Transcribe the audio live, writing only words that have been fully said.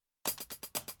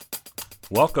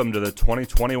Welcome to the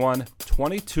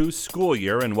 2021-22 school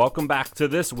year, and welcome back to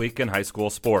This Week in High School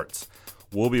Sports.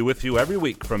 We'll be with you every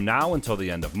week from now until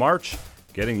the end of March,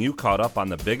 getting you caught up on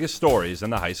the biggest stories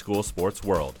in the high school sports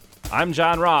world. I'm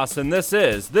John Ross, and this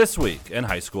is This Week in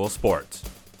High School Sports.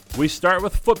 We start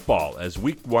with football as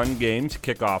Week 1 games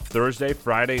kick off Thursday,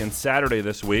 Friday, and Saturday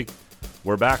this week.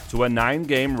 We're back to a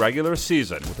 9-game regular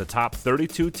season with the top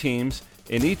 32 teams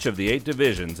in each of the 8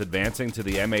 divisions advancing to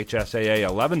the MHSAA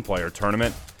 11-player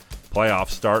tournament.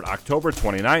 Playoffs start October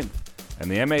 29th, and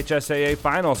the MHSAA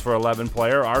finals for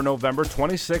 11-player are November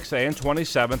 26th and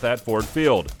 27th at Ford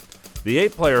Field. The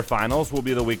 8-player finals will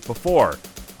be the week before,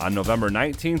 on November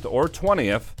 19th or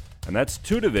 20th, and that's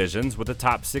 2 divisions with the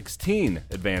top 16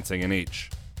 advancing in each.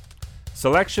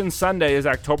 Selection Sunday is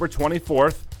October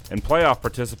 24th, and playoff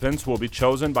participants will be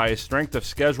chosen by a strength of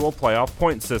schedule playoff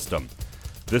point system.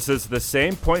 This is the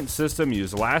same point system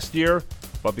used last year,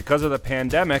 but because of the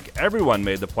pandemic, everyone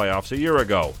made the playoffs a year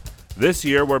ago. This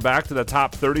year, we're back to the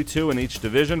top 32 in each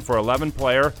division for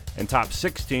 11-player and top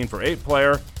 16 for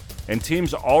 8-player, and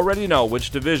teams already know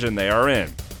which division they are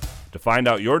in. To find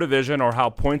out your division or how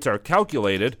points are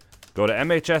calculated, go to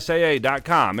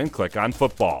MHSAA.com and click on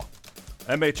football.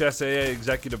 MHSAA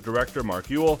Executive Director Mark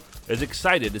Ewell is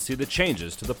excited to see the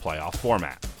changes to the playoff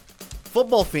format.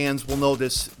 Football fans will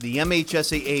notice the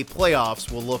MHSAA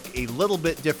playoffs will look a little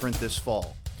bit different this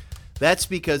fall. That's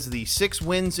because the 6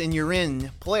 wins and you're in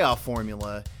playoff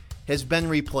formula has been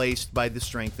replaced by the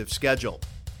strength of schedule.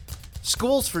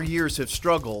 Schools for years have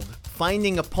struggled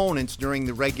finding opponents during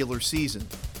the regular season,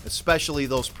 especially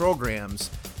those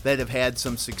programs that have had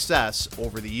some success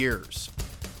over the years.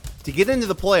 To get into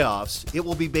the playoffs, it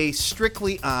will be based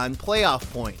strictly on playoff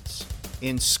points,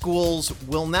 and schools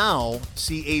will now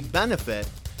see a benefit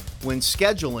when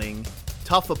scheduling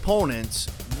tough opponents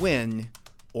win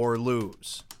or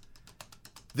lose.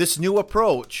 This new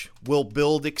approach will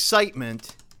build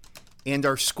excitement, and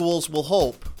our schools will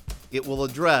hope it will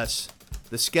address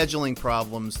the scheduling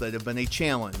problems that have been a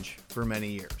challenge for many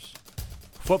years.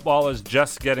 Football is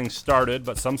just getting started,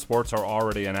 but some sports are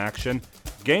already in action.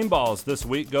 Game balls this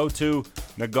week go to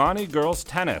Negaunee Girls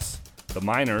Tennis. The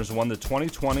Miners won the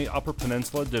 2020 Upper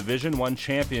Peninsula Division I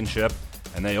Championship,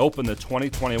 and they opened the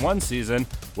 2021 season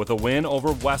with a win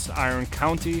over West Iron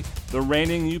County, the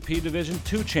reigning UP Division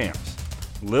II champs.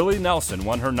 Lily Nelson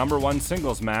won her number 1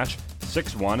 singles match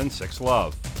 6-1 and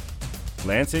 6-love.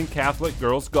 Lansing Catholic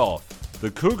Girls Golf.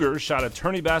 The Cougars shot a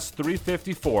tourney best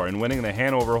 354 in winning the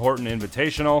Hanover Horton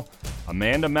Invitational.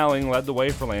 Amanda Melling led the way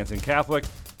for Lansing Catholic,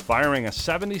 firing a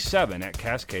 77 at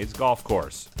Cascades Golf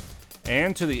Course.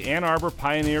 And to the Ann Arbor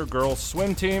Pioneer Girls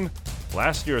Swim Team,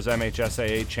 last year's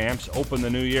MHSAA champs opened the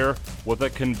new year with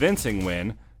a convincing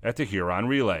win at the Huron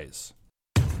Relays.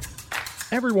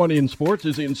 Everyone in sports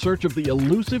is in search of the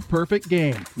elusive perfect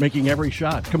game, making every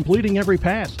shot, completing every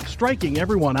pass, striking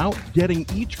everyone out, getting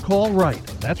each call right.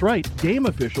 That's right, game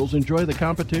officials enjoy the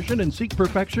competition and seek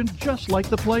perfection just like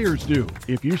the players do.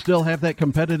 If you still have that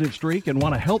competitive streak and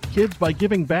want to help kids by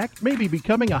giving back, maybe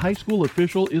becoming a high school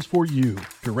official is for you.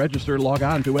 To register, log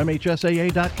on to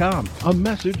MHSAA.com. A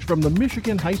message from the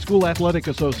Michigan High School Athletic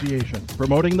Association,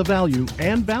 promoting the value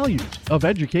and values of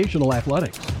educational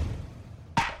athletics.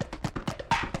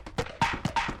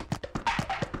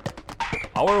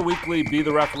 Our weekly Be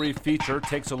the Referee feature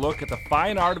takes a look at the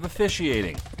fine art of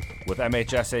officiating with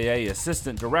MHSAA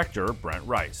Assistant Director Brent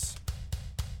Rice.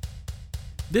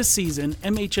 This season,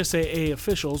 MHSAA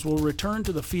officials will return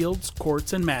to the fields,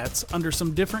 courts, and mats under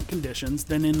some different conditions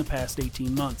than in the past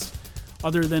 18 months.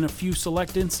 Other than a few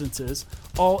select instances,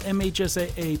 all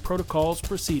MHSAA protocols,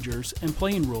 procedures, and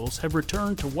playing rules have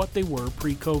returned to what they were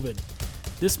pre-COVID.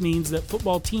 This means that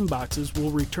football team boxes will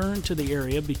return to the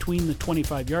area between the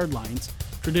 25-yard lines.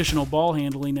 Traditional ball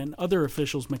handling and other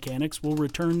officials' mechanics will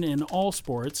return in all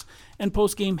sports, and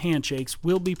post-game handshakes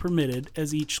will be permitted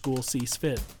as each school sees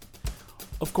fit.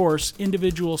 Of course,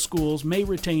 individual schools may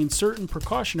retain certain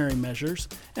precautionary measures,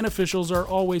 and officials are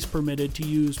always permitted to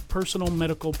use personal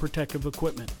medical protective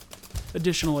equipment.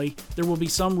 Additionally, there will be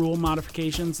some rule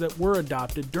modifications that were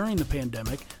adopted during the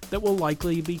pandemic that will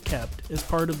likely be kept as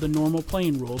part of the normal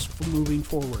playing rules for moving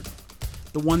forward.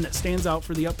 The one that stands out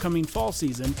for the upcoming fall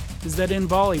season is that in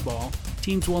volleyball,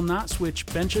 teams will not switch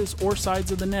benches or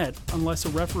sides of the net unless a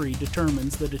referee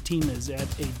determines that a team is at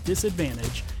a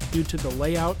disadvantage due to the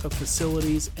layout of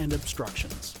facilities and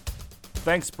obstructions.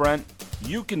 Thanks, Brent.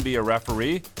 You can be a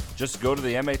referee. Just go to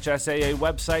the MHSAA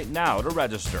website now to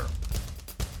register.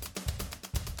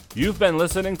 You've been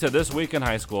listening to This Week in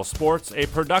High School Sports, a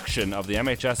production of the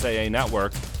MHSAA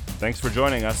Network. Thanks for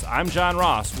joining us. I'm John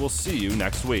Ross. We'll see you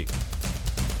next week.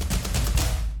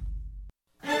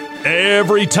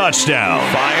 Every touchdown.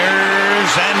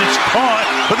 Fires, and it's caught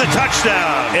for the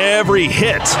touchdown. Every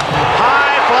hit.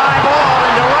 High fly ball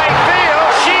into right field.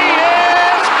 She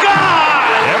is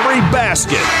gone. Every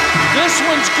basket. This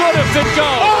one's good if it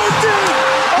goes.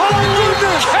 Oh,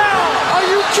 goodness. Cow. Are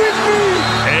you kidding me?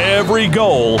 Every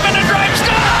goal. And the drive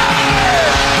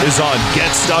score is on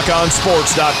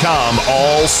GetStuckOnSports.com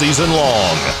all season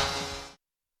long.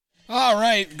 All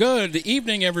right, good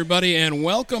evening, everybody, and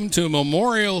welcome to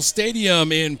Memorial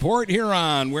Stadium in Port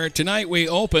Huron, where tonight we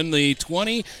open the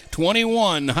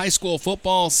 2021 high school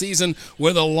football season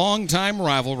with a long-time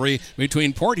rivalry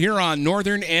between Port Huron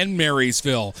Northern and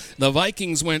Marysville. The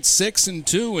Vikings went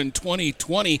 6-2 in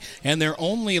 2020, and their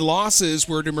only losses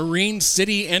were to Marine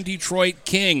City and Detroit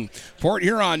King. Port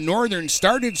Huron Northern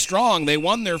started strong. They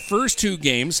won their first two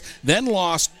games, then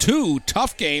lost two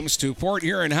tough games to Port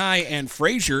Huron High and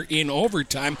Fraser in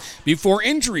overtime before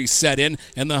injuries set in,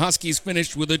 and the Huskies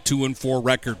finished with a 2-4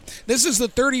 record. This is the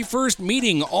 31st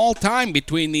meeting all-time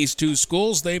between these two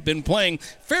schools. They've been playing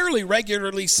fairly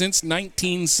regularly since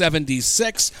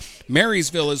 1976.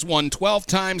 Marysville has won 12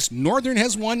 times. Northern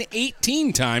has won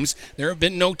 18 times. There have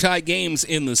been no tie games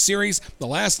in the series. The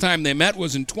last time they met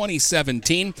was in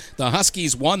 2017. The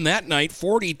Huskies won that night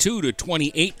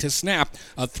 42-28 to snap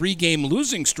a three-game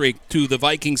losing streak to the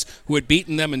Vikings, who had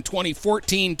beaten them in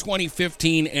 2014,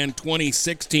 2015, and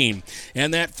 2016.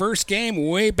 And that first game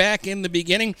way back in the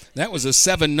beginning, that was a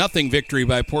 7-0 victory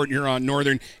by Port Huron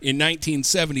Northern in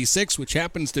 1976, which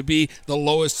happens to be the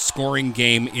lowest scoring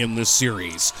game in the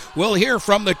series. We'll hear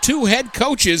from the two head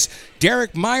coaches,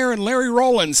 Derek Meyer and Larry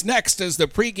Rowlands, next as the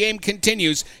pregame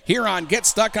continues here on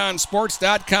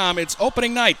GetStuckOnSports.com. It's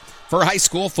opening night for high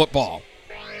school football.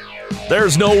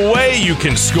 There's no way you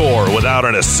can score without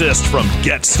an assist from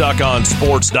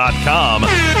GetStuckOnSports.com.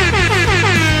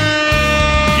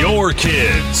 Your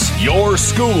kids, your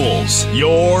schools,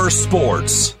 your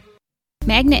sports.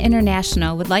 Magna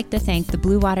International would like to thank the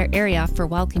Blue Water area for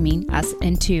welcoming us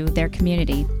into their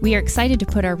community. We are excited to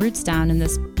put our roots down in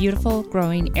this beautiful,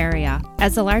 growing area.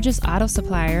 As the largest auto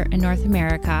supplier in North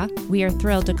America, we are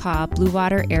thrilled to call Blue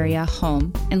Water area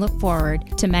home and look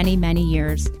forward to many, many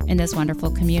years in this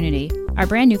wonderful community. Our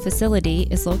brand new facility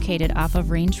is located off of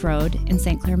Range Road in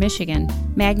St. Clair, Michigan.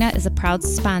 Magna is a proud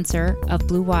sponsor of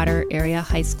Blue Water Area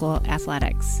High School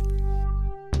Athletics.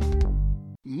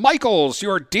 Michael's,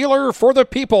 your dealer for the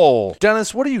people.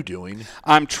 Dennis, what are you doing?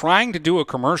 I'm trying to do a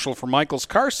commercial for Michael's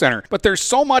Car Center, but there's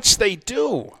so much they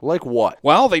do. Like what?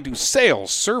 Well, they do sales,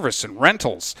 service, and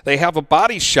rentals. They have a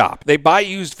body shop. They buy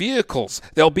used vehicles.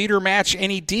 They'll beat or match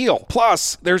any deal.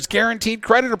 Plus, there's guaranteed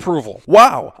credit approval.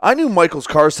 Wow, I knew Michael's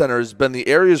Car Center has been the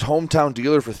area's hometown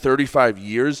dealer for 35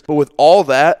 years, but with all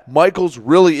that, Michael's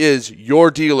really is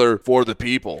your dealer for the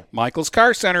people. Michael's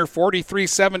Car Center,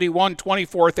 4371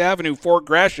 24th Avenue, Fort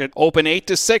Gratiot. Open 8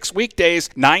 to 6 weekdays,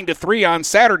 9 to 3 on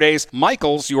Saturdays.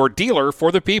 Michael's, your dealer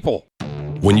for the people.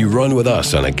 When you run with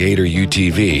us on a Gator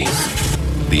UTV,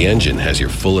 the engine has your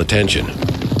full attention.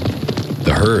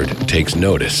 The herd takes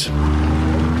notice.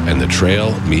 And the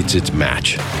trail meets its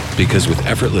match. Because with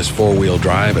effortless four-wheel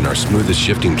drive and our smoothest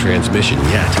shifting transmission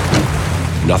yet,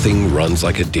 nothing runs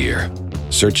like a deer.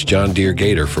 Search John Deere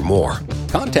Gator for more.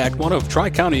 Contact one of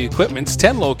Tri-County Equipment's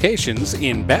 10 locations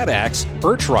in Bad Axe,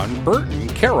 Birch Run, Burton,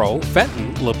 Caro,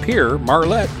 Fenton, Lapeer,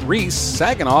 Marlette, Reese,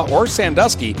 Saginaw, or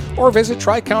Sandusky, or visit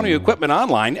Tri-County Equipment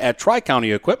online at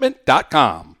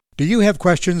tricountyequipment.com. Do you have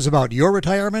questions about your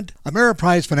retirement?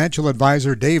 Ameriprise financial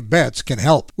advisor Dave Betts can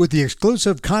help. With the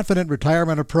exclusive Confident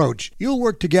Retirement Approach, you'll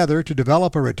work together to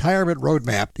develop a retirement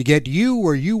roadmap to get you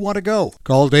where you want to go.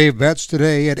 Call Dave Betts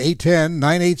today at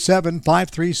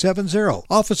 810-987-5370.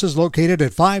 Office is located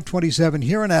at 527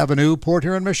 Huron Avenue, Port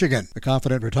Huron, Michigan. The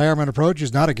Confident Retirement Approach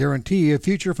is not a guarantee of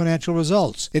future financial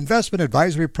results. Investment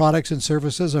advisory products and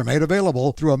services are made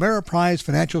available through Ameriprise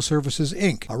Financial Services,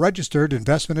 Inc., a registered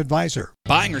investment advisor.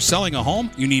 Buying or selling a home?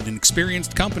 You need an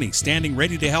experienced company standing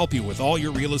ready to help you with all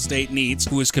your real estate needs,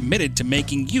 who is committed to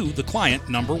making you the client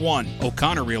number one.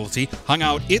 O'Connor Realty hung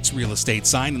out its real estate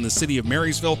sign in the city of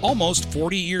Marysville almost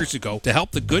 40 years ago to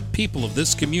help the good people of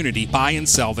this community buy and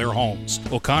sell their homes.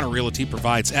 O'Connor Realty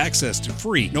provides access to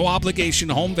free, no-obligation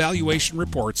home valuation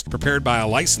reports prepared by a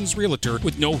licensed realtor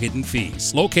with no hidden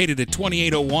fees. Located at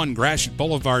 2801 Gratiot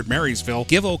Boulevard, Marysville,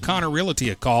 give O'Connor Realty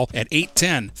a call at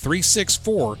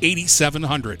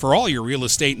 810-364-8700 for all your real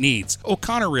estate needs.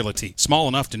 O'Connor Realty, small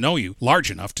enough to know you, large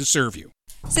enough to serve you.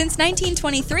 Since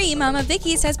 1923, Mama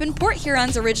Vicky's has been Port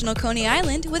Huron's original Coney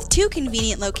Island with 2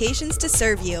 convenient locations to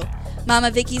serve you.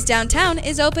 Mama Vicky's Downtown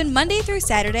is open Monday through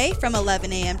Saturday from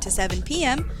 11 a.m. to 7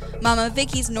 p.m. Mama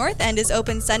Vicky's North End is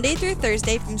open Sunday through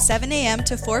Thursday from 7 a.m.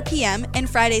 to 4 p.m. and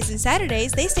Fridays and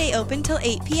Saturdays they stay open till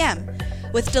 8 p.m.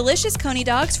 With delicious Coney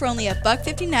dogs for only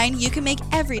 $1.59, you can make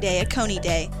every day a Coney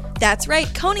day. That's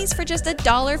right, Coney's for just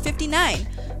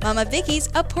 $1.59. Mama Vicky's,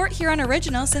 a Port Huron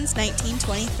original since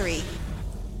 1923.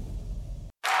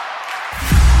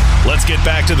 Let's get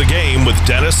back to the game with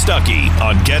Dennis Stuckey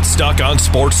on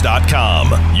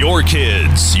GetStuckOnSports.com. Your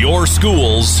kids, your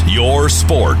schools, your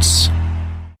sports.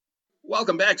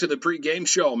 Welcome back to the pregame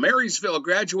show. Marysville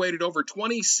graduated over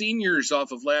 20 seniors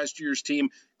off of last year's team,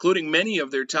 including many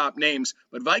of their top names.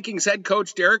 But Vikings head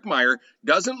coach Derek Meyer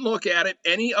doesn't look at it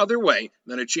any other way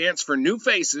than a chance for new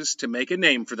faces to make a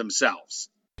name for themselves.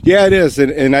 Yeah, it is,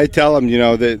 and I tell them,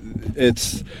 that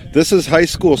this is high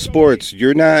school sports.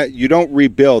 You don't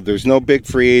rebuild. There's no big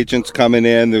free agents coming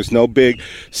in. There's no big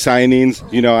signings.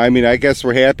 I guess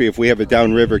we're happy if we have a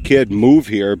downriver kid move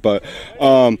here, but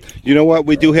you know what?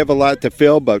 We do have a lot to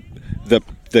fill, but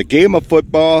the game of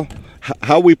football,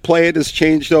 how we play it has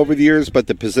changed over the years, but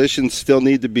the positions still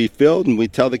need to be filled, and we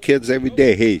tell the kids every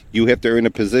day, hey, you have to earn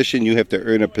a position. You have to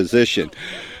earn a position.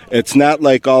 It's not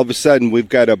like all of a sudden we've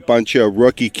got a bunch of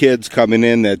rookie kids coming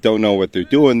in that don't know what they're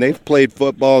doing. They've played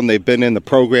football and they've been in the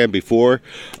program before,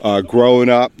 growing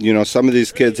up. Some of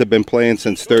these kids have been playing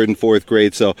since 3rd and 4th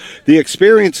grade. So the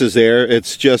experience is there.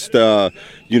 It's just,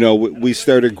 we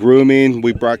started grooming.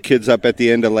 We brought kids up at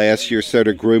the end of last year,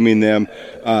 started grooming them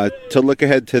to look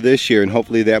ahead to this year. And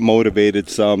hopefully that motivated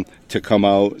some to come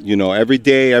out. Every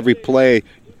day, every play,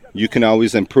 you can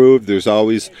always improve. There's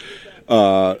always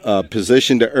a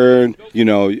position to earn.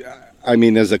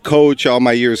 As a coach, all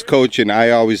my years coaching, I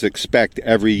always expect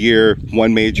every year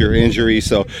one major injury.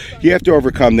 So you have to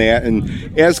overcome that.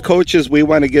 And as coaches, we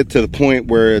want to get to the point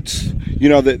where it's,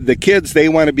 the kids, they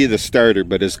want to be the starter.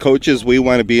 But as coaches, we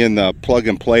want to be in the plug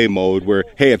and play mode where,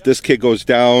 hey, if this kid goes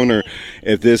down or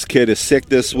if this kid is sick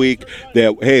this week,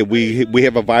 that, hey, we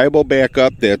have a viable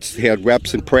backup that's had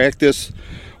reps in practice,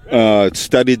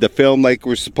 studied the film like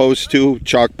we're supposed to,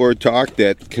 chalkboard talk,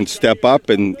 that can step up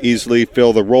and easily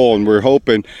fill the role. And we're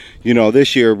hoping,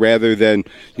 this year rather than,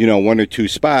 1 or 2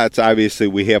 spots, obviously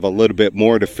we have a little bit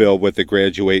more to fill with the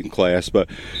graduating class. But,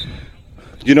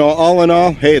 all in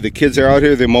all, hey, the kids are out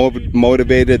here, they're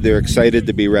motivated, they're excited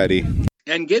to be ready.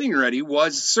 And getting ready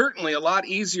was certainly a lot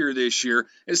easier this year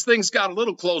as things got a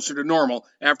little closer to normal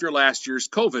after last year's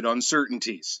COVID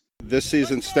uncertainties. This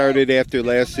season started after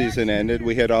last season ended.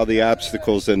 We had all the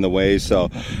obstacles in the way. So,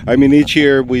 each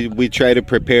year we try to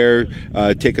prepare,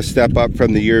 take a step up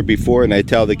from the year before. And I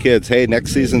tell the kids, hey,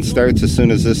 next season starts as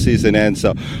soon as this season ends.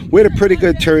 So we had a pretty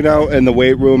good turnout in the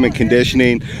weight room and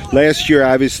conditioning. Last year,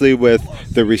 obviously, with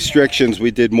the restrictions, we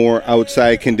did more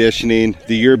outside conditioning.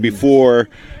 The year before,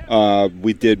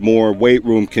 we did more weight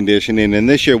room conditioning, and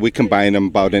this year we combined them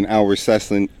about an hour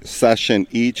session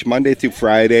each, Monday through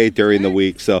Friday during the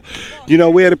week. So,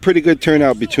 we had a pretty good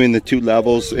turnout between the 2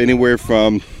 levels, anywhere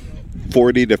from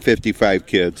 40 to 55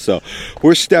 kids. So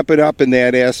we're stepping up in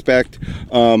that aspect.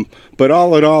 But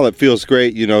all in all, it feels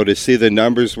great, to see the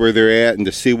numbers where they're at and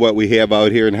to see what we have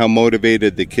out here and how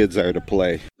motivated the kids are to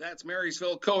play. That's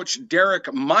Marysville coach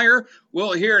Derek Meyer.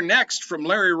 We'll hear next from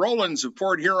Larry Rowlands of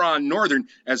Port Huron Northern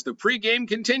as the pregame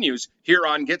continues here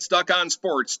on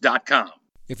GetStuckOnSports.com.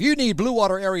 If you need Blue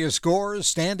Water area scores,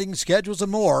 standings, schedules,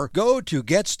 and more, go to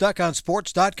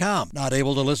GetStuckOnSports.com. Not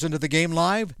able to listen to the game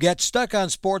live?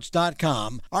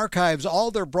 GetStuckOnSports.com archives all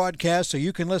their broadcasts so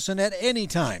you can listen at any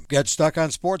time.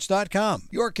 GetStuckOnSports.com.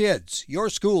 Your kids, your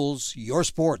schools, your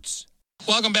sports.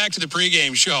 Welcome back to the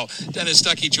pregame show. Dennis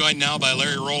Stuckey joined now by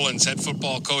Larry Rowlands, head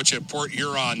football coach at Port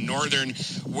Huron Northern,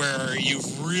 where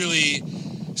you've really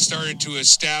started to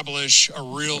establish a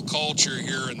real culture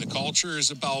here, and the culture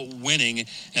is about winning.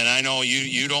 And I know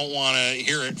you don't want to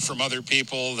hear it from other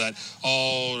people that,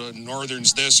 oh,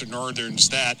 Northern's this or Northern's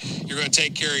that. You're going to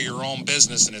take care of your own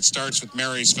business, and it starts with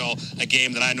Marysville, a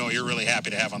game that I know you're really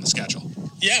happy to have on the schedule.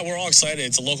 Yeah, we're all excited.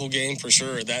 It's a local game for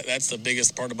sure. That's the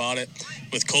biggest part about it.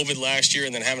 With COVID last year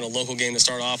and then having a local game to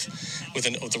start off with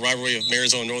the rivalry of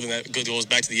Marysville and Northern, that goes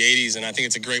back to the 80s, and I think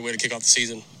it's a great way to kick off the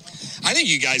season. I think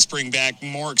you guys bring back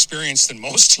more experience than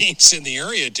most teams in the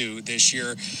area do this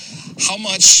year. How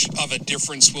much of a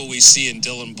difference will we see in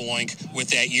Dylan Bloink with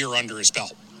that year under his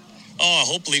belt? Oh, I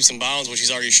hope leaps and bounds, which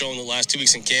he's already shown the last 2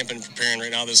 weeks in camp and preparing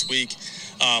right now this week.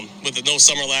 With the no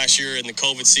summer last year and the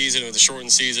COVID season, with the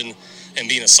shortened season, and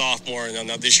being a sophomore, and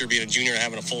now this year being a junior and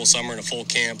having a full summer and a full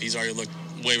camp, he's already looked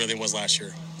way better than he was last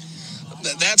year.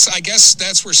 I guess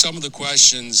that's where some of the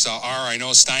questions are. I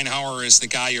know Steinhauer is the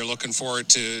guy you're looking for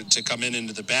to come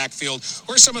into the backfield.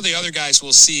 Who are some of the other guys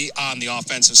we'll see on the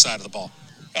offensive side of the ball?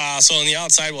 So on the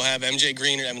outside, we'll have MJ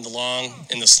Green and Evan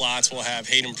DeLong. In the slots, we'll have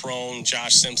Hayden Prone,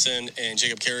 Josh Simpson, and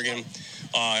Jacob Kerrigan.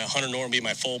 Hunter Norton will be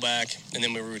my fullback. And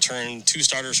then we return 2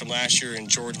 starters from last year, and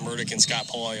George Murdoch and Scott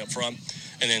Polloy up front.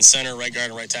 And then center, right guard,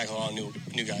 and right tackle, all new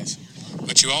guys.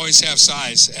 But you always have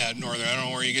size at Northern. I don't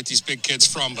know where you get these big kids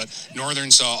from, but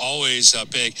Northern's always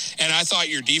big. And I thought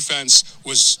your defense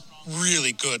was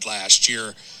really good last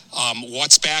year.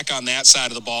 What's back on that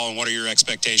side of the ball, and what are your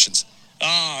expectations?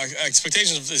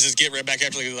 Expectations is just get right back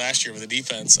after last year with the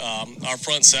defense. Our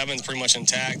front seven is pretty much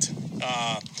intact.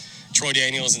 Troy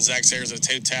Daniels and Zach Sayers are the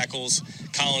 2 tackles.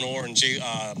 Colin Orr and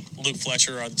Luke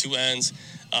Fletcher are the 2 ends.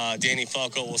 Danny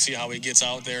Falco, we'll see how he gets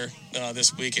out there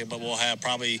this weekend, but we'll have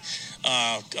probably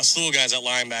a slew of guys at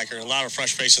linebacker and a lot of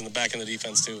fresh faces in the back end of the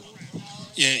defense too.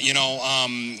 Yeah,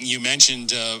 you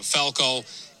mentioned Falco.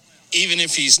 Even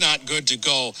if he's not good to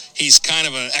go, he's kind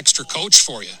of an extra coach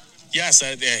for you. Yes,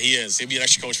 he is. He'll be an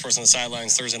extra coach for us on the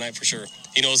sidelines Thursday night for sure.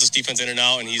 He knows this defense in and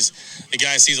out, and he's the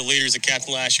guy sees the leader. He's a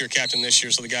captain last year, captain this year,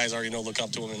 so the guys already look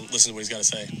up to him and listen to what he's got to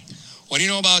say. What do you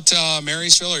know about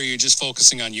Marysville, or are you just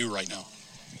focusing on you right now?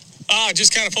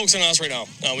 Just kind of focusing on us right now.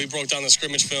 We broke down the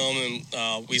scrimmage film, and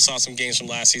we saw some games from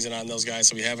last season on those guys,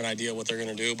 so we have an idea what they're going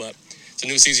to do. But it's a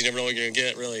new season. You never know what you're going to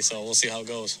get, really, so we'll see how it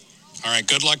goes. All right,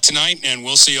 good luck tonight, and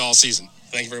we'll see you all season.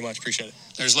 Thank you very much. Appreciate it.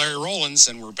 There's Larry Rollins,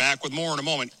 and we're back with more in a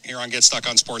moment here on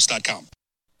GetStuckOnSports.com.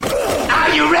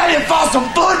 Are you ready for some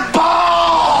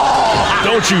football?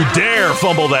 Don't you dare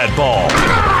fumble that ball.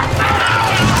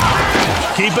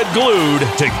 Keep it glued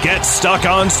to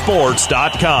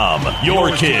GetStuckOnSports.com.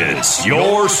 Your kids,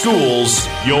 your schools,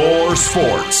 your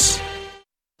sports.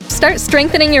 Start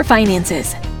strengthening your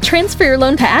finances. Transfer your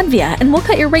loan to Advia, and we'll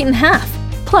cut your rate in half.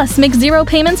 Plus, make 0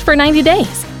 payments for 90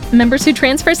 days. Members who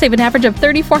transfer save an average of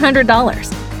 $3,400.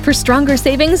 For stronger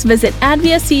savings, visit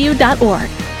adviacu.org.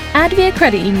 Advia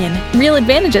Credit Union. Real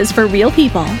advantages for real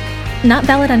people. Not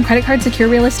valid on credit card, secure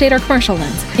real estate, or commercial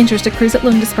loans. Interest accrues at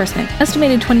loan disbursement.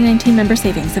 Estimated 2019 member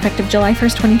savings effective July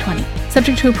 1st, 2020.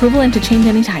 Subject to approval and to change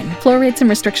anytime. Floor rates and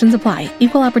restrictions apply.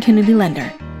 Equal opportunity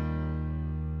lender.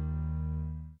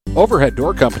 Overhead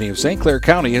Door Company of St. Clair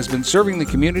County has been serving the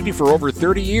community for over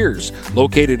 30 years.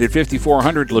 Located at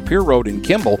 5400 Lapeer Road in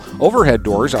Kimball, Overhead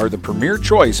Doors are the premier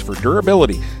choice for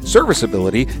durability,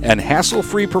 serviceability, and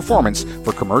hassle-free performance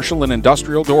for commercial and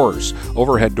industrial doors.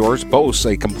 Overhead Doors boasts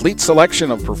a complete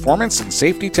selection of performance and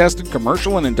safety-tested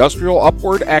commercial and industrial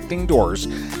upward-acting doors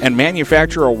and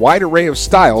manufacture a wide array of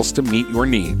styles to meet your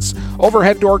needs.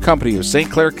 Overhead Door Company of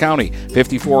St. Clair County,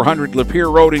 5400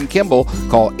 Lapeer Road in Kimball.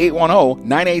 Call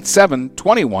 810-987-2185.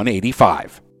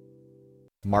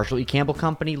 Marshall E. Campbell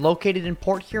Company, located in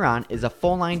Port Huron, is a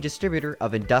full-line distributor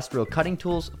of industrial cutting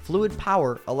tools, fluid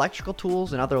power, electrical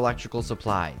tools, and other electrical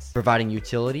supplies, providing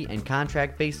utility and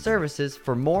contract-based services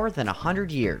for more than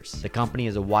 100 years. The company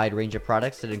has a wide range of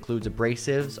products that includes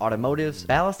abrasives, automotives,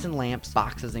 ballast and lamps,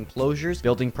 boxes and closures,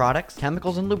 building products,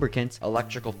 chemicals and lubricants,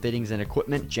 electrical fittings and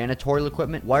equipment, janitorial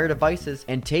equipment, wire devices,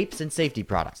 and tapes and safety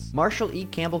products. Marshall E.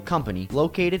 Campbell Company,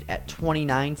 located at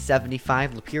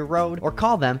 2975 Lapeer Road, or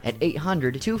call them at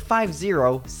 800-250-7520.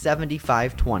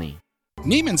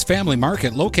 Neiman's Family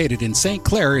Market, located in St.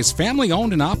 Clair, is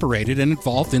family-owned and operated and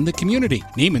involved in the community.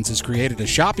 Neiman's has created a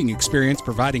shopping experience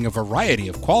providing a variety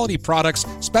of quality products,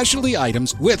 specialty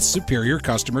items with superior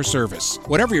customer service.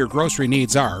 Whatever your grocery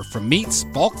needs are, from meats,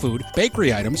 bulk food,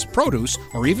 bakery items, produce,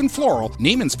 or even floral,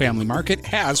 Neiman's Family Market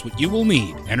has what you will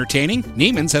need. Entertaining?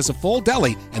 Neiman's has a full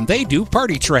deli, and they do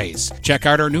party trays. Check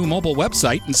out our new mobile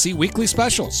website and see weekly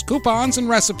specials, coupons, and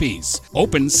recipes.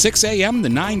 Open 6 a.m. to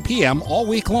 9 p.m. all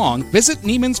week long. Visit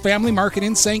Neiman's Family Market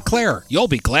in St. Clair. You'll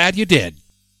be glad you did.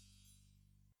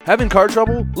 Having car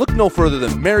trouble? Look no further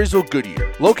than Marysville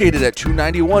Goodyear. Located at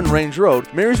 291 Range Road,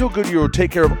 Marysville Goodyear will take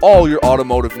care of all your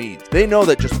automotive needs. They know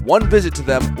that just one visit to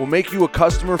them will make you a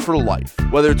customer for life.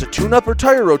 Whether it's a tune-up or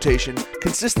tire rotation,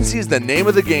 consistency is the name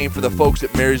of the game for the folks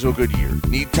at Marysville Goodyear.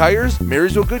 Need tires?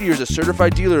 Marysville Goodyear is a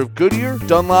certified dealer of Goodyear,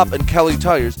 Dunlop, and Kelly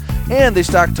tires, and they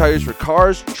stock tires for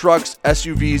cars, trucks,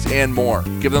 SUVs, and more.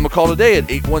 Give them a call today at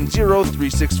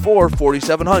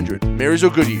 810-364-4700. Marysville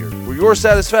Goodyear, where your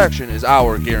satisfaction is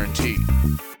our guarantee.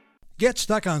 Get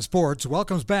Stuck on Sports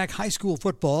welcomes back high school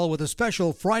football with a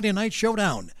special Friday night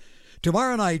showdown.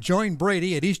 Tomorrow night, join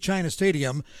Brady at East China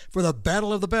Stadium for the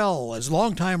Battle of the Bell as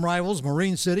longtime rivals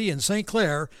Marine City and St.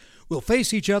 Clair will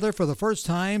face each other for the first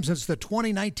time since the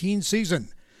 2019 season.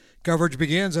 Coverage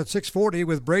begins at 6:40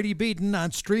 with Brady Beaton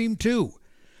on Stream 2.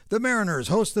 The Mariners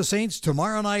host the Saints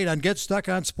tomorrow night on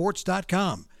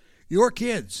GetStuckOnSports.com. Your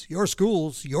kids, your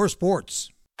schools, your sports.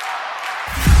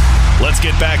 Let's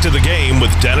get back to the game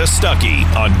with Dennis Stuckey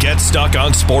on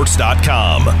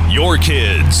GetStuckOnSports.com. Your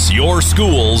kids, your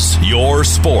schools, your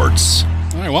sports.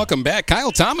 All right, welcome back.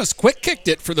 Kyle Thomas quick kicked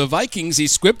it for the Vikings. He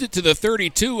squibbed it to the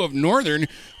 32 of Northern,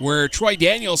 where Troy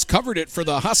Daniels covered it for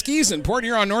the Huskies, and Port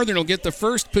Huron Northern will get the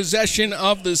first possession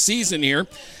of the season here.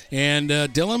 And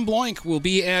Dylan Bloink will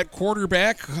be at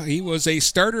quarterback. He was a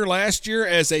starter last year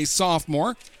as a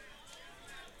sophomore.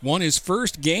 Won his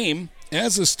first game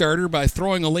as a starter by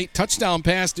throwing a late touchdown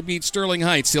pass to beat Sterling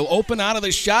Heights. He'll open out of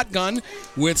the shotgun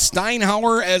with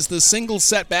Steinhauer as the single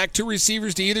setback. Two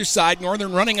receivers to either side.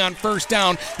 Northern running on first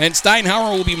down, and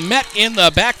Steinhauer will be met in the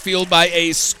backfield by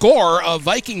a score of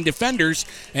Viking defenders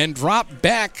and drop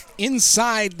back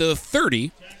inside the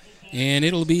 30. And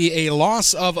it'll be a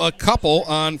loss of a couple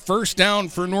on first down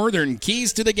for Northern.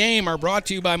 Keys to the game are brought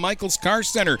to you by Michael's Car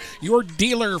Center, your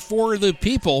dealer for the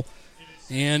people.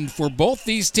 And for both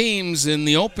these teams in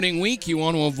the opening week, you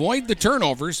want to avoid the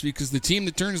turnovers because the team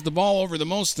that turns the ball over the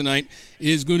most tonight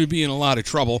is going to be in a lot of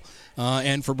trouble.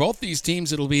 And for both these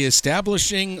teams, it'll be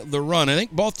establishing the run. I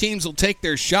think both teams will take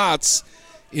their shots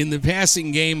in the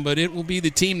passing game, but it will be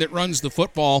the team that runs the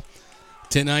football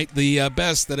tonight, the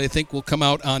best, that I think will come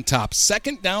out on top.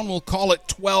 Second down, we'll call it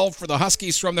 12 for the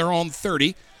Huskies from their own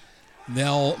 30.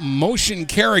 They'll motion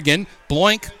Kerrigan.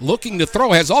 Bloink looking to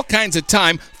throw, has all kinds of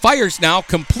time. Fires now,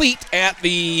 complete at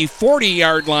the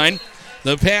 40-yard line.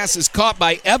 The pass is caught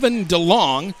by Evan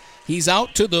DeLong. He's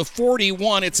out to the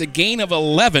 41. It's a gain of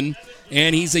 11,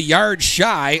 and he's a yard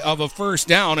shy of a first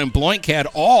down, and Bloink had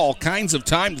all kinds of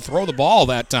time to throw the ball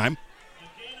that time.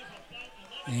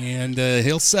 And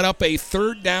he'll set up a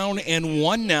third down and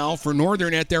 1 now for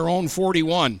Northern at their own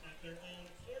 41.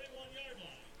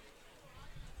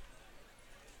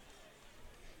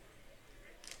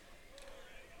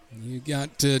 You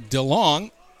got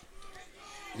DeLong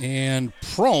and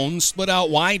Prone split out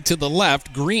wide to the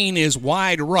left. Green is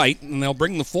wide right, and they'll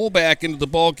bring the fullback into the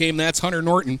ball game. That's Hunter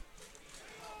Norton.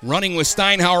 Running with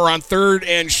Steinhauer on third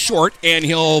and short, and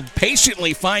he'll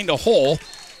patiently find a hole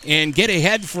and get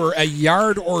ahead for a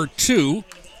yard or two.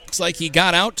 Looks like he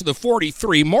got out to the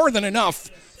 43. More than enough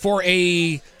for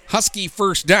a Husky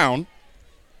first down.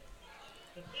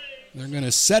 They're going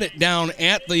to set it down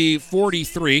at the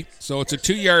 43, so it's a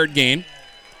 2-yard gain.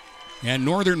 And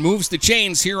Northern moves the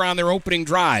chains here on their opening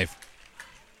drive.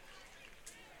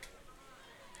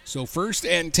 So first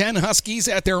and 10 Huskies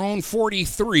at their own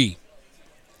 43.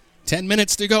 10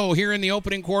 minutes to go here in the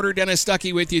opening quarter. Dennis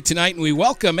Stuckey with you tonight, and we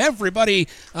welcome everybody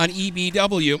on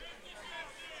EBW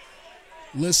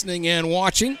listening and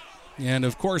watching. And,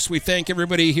 of course, we thank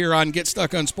everybody here on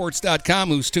GetStuckOnSports.com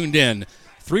who's tuned in.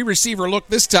 3-receiver look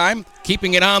this time,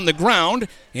 keeping it on the ground,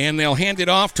 and they'll hand it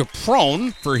off to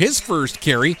Prone for his first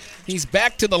carry. He's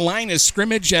back to the line of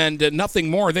scrimmage, and nothing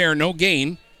more there, no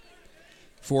gain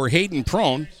for Hayden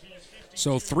Prone.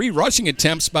 So 3 rushing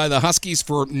attempts by the Huskies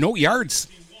for no yards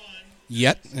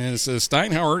yet, as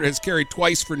Steinhauer has carried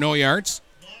twice for no yards.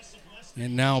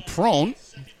 And now Prone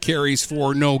carries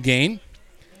for no gain.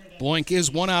 Bloink is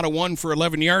 1 out of 1 for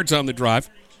 11 yards on the drive.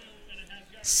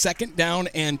 Second down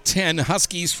and 10,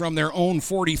 Huskies from their own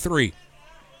 43.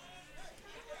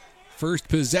 First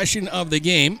possession of the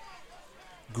game.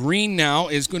 Green now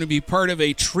is going to be part of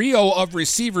a trio of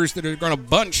receivers that are going to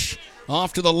bunch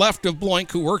off to the left of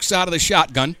Bloink, who works out of the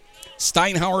shotgun.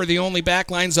 Steinhauer, the only back,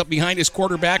 lines up behind his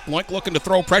quarterback. Bloink looking to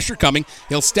throw, pressure coming.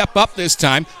 He'll step up this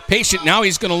time. Patient now,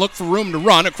 he's going to look for room to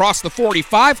run across the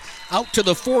 45, out to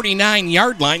the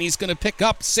 49-yard line. He's going to pick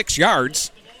up 6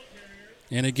 yards.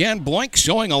 And again, Bloink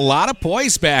showing a lot of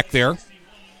poise back there.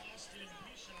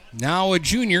 Now a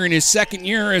junior in his second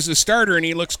year as a starter, and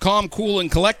he looks calm, cool,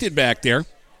 and collected back there.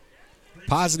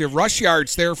 Positive rush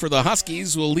yards there for the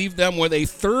Huskies will leave them with a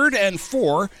 3rd and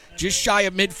 4, just shy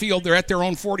of midfield. They're at their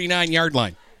own 49-yard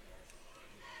line.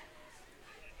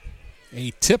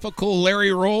 A typical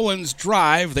Larry Rowlands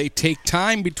drive. They take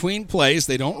time between plays.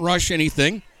 They don't rush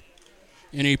anything.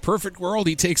 In a perfect world,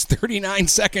 he takes 39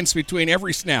 seconds between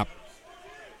every snap.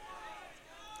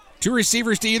 2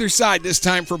 receivers to either side this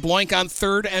time for Bloink on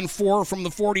 3rd and 4 from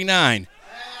the 49.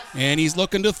 And he's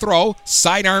looking to throw.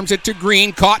 Sidearms it to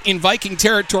Green. Caught in Viking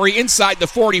territory inside the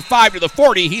 45 to the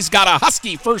 40. He's got a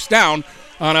Husky first down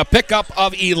on a pickup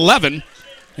of 11.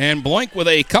 And Bloink with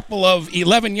a couple of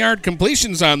 11-yard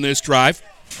completions on this drive.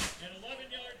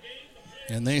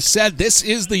 And they said this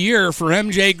is the year for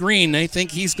MJ Green. They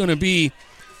think he's going to be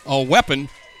a weapon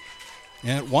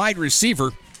at wide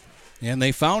receiver. And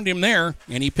they found him there,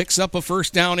 and he picks up a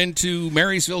first down into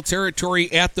Marysville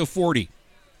territory at the 40.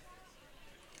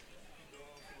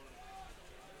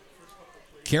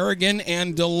 Kerrigan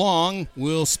and DeLong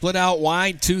will split out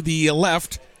wide to the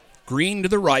left, Green to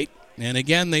the right. And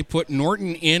again, they put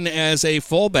Norton in as a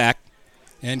fullback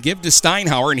and give to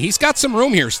Steinhauer. And he's got some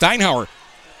room here. Steinhauer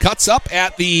cuts up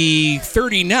at the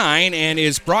 39 and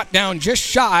is brought down just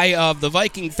shy of the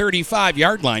Viking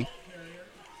 35-yard line.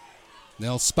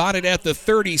 They'll spot it at the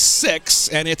 36,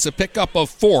 and it's a pickup of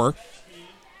 4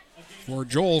 for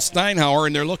Joel Steinhauer.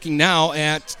 And they're looking now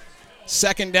at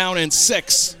 2nd down and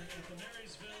 6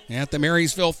 at the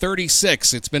Marysville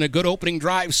 36. It's been a good opening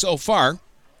drive so far.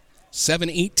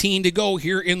 7:18 to go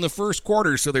here in the first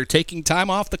quarter, so they're taking time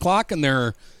off the clock and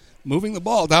they're moving the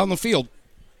ball down the field.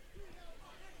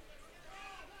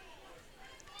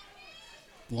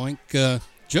 Blank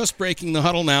just breaking the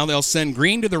huddle now. They'll send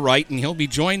Green to the right, and he'll be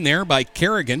joined there by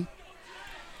Kerrigan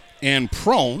and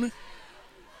Prone.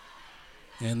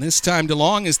 And this time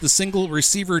DeLong is the single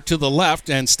receiver to the left,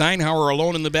 and Steinhauer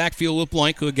alone in the backfield with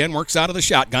Blank, who again works out of the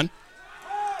shotgun.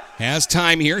 Has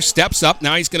time here, steps up.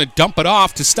 Now he's going to dump it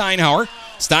off to Steinhauer.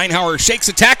 Steinhauer shakes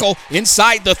a tackle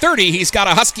inside the 30. He's got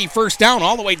a Husky first down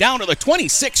all the way down to the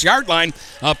 26-yard line.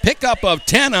 A pickup of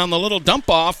 10 on the little dump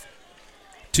off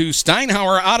to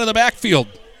Steinhauer out of the backfield.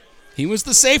 He was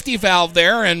the safety valve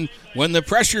there, and when the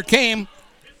pressure came,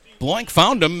 Blank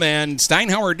found him, and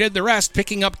Steinhauer did the rest,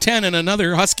 picking up 10 and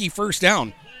another Husky first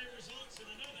down.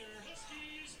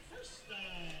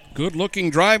 Good-looking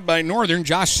drive by Northern.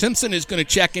 Josh Simpson is going to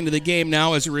check into the game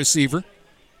now as a receiver.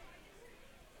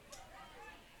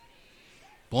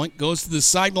 Blank goes to the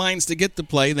sidelines to get the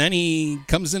play. Then he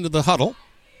comes into the huddle.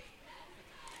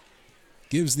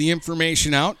 Gives the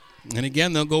information out. And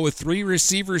again, they'll go with 3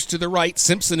 receivers to the right.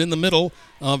 Simpson in the middle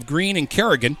of Green and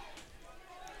Kerrigan.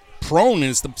 Prone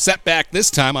is the setback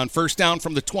this time on first down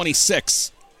from the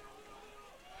 26.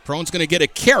 Prone's going to get a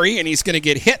carry, and he's going to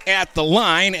get hit at the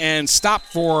line and stop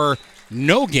for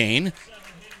no gain.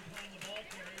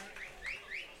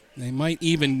 They might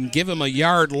even give him a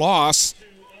yard loss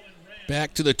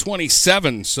back to the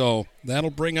 27, so that'll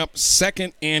bring up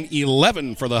 2nd and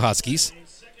 11 for the Huskies.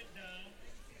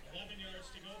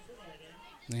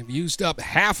 They've used up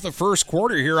half the first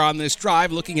quarter here on this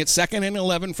drive, looking at 2nd and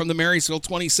 11 from the Marysville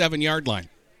 27-yard line.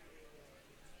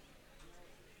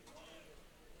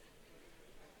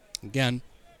 Again,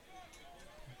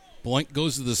 Blank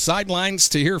goes to the sidelines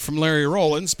to hear from Larry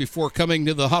Rowlands before coming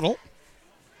to the huddle.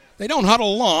 They don't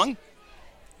huddle long.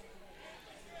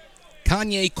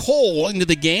 Kanye Cole into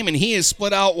the game, and he is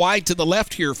split out wide to the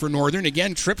left here for Northern.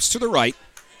 Again, trips to the right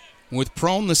with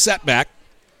Prone the setback.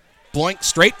 Blank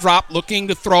straight drop, looking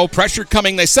to throw. Pressure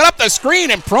coming. They set up the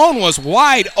screen, and Prone was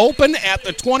wide open at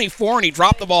the 24, and he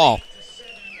dropped the ball.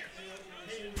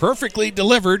 Perfectly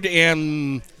delivered,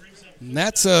 and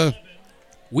that's a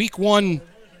week 1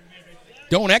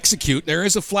 don't execute. There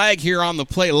is a flag here on the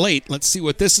play late. Let's see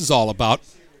what this is all about.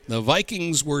 The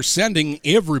Vikings were sending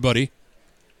everybody,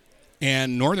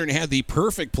 and Northern had the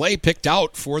perfect play picked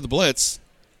out for the blitz.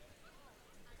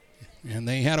 And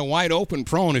they had a wide open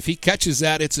Prone. If he catches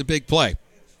that, it's a big play.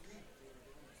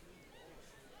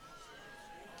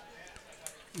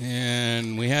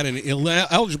 And we had an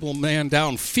eligible man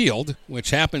downfield, which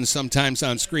happens sometimes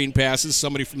on screen passes.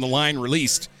 Somebody from the line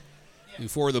released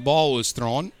before the ball was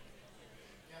thrown.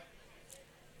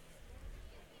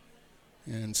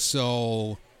 And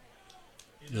so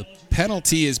the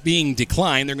penalty is being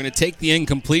declined. They're going to take the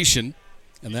incompletion,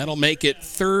 and that'll make it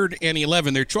 3rd and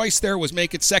 11. Their choice there was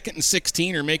make it 2nd and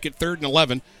 16 or make it 3rd and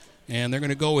 11. And they're going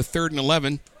to go with 3rd and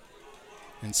 11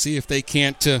 and see if they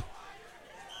can't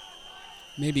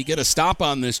maybe get a stop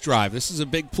on this drive. This is a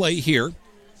big play here.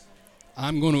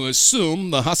 I'm going to assume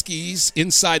the Huskies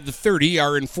inside the 30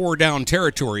 are in 4-down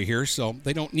territory here, so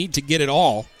they don't need to get it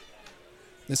all.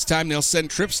 This time they'll send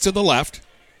trips to the left.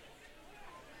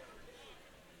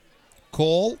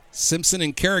 Cole, Simpson,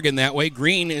 and Kerrigan that way.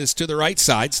 Green is to the right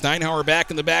side. Steinhauer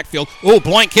back in the backfield. Oh,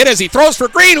 Blank hit as he throws for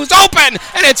Green, who's open,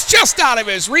 and it's just out of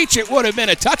his reach. It would have been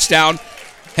a touchdown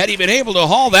had he been able to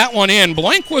haul that one in.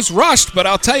 Blank was rushed, but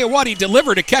I'll tell you what, he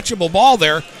delivered a catchable ball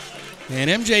there. And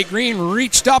MJ Green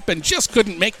reached up and just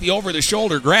couldn't make the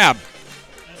over-the-shoulder grab.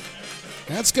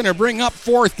 That's going to bring up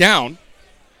 4th down.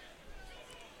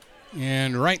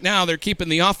 And right now they're keeping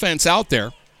the offense out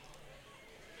there.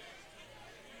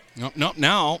 Nope,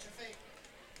 now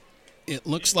it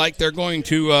looks like they're going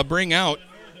to bring out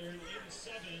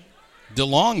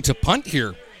DeLong to punt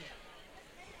here.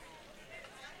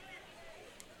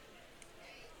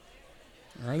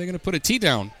 Or are they going to put a tee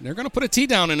down? They're going to put a tee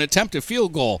down and attempt a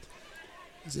field goal.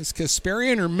 Is this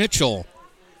Kasparian or Mitchell?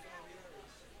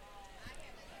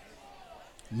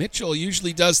 Mitchell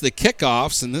usually does the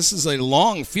kickoffs, and this is a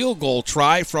long field goal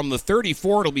try from the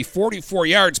 34. It'll be 44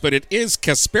 yards, but it is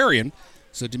Kasparian.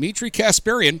 So Dimitri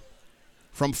Kasparian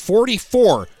from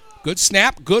 44. Good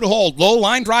snap, good hold. Low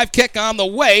line drive kick on the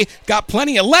way. Got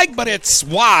plenty of leg, but it's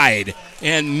wide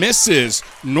and misses.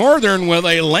 Northern with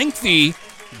a lengthy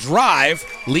drive.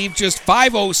 Leave just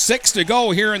 5:06 to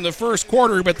go here in the first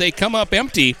quarter, but they come up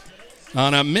empty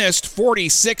on a missed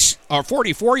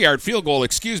 44-yard field goal,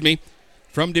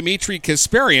 from Dimitri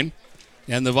Kasparian.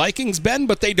 And the Vikings bend,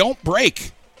 but they don't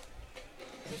break.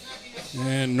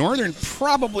 And Northern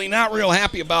probably not real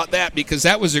happy about that because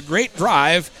that was a great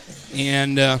drive,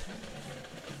 and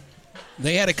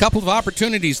they had a couple of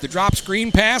opportunities. The drop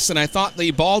screen pass, and I thought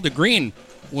the ball to Green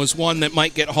was one that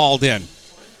might get hauled in.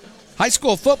 High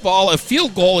school football, a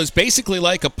field goal is basically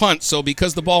like a punt, so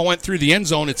because the ball went through the end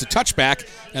zone, it's a touchback,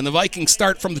 and the Vikings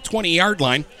start from the 20-yard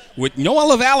line with Noah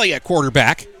LaValle at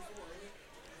quarterback.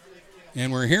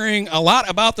 And we're hearing a lot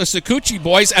about the Sakuchi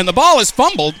boys, and the ball is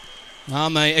fumbled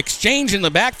on the exchange in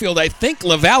the backfield. I think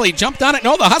LaValle jumped on it.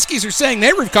 No, the Huskies are saying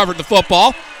they recovered the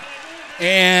football.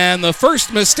 And the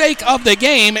first mistake of the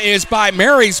game is by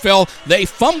Marysville. They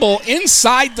fumble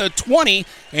inside the 20,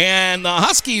 and the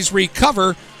Huskies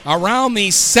recover around the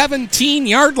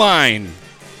 17-yard line.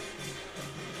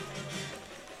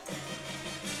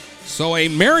 So a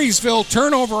Marysville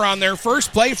turnover on their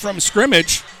first play from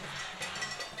scrimmage.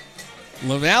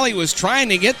 LaValle was trying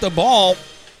to get the ball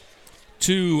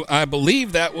to, I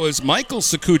believe that was Michael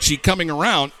Sakuchi coming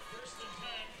around.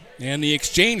 And the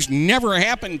exchange never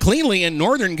happened cleanly, and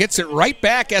Northern gets it right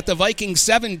back at the Vikings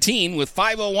 17 with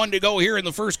 5:01 to go here in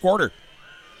the first quarter.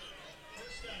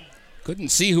 Couldn't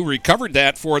see who recovered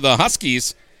that for the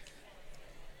Huskies,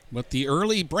 but the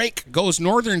early break goes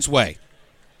Northern's way.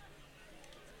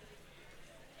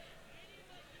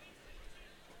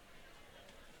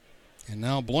 And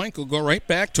now Blank will go right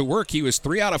back to work. He was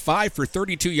 3 out of 5 for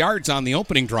 32 yards on the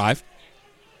opening drive.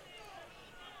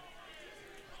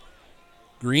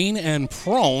 Green and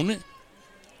Prone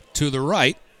to the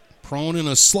right. Prone in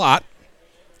a slot.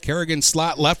 Kerrigan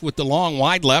slot left with the long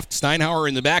wide left. Steinhauer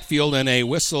in the backfield, and a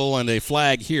whistle and a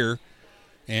flag here.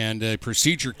 And a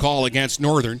procedure call against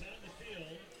Northern.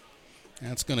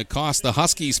 That's going to cost the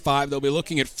Huskies 5. They'll be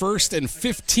looking at 1st and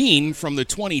 15 from the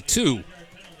 22.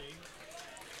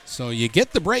 So you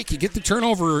get the break, you get the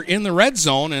turnover in the red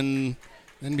zone, and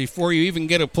then before you even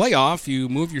get a playoff, you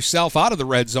move yourself out of the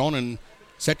red zone and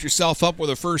set yourself up with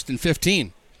a 1st and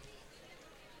 15.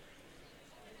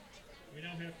 We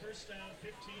now have first down,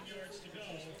 15 yards to go.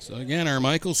 So again, our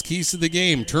Michael's keys to the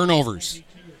game, turnovers.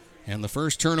 And the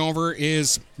first turnover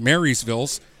is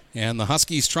Marysville's, and the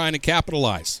Huskies trying to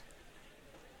capitalize.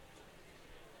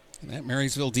 And that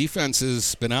Marysville defense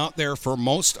has been out there for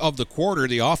most of the quarter.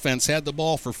 The offense had the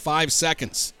ball for 5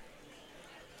 seconds.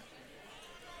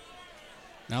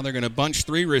 Now they're going to bunch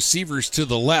 3 receivers to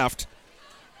the left.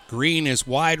 Green is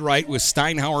wide right with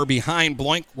Steinhauer behind.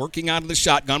 Bloink working out of the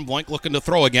shotgun. Bloink looking to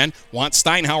throw again. Wants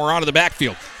Steinhauer out of the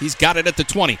backfield. He's got it at the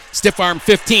 20. Stiff arm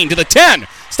 15 to the 10.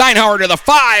 Steinhauer to the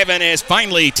 5 and is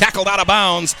finally tackled out of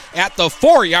bounds at the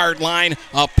 4-yard line.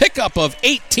 A pickup of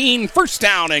 18, first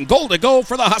down and goal to go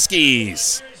for the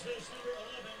Huskies.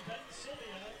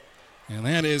 And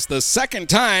that is the second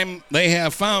time they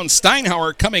have found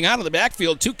Steinhauer coming out of the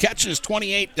backfield. 2 catches,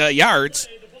 28 yards.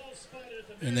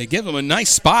 And they give him a nice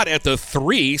spot at the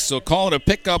 3, so call it a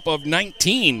pickup of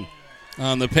 19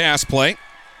 on the pass play.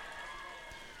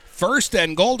 First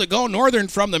and goal to go, Northern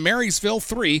from the Marysville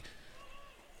 3.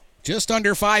 Just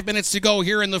under 5 minutes to go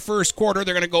here in the first quarter.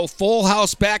 They're going to go full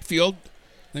house backfield.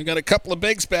 They've got a couple of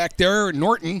bigs back there.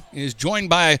 Norton is joined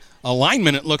by a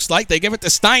lineman, it looks like. They give it to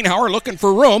Steinhauer looking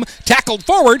for room. Tackled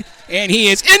forward, and he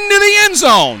is into the end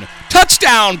zone.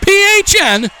 Touchdown,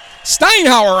 PHN.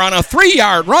 Steinhauer on a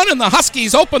 3-yard run, and the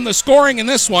Huskies open the scoring in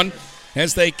this one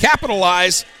as they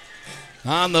capitalize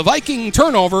on the Viking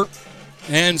turnover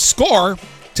and score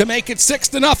to make it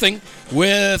 6-0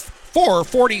 with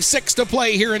 4:46 to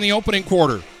play here in the opening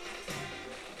quarter.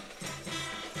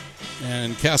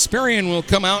 And Kasparian will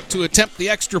come out to attempt the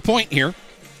extra point here.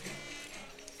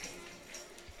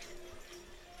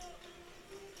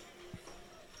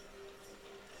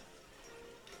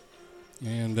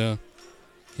 And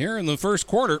here in the first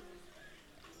quarter,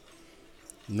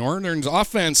 Northern's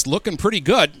offense looking pretty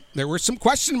good. There were some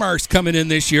question marks coming in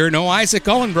this year. No Isaac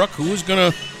Ullenbrook, who was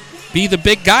going to be the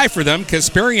big guy for them.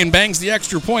 Kasparian bangs the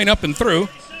extra point up and through.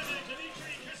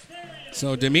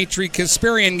 So Dimitri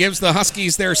Kasparian gives the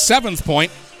Huskies their 7th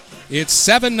point. It's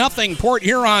 7-0 Port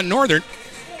Huron Northern.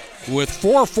 with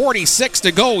 4:46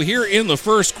 to go here in the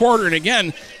first quarter. And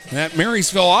again, that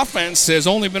Marysville offense has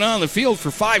only been on the field for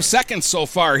 5 seconds so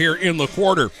far here in the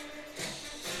quarter.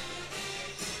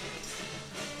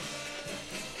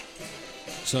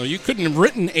 So you couldn't have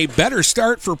written a better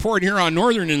start for Port Huron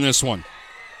Northern in this one.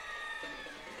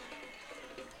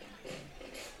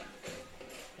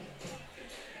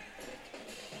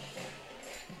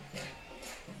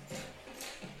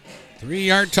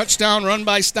 Three-yard touchdown run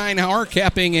by Steinhauer,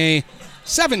 capping a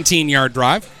 17-yard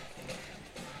drive.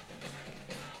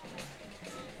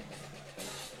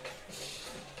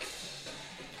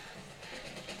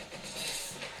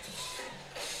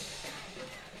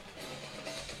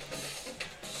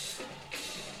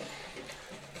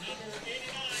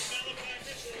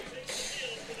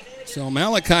 So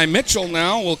Malachi Mitchell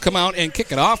now will come out and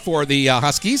kick it off for the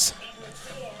Huskies.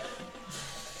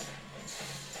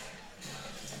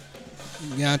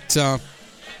 We got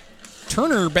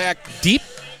Turner back deep,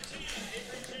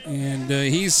 and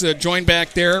he's joined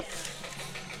back there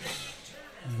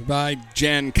by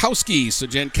Jankowski. So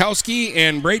Jankowski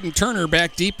and Braden Turner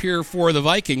back deep here for the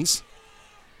Vikings.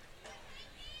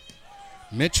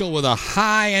 Mitchell with a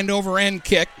high end-over-end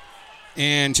kick,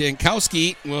 and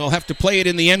Jankowski will have to play it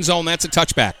in the end zone. That's a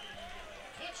touchback.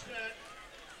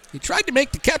 He tried to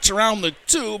make the catch around the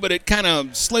 2, but it kind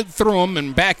of slid through him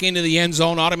and back into the end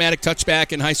zone. Automatic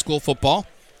touchback in high school football.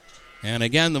 And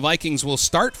again, the Vikings will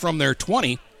start from their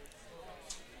 20.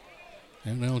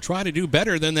 And they'll try to do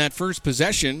better than that first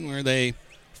possession where they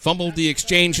fumbled the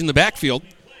exchange in the backfield.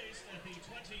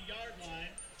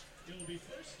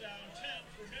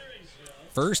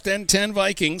 First and 10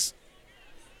 Vikings.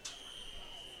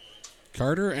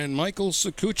 Carter and Michael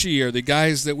Sakuchi are the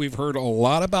guys that we've heard a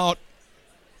lot about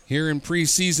here in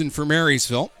preseason for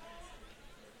Marysville.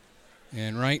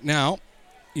 And right now,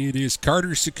 it is Carter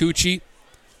Sakuchi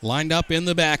lined up in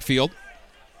the backfield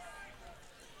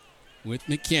with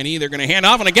McKinney. They're going to hand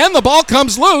off, and again, the ball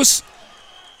comes loose.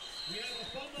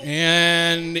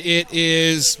 And it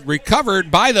is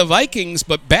recovered by the Vikings,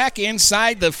 but back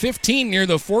inside the 15 near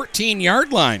the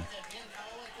 14-yard line.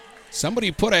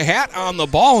 Somebody put a hat on the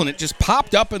ball, and it just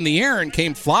popped up in the air and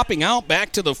came flopping out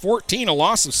back to the 14, a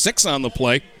loss of 6 on the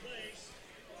play.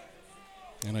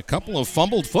 And a couple of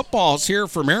fumbled footballs here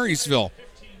for Marysville.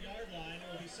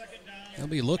 They'll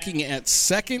be looking at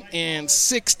 2nd and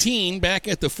 16 back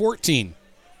at the 14.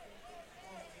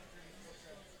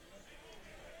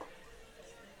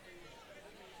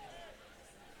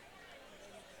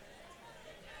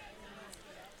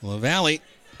 LaValle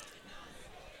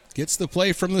gets the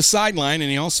play from the sideline,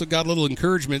 and he also got a little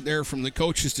encouragement there from the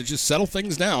coaches to just settle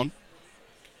things down.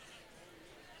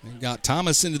 They've got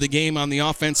Thomas into the game on the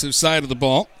offensive side of the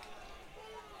ball.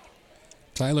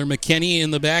 Tyler McKinney in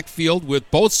the backfield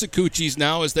with both Sakuchis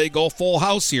now as they go full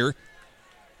house here.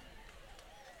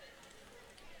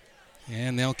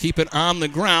 And they'll keep it on the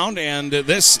ground, and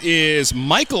this is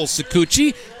Michael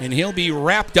Sakuchi, and he'll be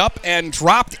wrapped up and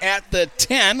dropped at the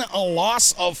 10, a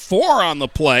loss of 4 on the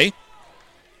play.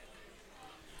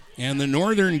 And the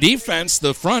Northern defense,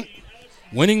 the front,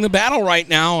 winning the battle right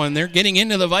now, and they're getting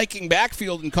into the Viking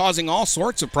backfield and causing all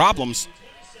sorts of problems.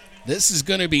 This is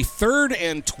going to be 3rd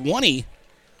and 20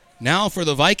 now for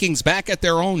the Vikings back at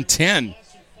their own 10.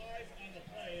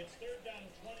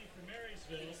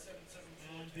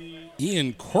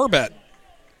 Ian Corbett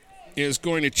is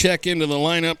going to check into the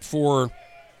lineup for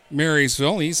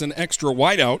Marysville. He's an extra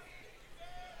wideout.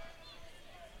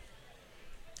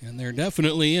 And they're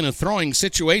definitely in a throwing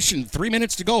situation. 3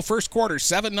 minutes to go, first quarter,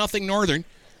 7-0 Northern.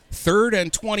 3rd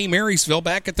and 20 Marysville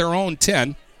back at their own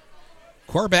 10.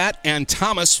 Corbett and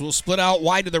Thomas will split out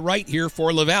wide to the right here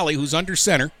for LaValle, who's under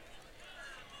center.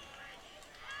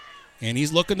 And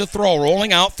he's looking to throw,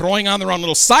 rolling out, throwing on the run,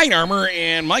 little side armor,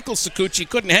 and Michael Sakuchi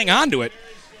couldn't hang on to it.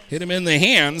 Hit him in the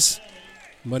hands,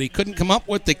 but he couldn't come up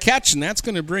with the catch, and that's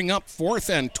going to bring up 4th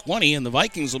and 20, and the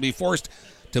Vikings will be forced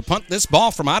to punt this ball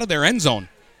from out of their end zone.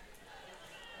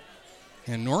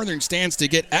 And Northern stands to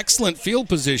get excellent field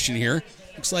position here.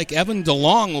 Looks like Evan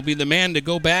DeLong will be the man to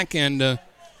go back and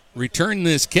return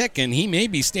this kick, and he may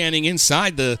be standing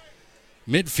inside the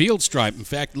midfield stripe. In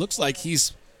fact, it looks like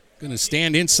he's going to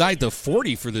stand inside the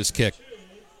 40 for this kick.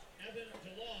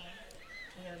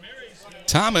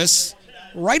 Thomas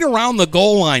right around the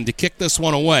goal line to kick this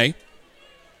one away.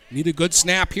 Need a good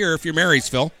snap here if you're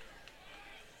Marysville.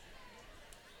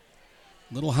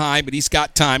 A little high, but he's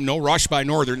got time. No rush by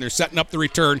Northern. They're setting up the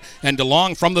return, and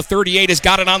DeLong from the 38 has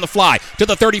got it on the fly to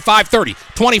the 35, 30,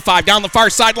 25, down the far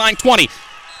sideline, 20,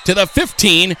 to the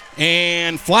 15,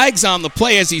 and flags on the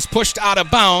play as he's pushed out of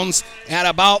bounds at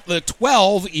about the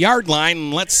 12-yard line.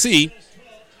 And let's see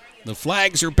The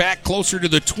flags are back closer to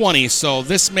the 20, so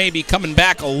this may be coming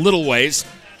back a little ways.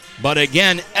 But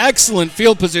again, excellent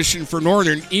field position for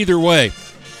Northern either way.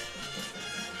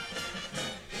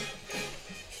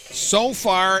 So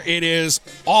far, it is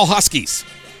all Huskies.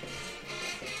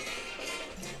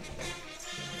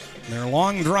 Their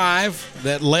long drive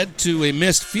that led to a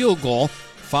missed field goal,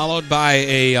 followed by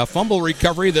a fumble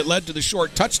recovery that led to the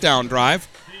short touchdown drive,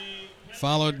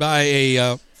 followed by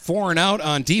a 4 and out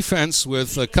on defense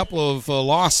with a couple of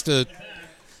lost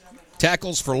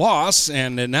tackles for loss,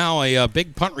 and now a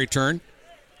big punt return.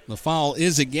 The foul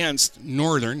is against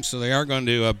Northern, so they are going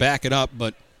to back it up,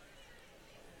 but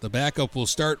the backup will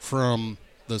start from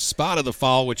the spot of the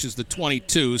foul, which is the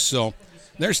 22, so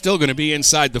they're still going to be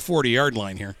inside the 40-yard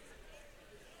line here.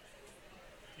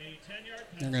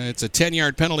 It's a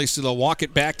 10-yard penalty, so they'll walk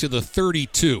it back to the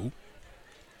 32.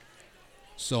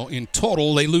 So in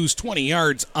total, they lose 20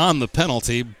 yards on the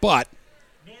penalty, but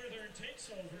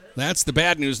that's the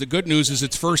bad news. The good news is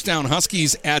it's first down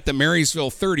Huskies at the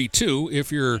Marysville 32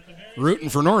 if you're rooting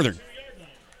for Northern.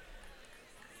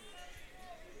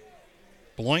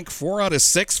 Blank 4 out of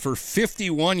 6 for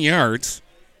 51 yards.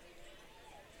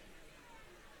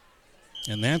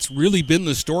 And that's really been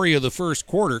the story of the first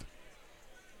quarter.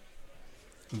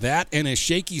 That and a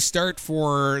shaky start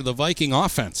for the Viking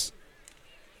offense.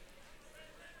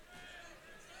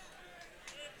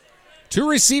 2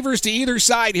 receivers to either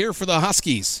side here for the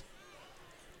Huskies.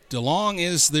 DeLong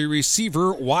is the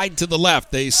receiver wide to the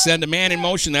left. They send a man in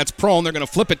motion. That's Prone. They're going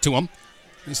to flip it to him.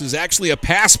 This is actually a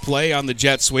pass play on the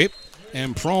jet sweep.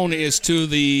 And Prone is to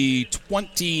the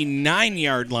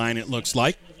 29-yard line, it looks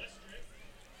like.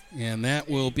 And that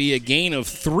will be a gain of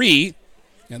 3.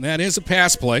 And that is a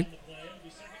pass play.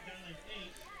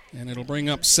 And it'll bring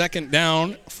up second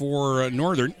down for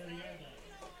Northern.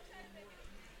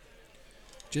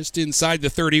 Just inside the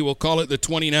 30, we'll call it the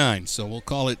 29. So we'll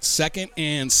call it 2nd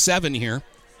and 7 here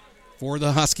for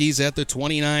the Huskies at the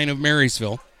 29 of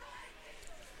Marysville.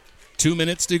 2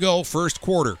 minutes to go, first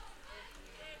quarter.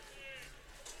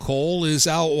 Cole is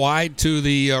out wide to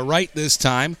the right this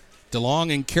time.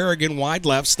 DeLong and Kerrigan wide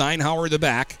left. Steinhauer the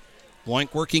back.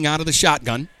 Blank working out of the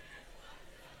shotgun.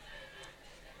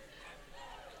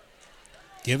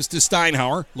 Gives to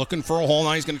Steinhauer, looking for a hole.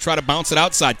 Now he's going to try to bounce it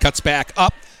outside. Cuts back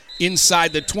up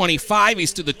inside the 25.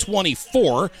 He's to the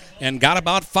 24 and got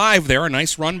about 5 there. A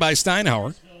nice run by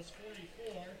Steinhauer.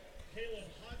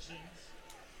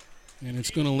 And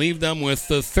it's going to leave them with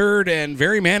the 3rd and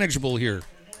very manageable here.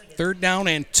 3rd down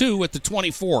and 2 at the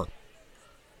 24.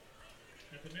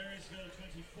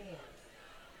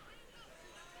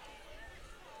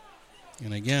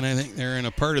 And again, I think they're in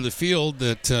a part of the field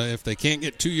that if they can't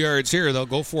get 2 yards here, they'll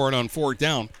go for it on 4th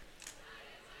down.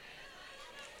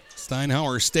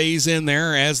 Steinhauer stays in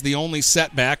there as the only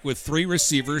setback with 3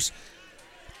 receivers.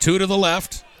 2 to the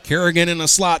left. Kerrigan in a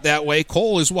slot that way.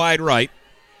 Cole is wide right.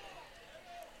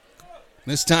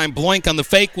 This time Blank on the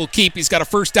fake will keep. He's got a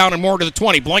first down and more to the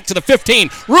 20. Blank to the 15.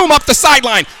 Room up the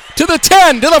sideline. To the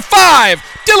 10. To the 5.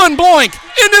 Dylan Blank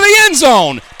into the end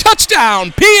zone.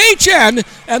 Touchdown, PHN,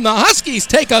 and the Huskies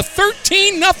take a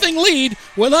 13-0 lead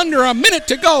with under a minute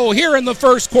to go here in the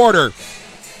first quarter.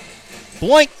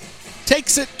 Blank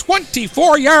takes it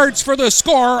 24 yards for the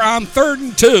score on 3rd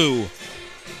and 2.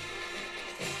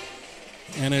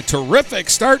 And a terrific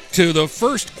start to the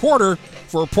first quarter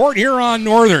for Port Huron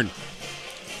Northern.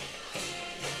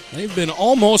 They've been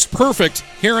almost perfect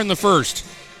here in the first.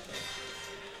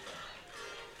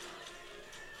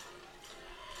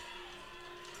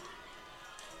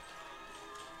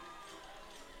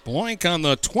 Blank on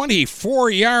the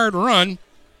 24-yard run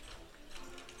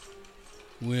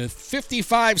with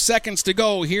 55 seconds to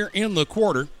go here in the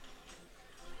quarter.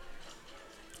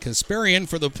 Kasparian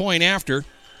for the point after.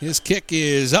 His kick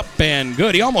is up and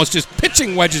good. He almost just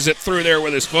pitching wedges it through there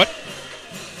with his foot.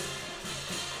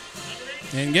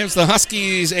 And gives the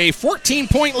Huskies a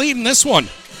 14-point lead in this one.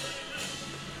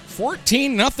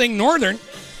 14-0 Northern.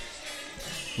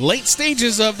 Late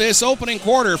stages of this opening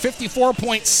quarter,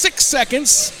 54.6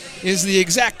 seconds is the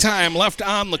exact time left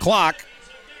on the clock.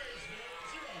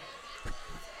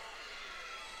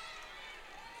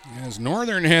 As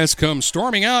Northern has come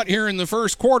storming out here in the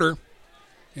first quarter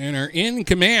and are in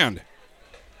command.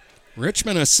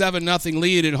 Richmond a 7-0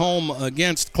 lead at home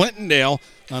against Clintondale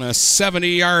on a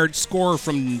 70-yard score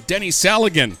from Denny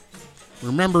Saligan.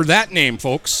 Remember that name,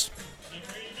 folks.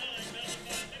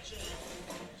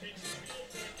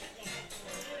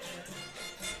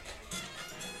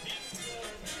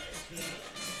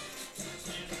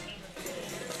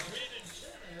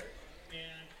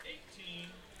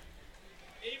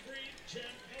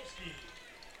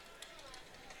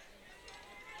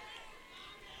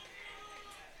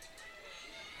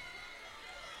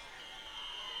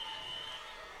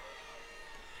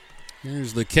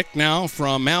 Here's the kick now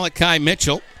from Malachi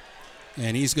Mitchell.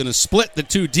 And he's going to split the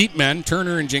two deep men,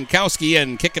 Turner and Jankowski,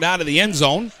 and kick it out of the end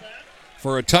zone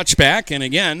for a touchback. And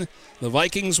again, the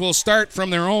Vikings will start from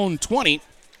their own 20.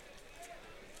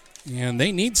 And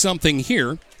they need something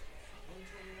here.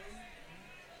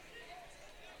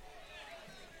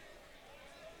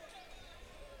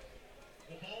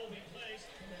 The ball will be placed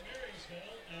for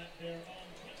Marysville at their own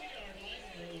 20-yard line.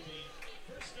 Where it will be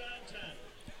first down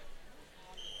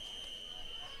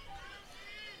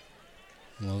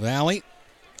 10. LaValle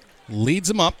leads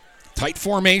them up. Tight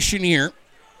formation here.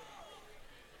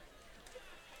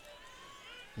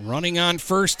 Running on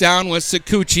first down with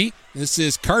Sakuchi. This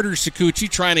is Carter Sakuchi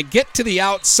trying to get to the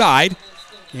outside.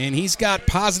 And he's got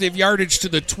positive yardage to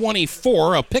the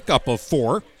 24, a pickup of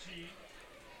 4.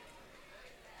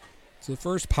 It's the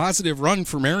first positive run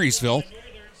for Marysville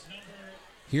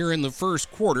here in the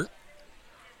first quarter.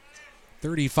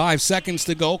 35 seconds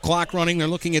to go. Clock running. They're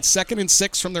looking at 2nd and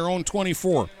 6 from their own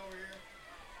 24.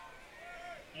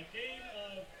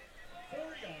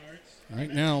 Right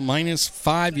now, minus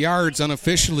 5 yards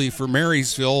unofficially for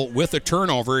Marysville with a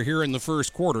turnover here in the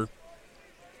first quarter.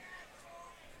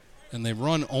 And they've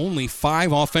run only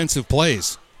 5 offensive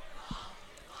plays.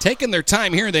 Taking their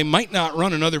time here, they might not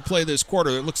run another play this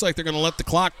quarter. It looks like they're going to let the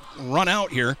clock run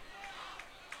out here.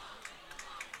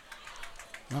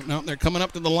 No, they're coming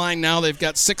up to the line now. They've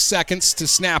got 6 seconds to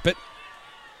snap it.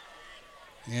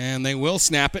 And they will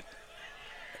snap it.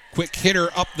 Quick hitter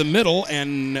up the middle,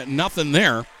 and nothing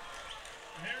there.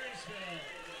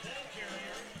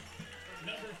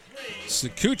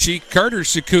 Carter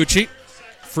Sakuchi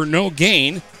for no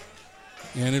gain.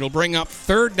 And it'll bring up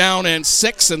 3rd down and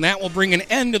 6, and that will bring an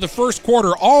end to the first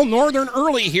quarter. All Northern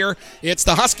early here. It's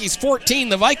the Huskies 14,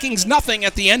 the Vikings nothing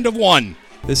at the end of 1.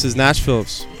 This is Nash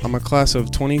Phillips. I'm a class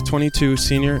of 2022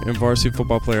 senior and varsity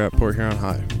football player at Port Huron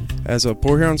High. As a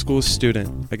Port Huron School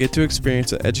student, I get to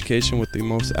experience an education with the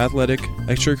most athletic,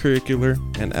 extracurricular,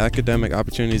 and academic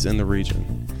opportunities in the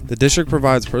region. The district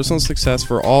provides personal success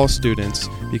for all students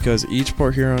because each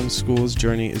Port Huron school's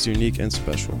journey is unique and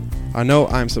special. I know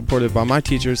I am supported by my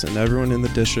teachers and everyone in the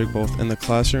district, both in the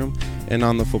classroom and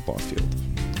on the football field.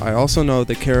 I also know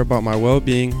they care about my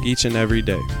well-being each and every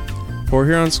day. Port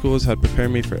Huron schools have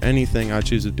prepared me for anything I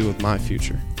choose to do with my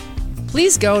future.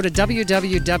 Please go to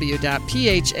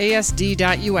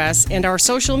www.phasd.us and our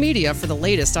social media for the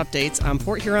latest updates on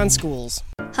Port Huron schools.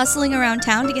 Hustling around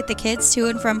town to get the kids to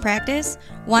and from practice?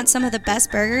 Want some of the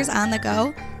best burgers on the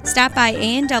go? Stop by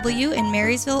A&W in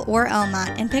Marysville or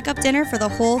Elmont and pick up dinner for the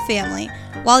whole family.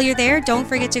 While you're there, don't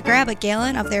forget to grab a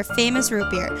gallon of their famous root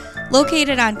beer.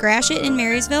 Located on Gratiot in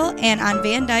Marysville and on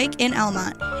Van Dyke in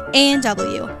Elmont.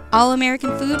 A&W,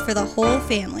 all-American food for the whole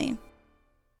family.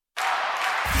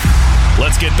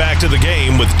 Let's get back to the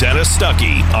game with Dennis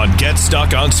Stuckey on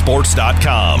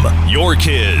GetStuckOnSports.com. Your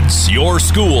kids, your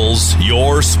schools,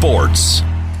 your sports.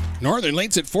 Northern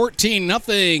leads at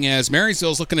 14-0 as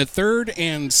Marysville's looking at 3rd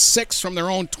and 6 from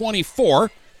their own 24.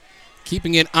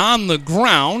 Keeping it on the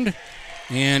ground.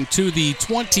 And to the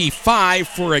 25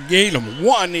 for a gain of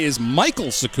 1 is Michael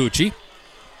Sakuchi.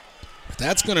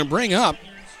 That's going to bring up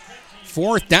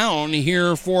 4th down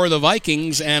here for the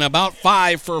Vikings and about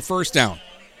 5 for a first down.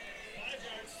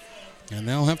 And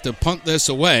they'll have to punt this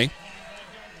away.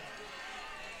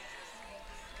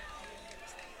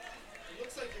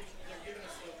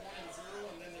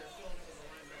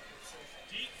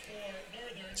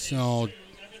 So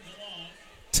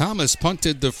Thomas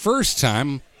punted the first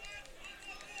time.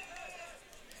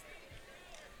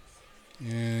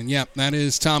 And, yeah, that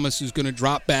is Thomas who's going to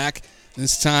drop back,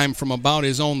 this time from about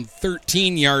his own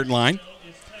 13-yard line.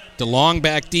 DeLong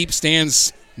back deep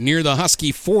stands near the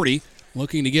Husky 40.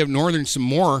 Looking to give Northern some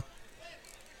more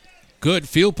good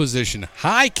field position.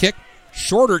 High kick,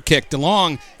 shorter kick.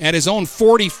 DeLong at his own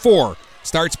 44.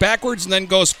 Starts backwards and then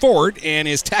goes forward and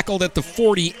is tackled at the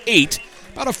 48.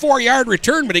 About a 4-yard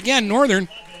return, but again, Northern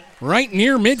right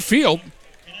near midfield.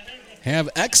 Have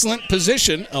excellent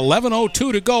position.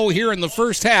 11:02 to go here in the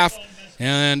first half.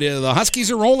 And the Huskies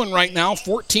are rolling right now,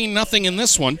 14-0 in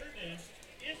this one.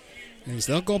 As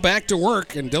they'll go back to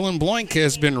work, and Dylan Bloink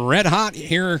has been red hot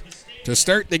here to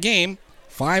start the game.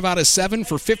 5 out of 7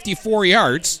 for 54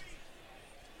 yards.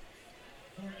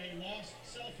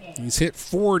 He's hit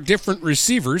 4 different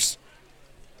receivers.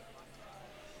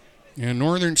 And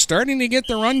Northern starting to get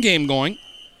the run game going.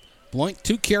 Bloink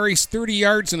 2 carries, 30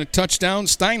 yards and a touchdown.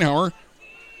 Steinhauer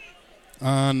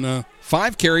on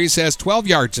 5 carries has 12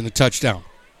 yards and a touchdown.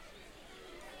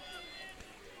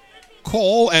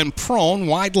 Cole and Prone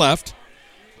wide left.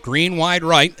 Green wide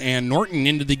right. And Norton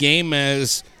into the game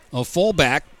as a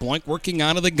fullback. Bloink working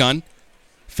out of the gun.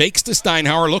 Fakes to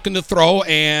Steinhauer, looking to throw,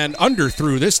 and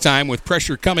underthrew this time with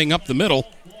pressure coming up the middle.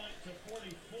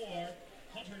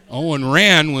 Owen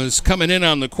Rand was coming in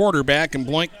on the quarterback, and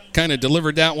Bloink kind of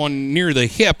delivered that one near the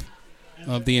hip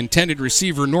of the intended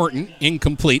receiver, Norton.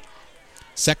 Incomplete.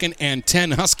 2nd and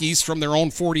 10 Huskies from their own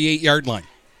 48-yard line.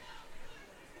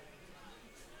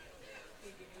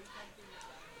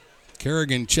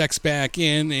 Kerrigan checks back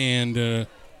in, and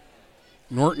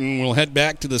Norton will head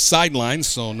back to the sidelines,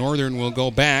 so Northern will go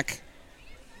back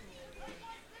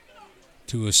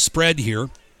to a spread here,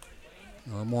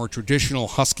 or a more traditional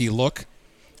Husky look.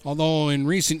 Although in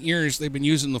recent years they've been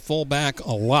using the fullback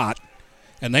a lot,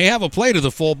 and they have a play to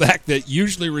the fullback that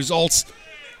usually results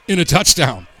in a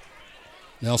touchdown.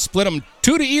 They'll split them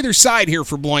 2 to either side here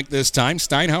for Bloink this time.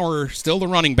 Steinhauer still the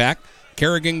running back.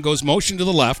 Kerrigan goes motion to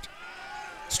the left.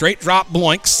 Straight drop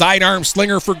Bloink, sidearm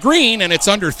slinger for Green, and it's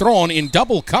underthrown in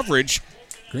double coverage.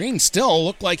 Green still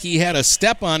looked like he had a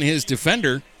step on his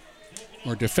defender,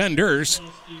 or defenders.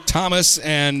 Thomas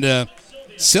and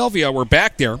Sylvia were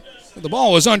back there. The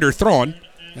ball was underthrown,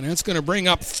 and that's going to bring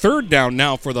up 3rd down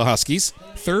now for the Huskies.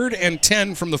 3rd and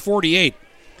 10 from the 48.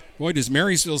 Boy, does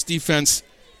Marysville's defense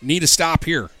need a stop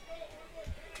here.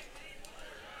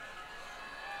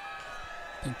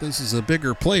 I think this is a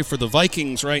bigger play for the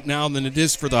Vikings right now than it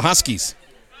is for the Huskies.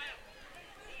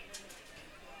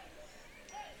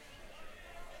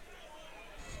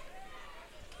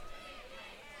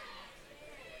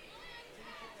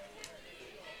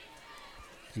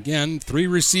 Again, 3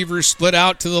 receivers split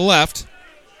out to the left.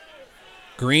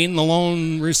 Green, the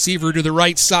lone receiver, to the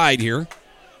right side here.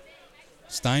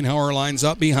 Steinhauer lines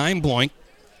up behind Bloink.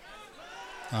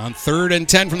 On 3rd and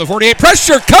 10 from the 48.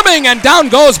 Pressure coming, and down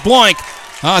goes Bloink.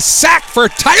 A sack for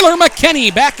Tyler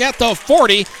McKinney back at the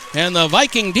 40, and the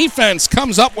Viking defense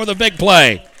comes up with a big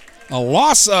play. A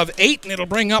loss of 8, and it'll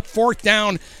bring up 4th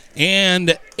down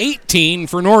and 18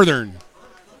 for Northern.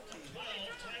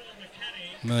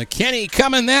 McKinney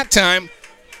coming that time.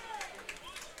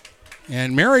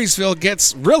 And Marysville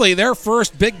gets really their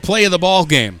first big play of the ball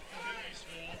game.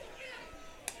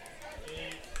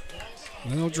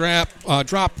 They'll drop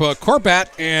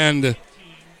Corbat and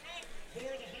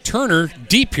Turner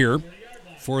deep here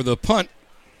for the punt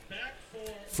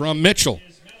from Mitchell.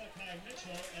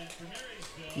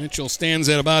 Mitchell stands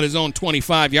at about his own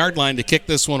 25-yard line to kick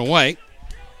this one away.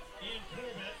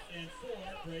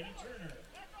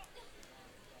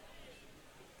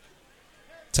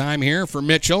 Time here for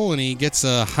Mitchell, and he gets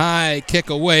a high kick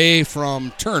away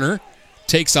from Turner.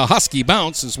 Takes a Husky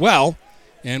bounce as well,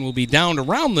 and will be down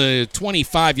around the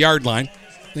 25-yard line.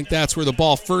 I think that's where the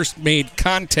ball first made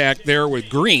contact there with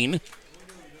Green.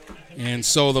 And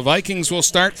so the Vikings will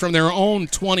start from their own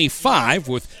 25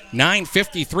 with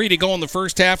 9:53 to go in the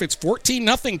first half. It's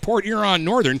 14-0 Port Huron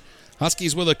Northern.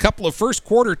 Huskies with a couple of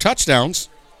first-quarter touchdowns.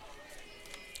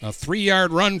 A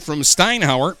 3-yard run from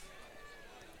Steinhauer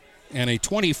and a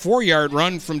 24-yard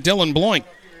run from Dylan Bloink.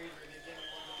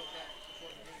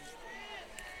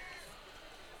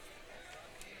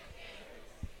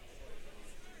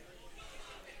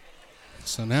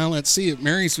 So now let's see if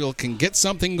Marysville can get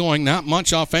something going. Not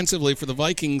much offensively for the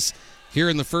Vikings here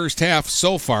in the first half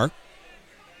so far.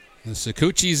 The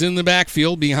Sakuchi's in the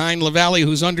backfield behind LaValle,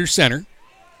 who's under center.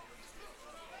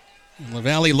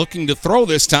 LaValle looking to throw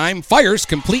this time. Fires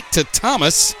complete to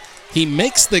Thomas. He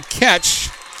makes the catch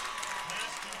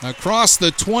across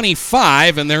the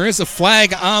 25, and there is a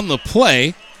flag on the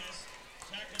play.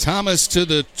 Thomas to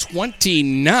the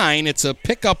 29. It's a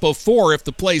pickup of 4 if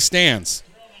the play stands.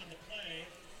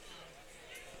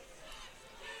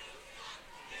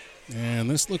 And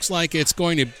this looks like it's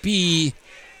going to be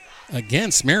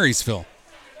against Marysville.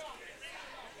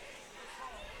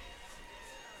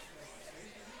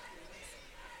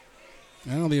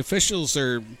 Now the officials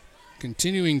are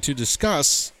continuing to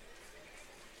discuss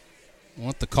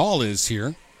what the call is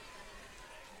here.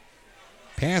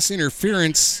 Pass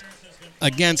interference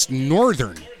against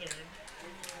Northern.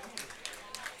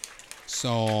 So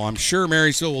I'm sure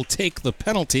Marysville will take the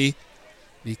penalty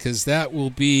because that will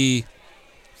be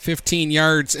 15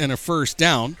 yards and a first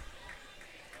down.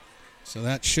 So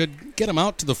that should get them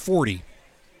out to the 40.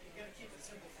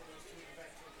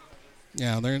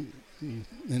 Yeah, they're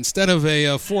instead of a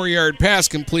 4-yard pass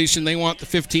completion, they want the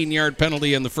 15-yard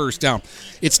penalty and the first down.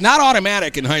 It's not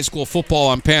automatic in high school football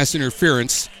on pass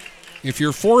interference. If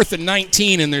you're 4th and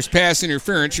 19 and there's pass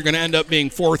interference, you're going to end up being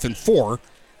 4th and 4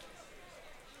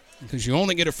 because you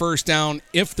only get a first down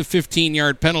if the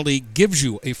 15-yard penalty gives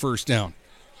you a first down.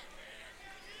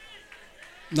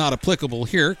 Not applicable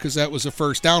here because that was a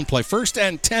first down play. 1st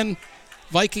and 10,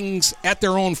 Vikings at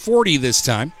their own 40 this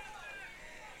time.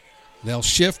 They'll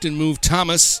shift and move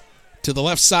Thomas to the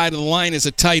left side of the line as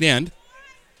a tight end.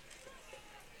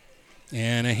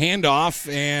 And a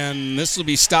handoff, and this will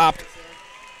be stopped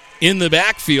in the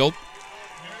backfield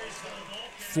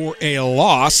for a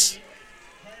loss,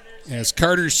 as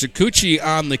Carter Sakuchi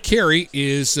on the carry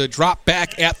is dropped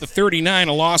back at the 39,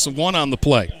 a loss of 1 on the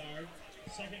play.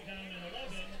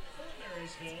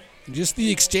 Just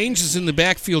the exchanges in the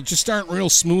backfield just aren't real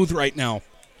smooth right now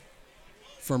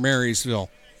for Marysville.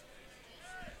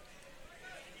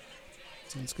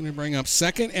 So it's going to bring up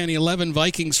 2nd and 11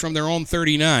 Vikings from their own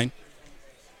 39.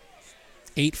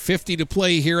 8:50 to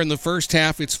play here in the first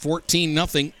half. It's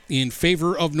 14-0 in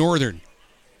favor of Northern.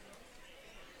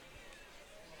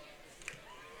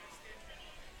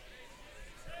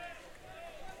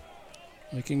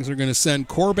 Vikings are going to send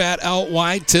Corbat out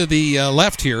wide to the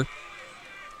left here.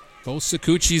 Both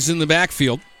Sakuchis in the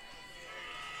backfield.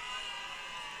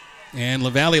 And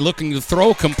LaValle looking to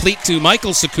throw, complete to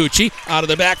Michael Sakuchi out of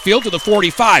the backfield to the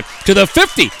 45, to the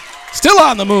 50. Still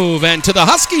on the move, and to the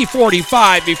Husky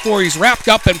 45 before he's wrapped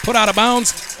up and put out of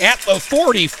bounds at the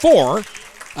 44.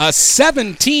 A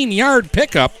 17-yard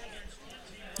pickup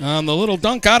on the little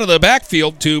dunk out of the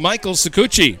backfield to Michael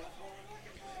Sakuchi.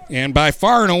 And by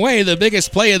far and away the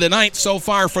biggest play of the night so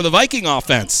far for the Viking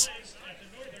offense.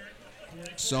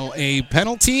 So a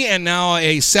penalty and now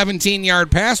a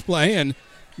 17-yard pass play, and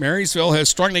Marysville has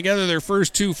strung together their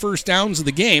first 2 first downs of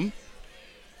the game.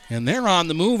 And they're on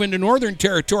the move into Northern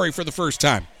territory for the first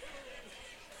time.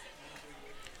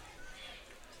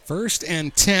 1st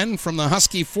and 10 from the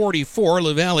Husky 44.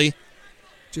 LaValle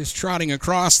just trotting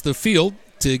across the field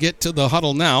to get to the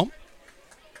huddle now.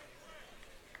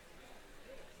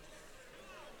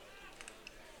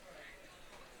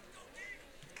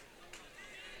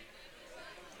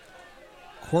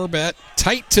 Corbett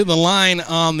tight to the line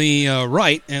on the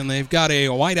right, and they've got a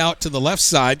wide out to the left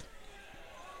side.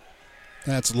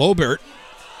 That's Lobert.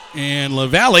 And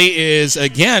LaValle is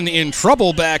again in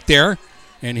trouble back there,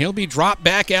 and he'll be dropped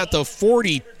back at the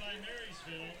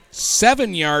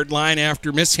 47-yard line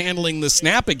after mishandling the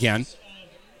snap again.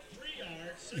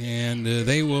 And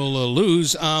they will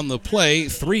lose on the play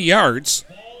 3 yards.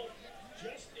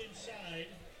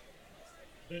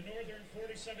 Well,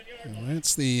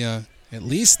 that's the at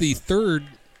least the 3rd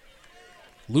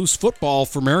loose football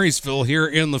for Marysville here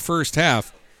in the first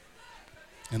half.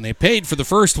 And they paid for the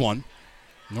first one.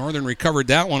 Northern recovered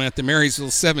that one at the Marysville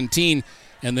 17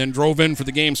 and then drove in for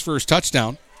the game's first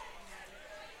touchdown.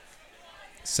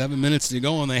 7 minutes to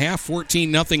go in the half,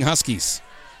 14-0 Huskies.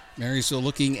 Marysville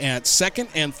looking at 2nd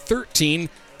and 13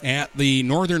 at the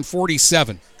Northern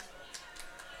 47.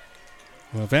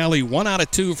 Valley 1 out of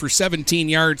 2 for 17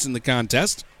 yards in the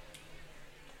contest.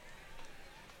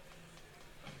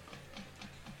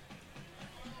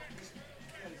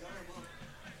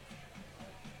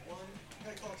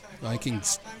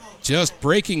 Vikings just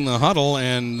breaking the huddle,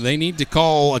 and they need to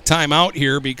call a timeout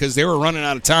here because they were running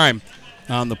out of time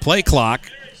on the play clock.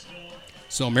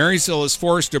 So Marysville is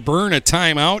forced to burn a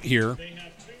timeout here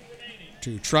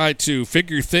to try to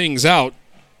figure things out,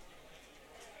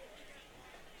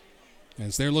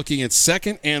 as they're looking at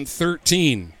 2nd and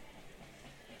 13.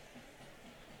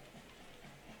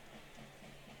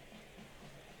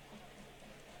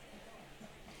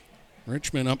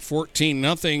 Richmond up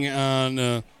 14-0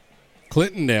 on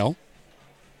Clintondale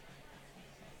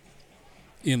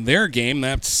in their game.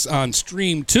 That's on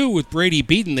Stream 2 with Brady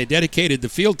Beaton. They dedicated the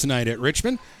field tonight at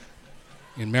Richmond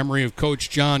in memory of Coach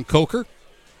John Coker.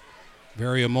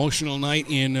 Very emotional night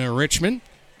in Richmond.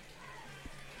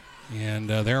 And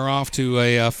they're off to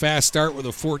a fast start with a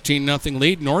 14-0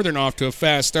 lead. Northern off to a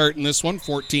fast start in this one,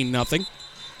 14-0.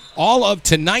 All of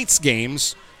tonight's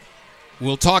games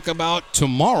we'll talk about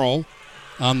tomorrow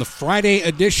on the Friday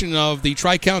edition of the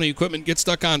Tri-County Equipment Get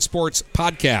Stuck on Sports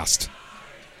podcast.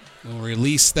 We'll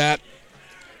release that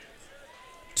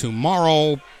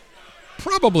tomorrow,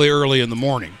 probably early in the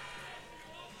morning.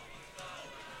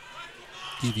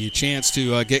 Give you a chance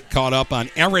to get caught up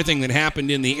on everything that happened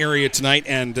in the area tonight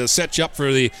and set you up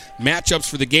for the matchups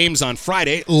for the games on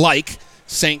Friday, like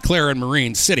St. Clair and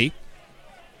Marine City.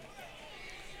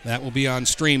 That will be on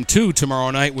Stream 2 tomorrow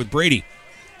night with Brady.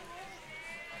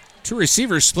 2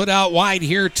 receivers split out wide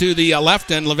here to the left,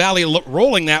 and LaValle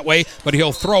rolling that way, but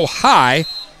he'll throw high,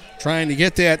 trying to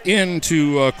get that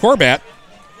into Corbat.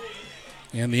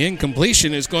 And the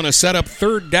incompletion is going to set up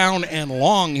 3rd down and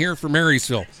long here for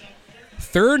Marysville.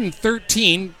 3rd and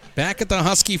 13, back at the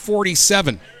Husky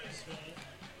 47.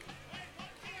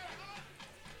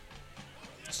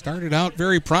 Started out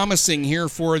very promising here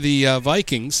for the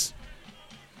Vikings.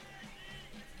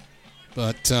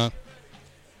 But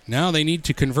Now they need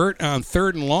to convert on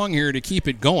 3rd and long here to keep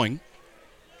it going.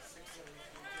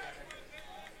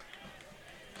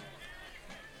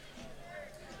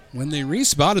 When they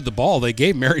respotted the ball, they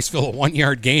gave Marysville a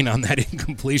 1-yard gain on that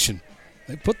incompletion.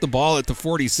 They put the ball at the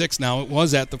 46 now. It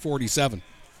was at the 47.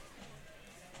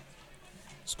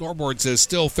 Scoreboard says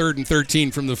still 3rd and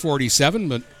 13 from the 47,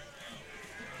 but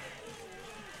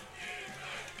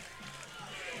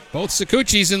both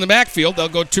Sakuchis in the backfield. They'll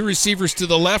go 2 receivers to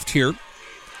the left here.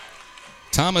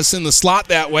 Thomas in the slot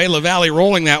that way. LaValle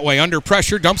rolling that way. Under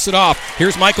pressure, dumps it off.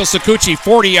 Here's Michael Sakuchi,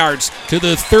 40 yards to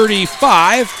the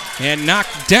 35, and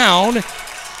knocked down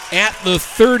at the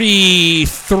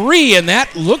 33, and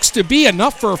that looks to be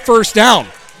enough for a first down.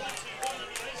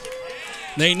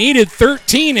 They needed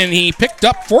 13, and he picked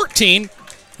up 14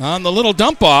 on the little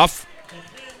dump off,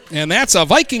 and that's a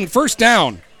Viking first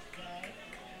down.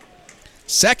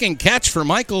 Second catch for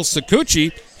Michael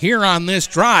Sakuchi here on this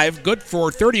drive. Good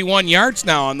for 31 yards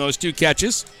now on those 2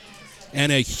 catches.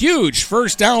 And a huge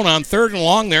first down on 3rd and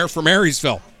long there for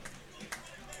Marysville.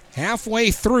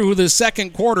 Halfway through the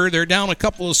second quarter, they're down a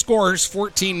couple of scores,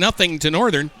 14-0 to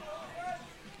Northern.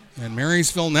 And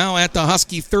Marysville now at the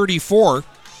Husky 34,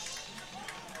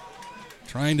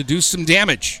 trying to do some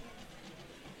damage.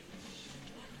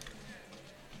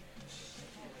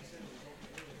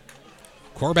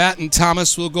 Corbat and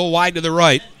Thomas will go wide to the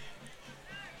right.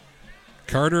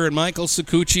 Carter and Michael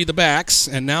Sakuchi the backs,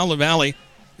 and now LaValle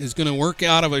is going to work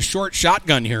out of a short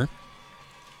shotgun here.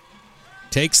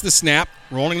 Takes the snap,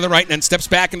 rolling to the right, and then steps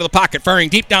back into the pocket, firing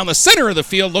deep down the center of the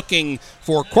field, looking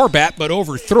for Corbat, but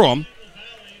overthrew him.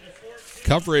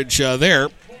 Coverage there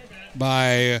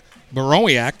by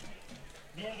Borowiak.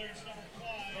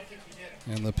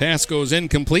 And the pass goes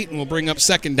incomplete and will bring up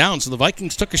second down. So the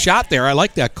Vikings took a shot there. I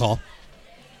like that call.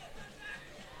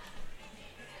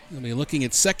 They'll be looking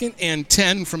at 2nd and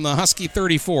 10 from the Husky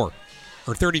 34,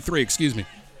 or 33, excuse me.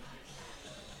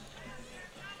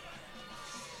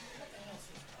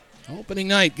 Opening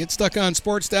night,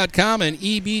 GetStuckOnSports.com and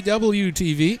EBW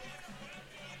TV.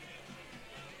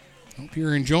 Hope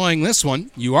you're enjoying this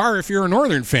one. You are if you're a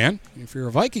Northern fan. If you're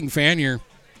a Viking fan, you're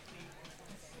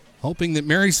hoping that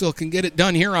Marysville can get it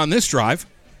done here on this drive,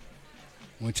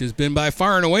 which has been by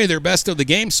far and away their best of the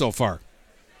game so far.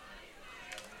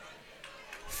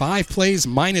 5 plays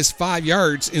minus 5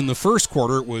 yards in the first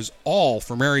quarter. It was all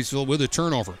for Marysville with a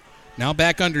turnover. Now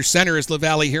back under center is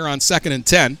LaValle here on 2nd and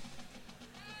 10.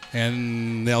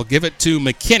 And they'll give it to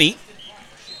McKinney.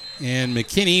 And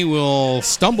McKinney will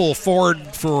stumble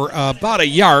forward for about a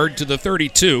yard to the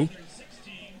 32.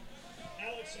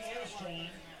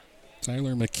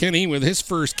 Tyler McKinney with his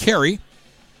first carry.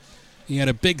 He had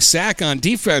a big sack on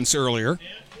defense earlier.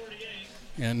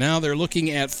 And now they're looking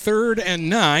at 3rd and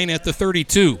 9 at the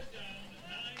 32.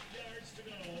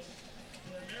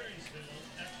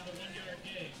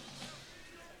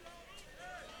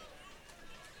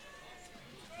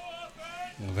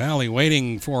 Valley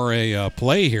waiting for a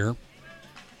play here.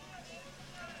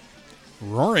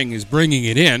 Roaring is bringing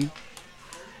it in.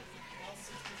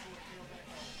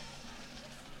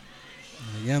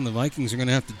 And again, the Vikings are going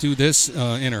to have to do this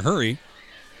in a hurry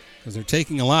because they're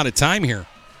taking a lot of time here.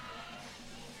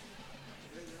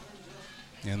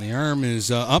 And the arm is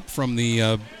up from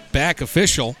the back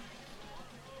official.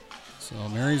 So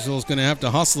Marysville's going to have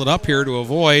to hustle it up here to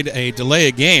avoid a delay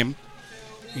of game.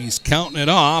 He's counting it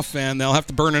off, and they'll have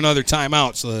to burn another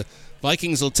timeout. So the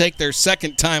Vikings will take their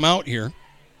second timeout here.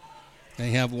 They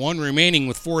have one remaining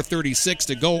with 4:36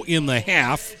 to go in the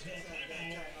half.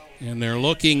 And they're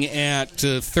looking at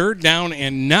 3rd down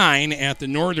and 9 at the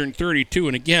Northern 32.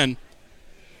 And again,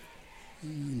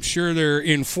 I'm sure they're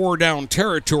in 4-down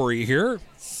territory here.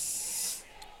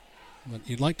 But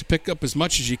you'd like to pick up as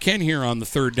much as you can here on the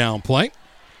 3rd down play.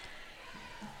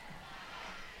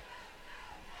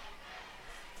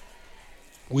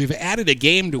 We've added a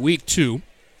game to week 2.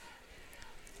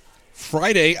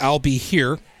 Friday, I'll be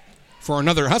here for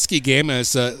another Husky game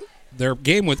as their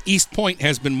game with East Point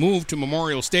has been moved to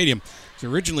Memorial Stadium. It's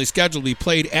originally scheduled to be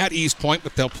played at East Point,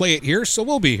 but they'll play it here, so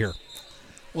we'll be here.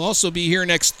 We'll also be here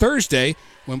next Thursday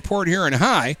when Port Huron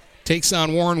High takes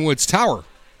on Warren Woods Tower.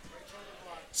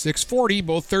 6:40,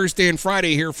 both Thursday and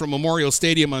Friday here from Memorial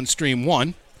Stadium on Stream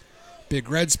 1. Big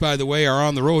Reds, by the way, are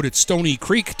on the road at Stony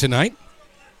Creek tonight.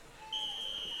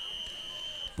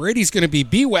 Brady's going to be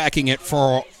bivouacking it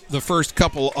for the first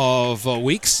couple of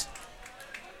weeks.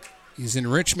 He's in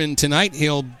Richmond tonight.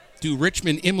 He'll do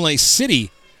Richmond Imlay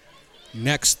City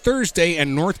next Thursday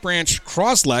and North Branch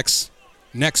Croslex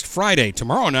next Friday.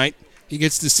 Tomorrow night, he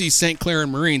gets to see St. Clair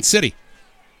and Marine City.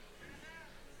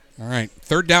 All right,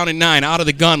 3rd down and 9, out of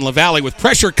the gun. LaValle with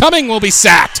pressure coming will be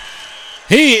sacked.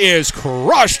 He is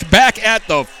crushed back at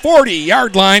the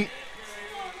 40-yard line.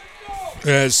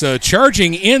 As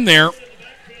charging in there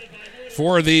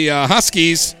for the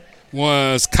Huskies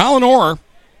was Colin Orr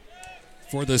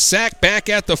for the sack back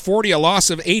at the 40, a loss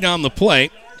of 8 on the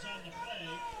play.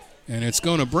 And it's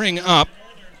going to bring up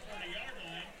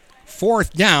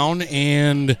 4th down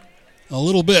and a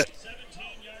little bit.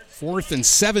 4th and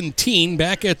 17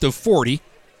 back at the 40.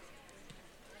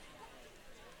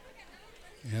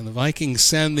 And the Vikings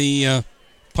send the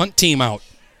punt team out.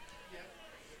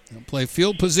 They'll play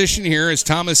field position here as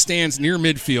Thomas stands near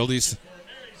midfield. He's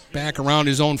back around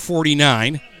his own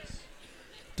 49.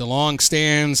 DeLong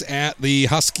stands at the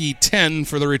Husky 10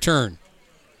 for the return.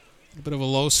 A bit of a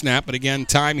low snap, but again,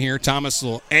 time here. Thomas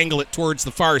will angle it towards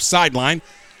the far sideline.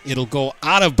 It'll go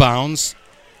out of bounds.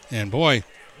 And boy,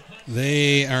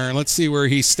 they are, let's see where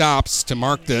he stops to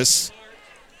mark this,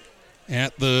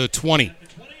 at the 20.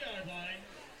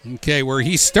 Okay, where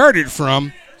he started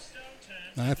from,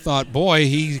 I thought, boy,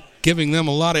 he's giving them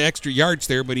a lot of extra yards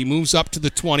there, but he moves up to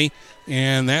the 20,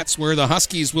 and that's where the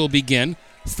Huskies will begin.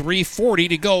 3:40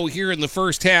 to go here in the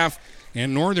first half,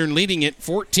 and Northern leading it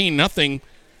 14-0.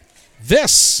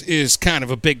 This is kind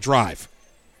of a big drive.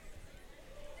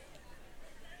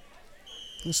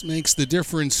 This makes the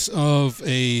difference of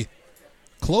a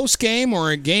close game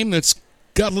or a game that's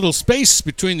got a little space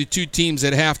between the two teams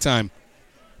at halftime,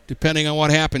 depending on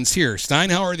what happens here.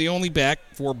 Steinhauer, the only back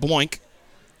for Bloink,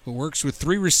 who works with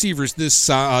 3 receivers this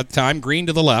time. Green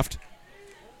to the left.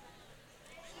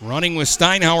 Running with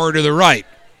Steinhauer to the right.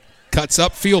 Cuts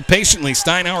upfield patiently.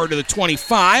 Steinhauer to the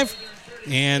 25.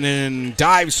 And then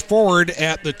dives forward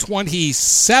at the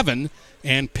 27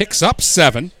 and picks up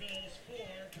 7.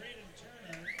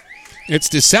 It's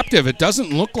deceptive. It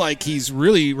doesn't look like he's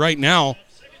really right now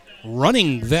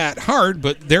running that hard,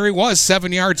 but there he was,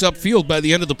 7 yards upfield by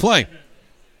the end of the play.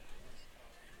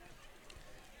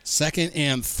 2nd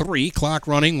and 3, clock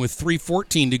running with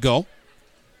 3:14 to go.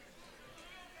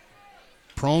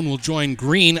 Prone will join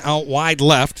Green out wide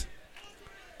left.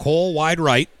 Cole wide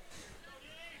right.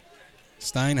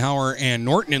 Steinhauer and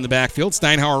Norton in the backfield.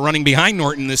 Steinhauer running behind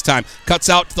Norton this time. Cuts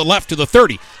out to the left to the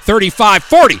 30, 35,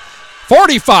 40.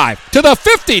 45 to the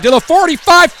 50 to the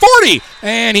 45, 40.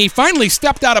 And he finally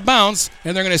stepped out of bounds,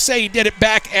 and they're going to say he did it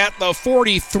back at the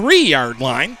 43-yard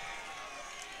line.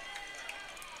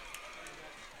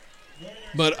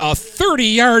 But a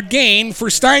 30-yard gain for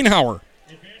Steinhauer.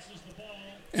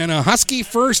 And a Husky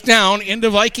first down into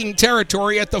Viking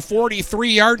territory at the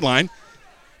 43-yard line.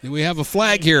 And we have a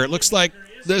flag here. It looks like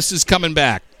this is coming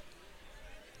back.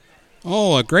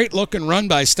 Oh, a great-looking run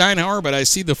by Steinhauer, but I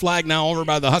see the flag now over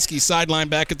by the Husky sideline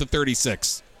back at the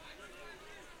 36.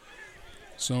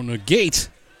 So negate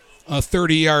a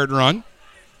 30-yard run.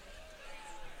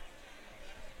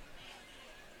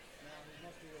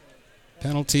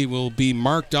 Penalty will be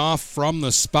marked off from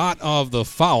the spot of the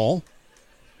foul.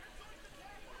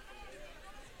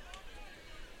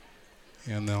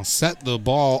 And they'll set the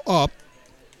ball up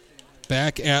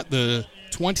back at the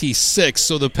 26.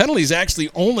 So the penalty is actually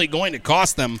only going to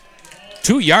cost them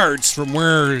 2 yards from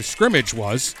where scrimmage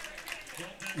was.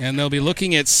 And they'll be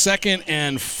looking at 2nd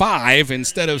and 5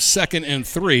 instead of 2nd and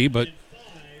 3. But,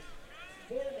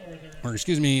 or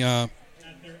excuse me, oh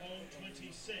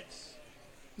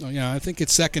yeah, I think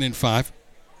it's 2nd and 5.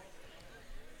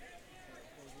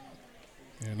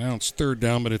 And now it's 3rd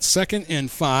down, but it's 2nd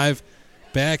and 5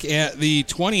 back at the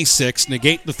 26.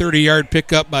 Negate the 30-yard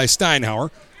pickup by Steinhauer.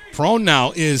 Prone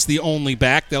now is the only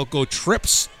back. They'll go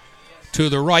trips to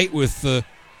the right with the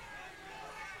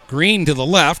Green to the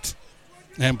left.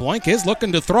 And Blank is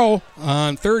looking to throw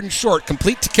on 3rd and short.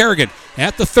 Complete to Kerrigan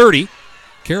at the 30.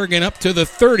 Kerrigan up to the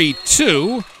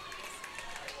 32.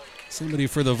 Somebody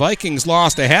for the Vikings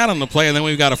lost a hat on the play, and then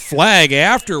we've got a flag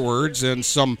afterwards and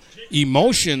some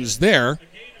emotions there.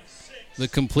 The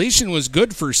completion was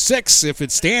good for 6. If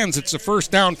it stands, it's a first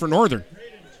down for Northern.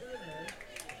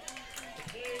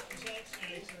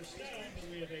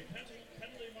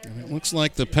 And it looks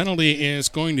like the penalty is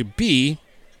going to be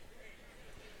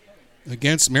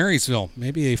against Marysville.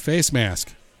 Maybe a face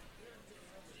mask.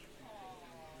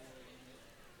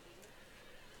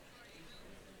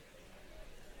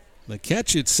 The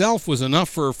catch itself was enough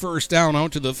for a first down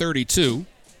out to the 32.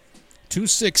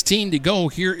 2:16 to go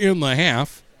here in the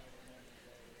half.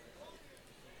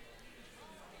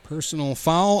 Personal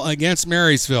foul against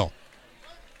Marysville.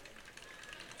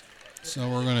 So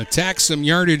we're going to tack some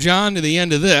yardage on to the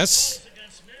end of this.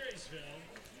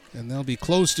 And they'll be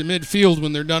close to midfield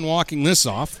when they're done walking this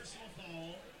off.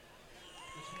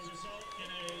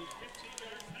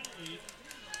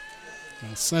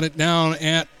 They'll set it down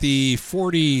at the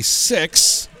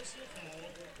 46.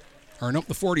 Or nope,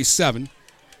 the 47.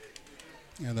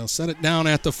 And they'll set it down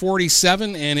at the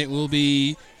 47, and it will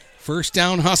be first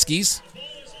down Huskies.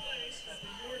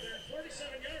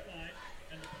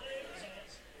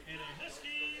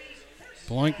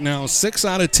 Blank now 6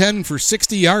 out of 10 for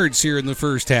 60 yards here in the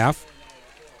first half.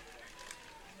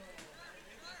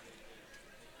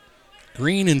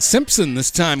 Green and Simpson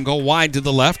this time go wide to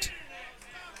the left.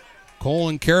 Cole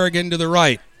and Kerrigan to the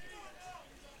right.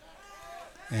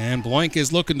 And Blank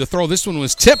is looking to throw. This one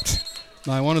was tipped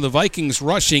by one of the Vikings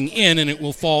rushing in, and it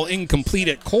will fall incomplete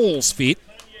at Cole's feet.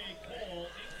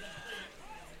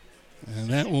 And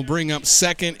that will bring up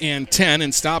 2nd and 10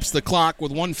 and stops the clock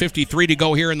with 1:53 to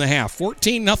go here in the half.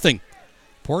 14-0.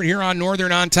 Port Huron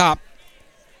Northern on top.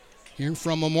 Here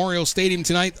from Memorial Stadium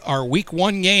tonight, our Week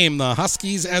 1 game, the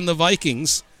Huskies and the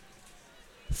Vikings.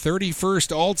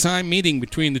 31st all-time meeting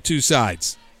between the two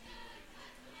sides.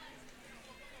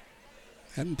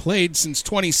 Hadn't played since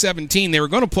 2017. They were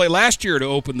going to play last year to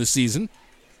open the season,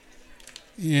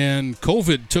 and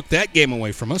COVID took that game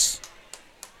away from us.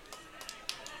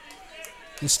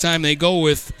 This time they go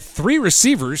with 3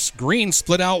 receivers. Green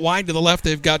split out wide to the left.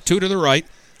 They've got 2 to the right.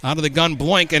 Out of the gun,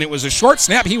 Blank, and it was a short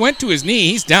snap. He went to his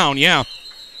knee. He's down, yeah.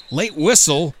 Late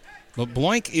whistle, but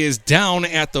Blank is down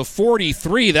at the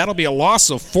 43. That'll be a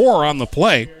loss of 4 on the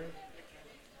play.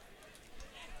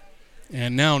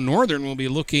 And now Northern will be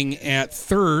looking at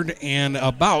 3rd and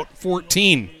about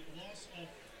 14.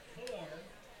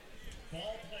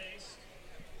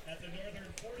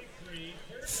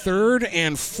 Third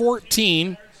and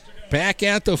 14, back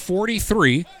at the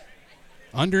 43.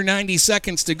 Under 90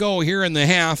 seconds to go here in the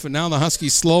half, and now the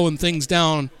Huskies slowing things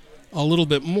down a little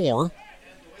bit more.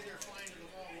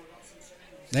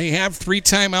 They have 3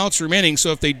 timeouts remaining,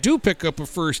 so if they do pick up a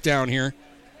first down here,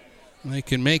 they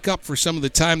can make up for some of the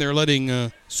time they're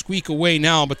letting squeak away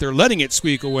now, but they're letting it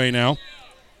squeak away now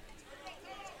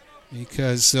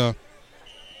because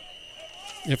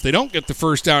if they don't get the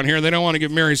first down here, they don't want to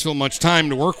give Marysville much time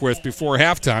to work with before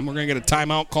halftime. We're going to get a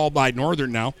timeout called by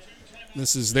Northern now.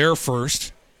 This is their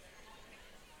first.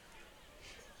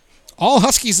 All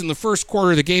Huskies in the first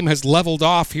quarter. The game has leveled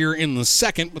off here in the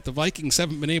second, but the Vikings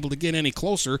haven't been able to get any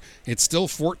closer. It's still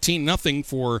 14-0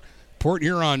 for Port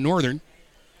Huron Northern.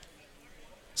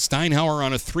 Steinhauer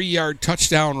on a 3-yard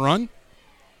touchdown run,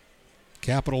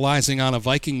 capitalizing on a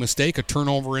Viking mistake, a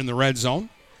turnover in the red zone.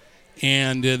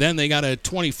 And then they got a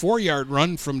 24-yard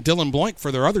run from Dylan Blank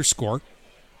for their other score.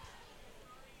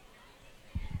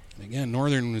 Again,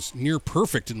 Northern was near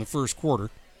perfect in the first quarter.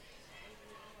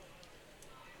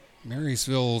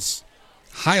 Marysville's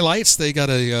highlights, they got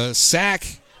a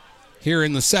sack here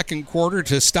in the second quarter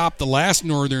to stop the last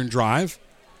Northern drive.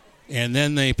 And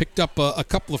then they picked up a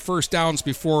couple of first downs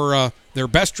before their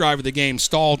best drive of the game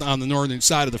stalled on the northern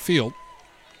side of the field.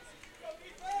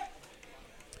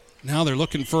 Now they're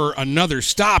looking for another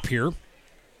stop here.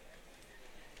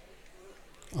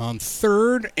 On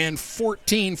 3rd and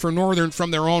 14 for Northern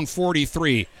from their own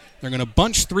 43. They're going to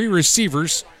bunch 3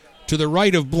 receivers to the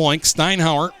right of Blank.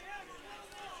 Steinhauer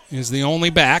is the only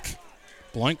back.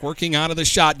 Blank working out of the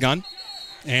shotgun.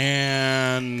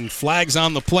 And flags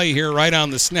on the play here right on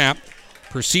the snap.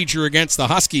 Procedure against the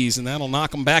Huskies, and that'll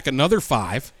knock them back another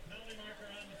 5.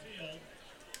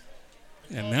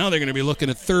 And now they're going to be looking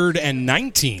at 3rd and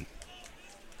 19.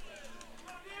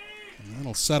 And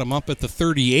that'll set them up at the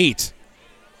 38.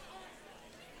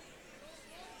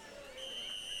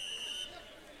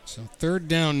 So 3rd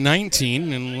down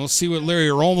 19, and we'll see what Larry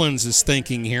Rowlands is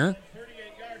thinking here.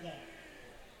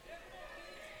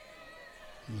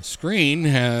 The screen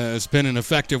has been an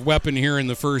effective weapon here in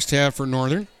the first half for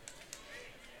Northern.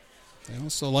 They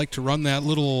also like to run that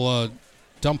little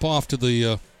dump off to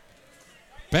the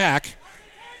back.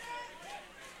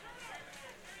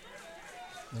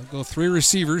 They'll go 3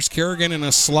 receivers. Kerrigan in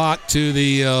a slot to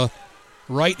the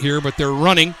right here, but they're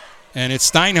running, and it's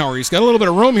Steinhauer. He's got a little bit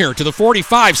of room here to the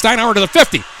 45. Steinhauer to the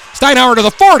 50. Steinhauer to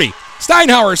the 40.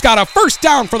 Steinhauer's got a first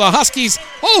down for the Huskies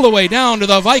all the way down to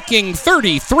the Viking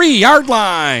 33-yard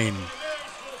line.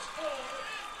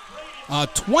 A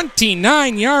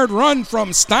 29-yard run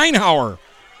from Steinhauer.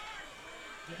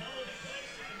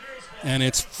 And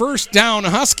it's first down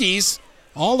Huskies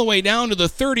all the way down to the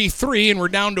 33, and we're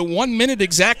down to 1 minute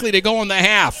exactly to go in the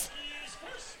half.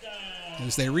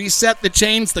 As they reset the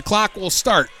chains, the clock will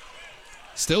start.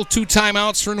 Still 2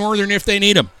 timeouts for Northern if they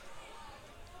need them.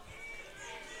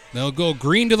 They'll go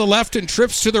Green to the left and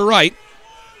Trips to the right.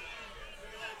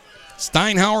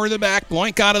 Steinhauer in the back.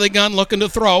 Blank out of the gun, looking to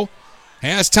throw.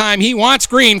 Has time. He wants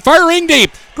Green. Firing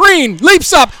deep. Green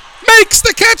leaps up. Makes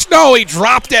the catch. No, he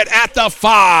dropped it at the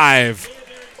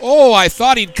 5. Oh, I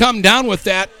thought he'd come down with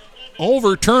that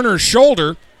over Turner's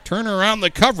shoulder. Turner around the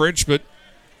coverage, but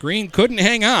Green couldn't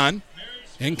hang on.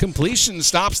 And completion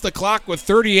stops the clock with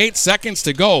 38 seconds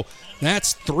to go.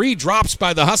 That's 3 drops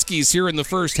by the Huskies here in the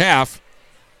first half.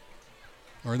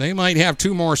 Or they might have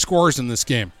 2 more scores in this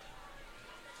game.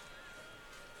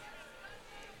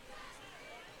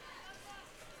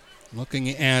 Looking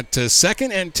at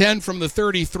 2nd and 10 from the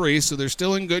 33, so they're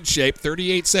still in good shape.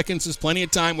 38 seconds is plenty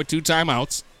of time with 2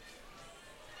 timeouts.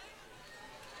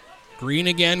 Green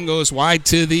again goes wide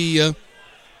to the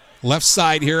left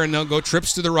side here, and they'll go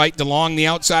trips to the right. DeLong, the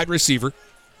outside receiver.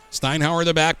 Steinhauer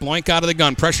the back, Blank out of the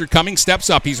gun. Pressure coming, steps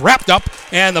up. He's wrapped up,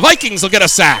 and the Vikings will get a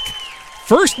sack.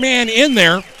 First man in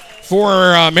there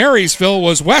for Marysville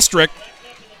was Westrick,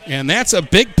 and that's a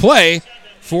big play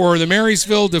for the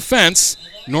Marysville defense.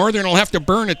 Northern will have to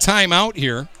burn a timeout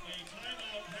here.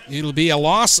 It'll be a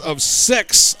loss of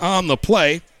 6 on the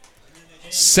play.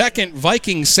 Second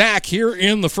Viking sack here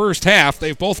in the first half.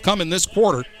 They've both come in this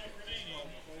quarter.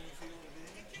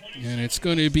 And it's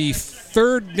going to be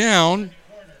 3rd down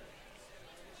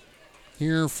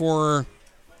here for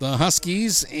the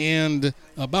Huskies and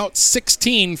about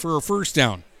 16 for a first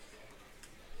down.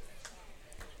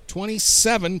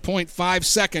 27.5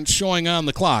 seconds showing on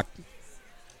the clock.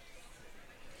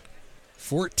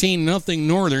 14-0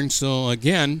 Northern, so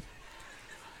again,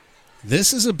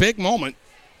 this is a big moment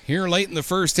here late in the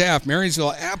first half.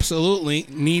 Marysville absolutely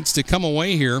needs to come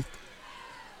away here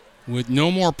with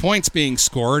no more points being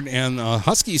scored, and a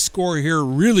Husky score here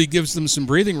really gives them some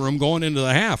breathing room going into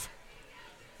the half.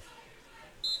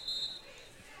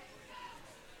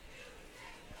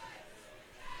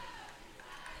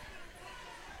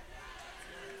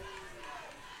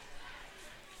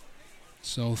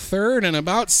 So 3rd and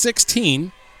about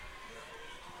 16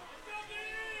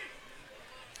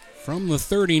 from the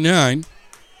 39.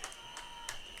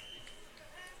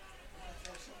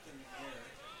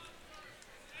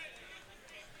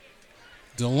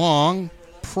 DeLong,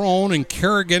 prone, and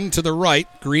Kerrigan to the right.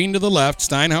 Green to the left.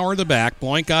 Steinhauer the back.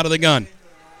 Blank out of the gun.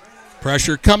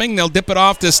 Pressure coming. They'll dip it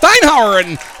off to Steinhauer,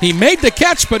 and he made the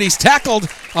catch, but he's tackled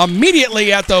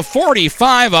immediately at the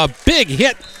 45. A big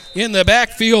hit in the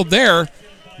backfield there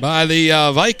by the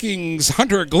Vikings'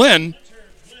 Hunter Glenn.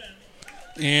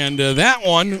 And that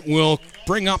one will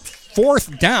bring up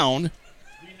 4th down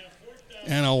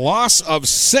and a loss of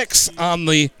 6 on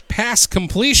the pass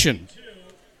completion.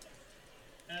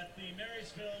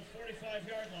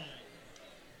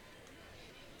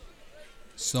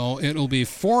 So it'll be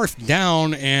 4th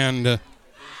down and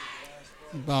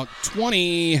about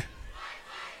 21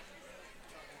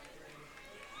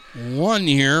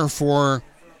 here for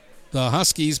the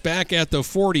Huskies back at the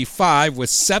 45 with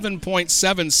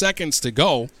 7.7 seconds to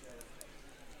go.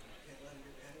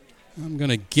 I'm going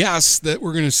to guess that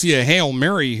we're going to see a Hail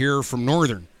Mary here from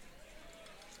Northern.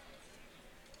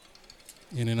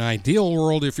 In an ideal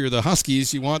world, if you're the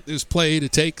Huskies, you want this play to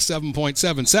take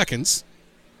 7.7 seconds.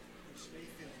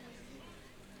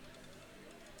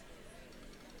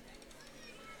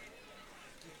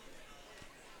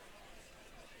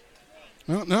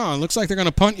 Well, no, it looks like they're going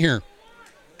to punt here.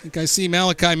 I think I see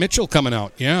Malachi Mitchell coming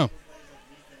out. Yeah.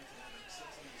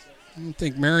 I don't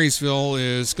think Marysville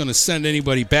is going to send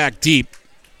anybody back deep.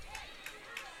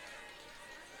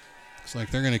 Looks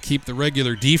like they're going to keep the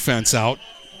regular defense out.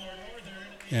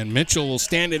 And Mitchell will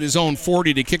stand at his own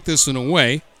 40 to kick this one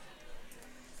away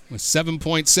with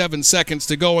 7.7 seconds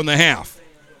to go in the half.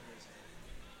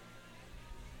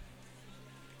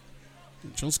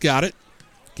 Mitchell's got it.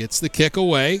 Gets the kick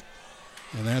away.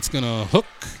 And that's going to hook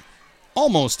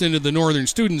almost into the Northern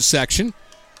students section.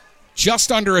 Just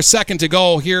under a second to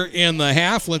go here in the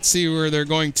half. Let's see where they're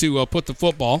going to put the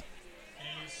football.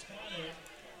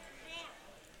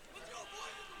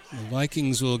 The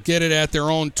Vikings will get it at their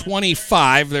own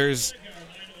 25. There's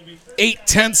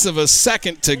 0.8 of a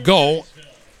second to go.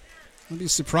 I'd be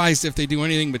surprised if they do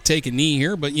anything but take a knee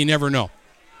here, but you never know.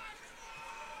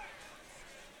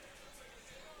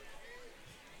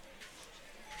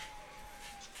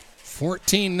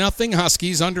 $14-0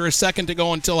 Huskies, under a second to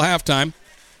go until halftime.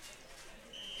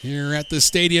 Here at the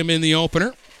stadium in the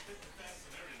opener.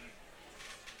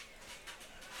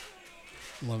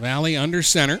 LaValle under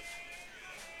center.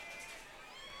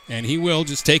 And he will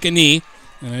just take a knee.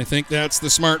 And I think that's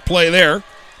the smart play there.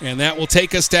 And that will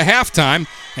take us to halftime.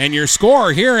 And your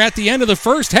score here at the end of the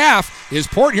first half is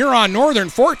Port Huron Northern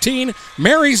 14,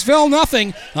 Marysville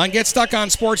nothing on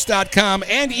GetStuckOnSports.com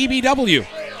and EBW.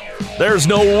 There's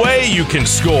no way you can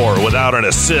score without an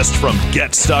assist from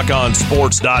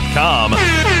GetStuckOnSports.com.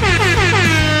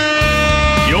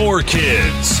 Your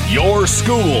kids, your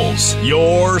schools,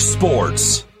 your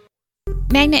sports.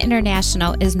 Magna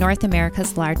International is North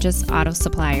America's largest auto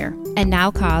supplier and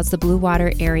now calls the Blue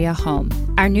Water area home.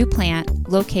 Our new plant,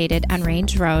 located on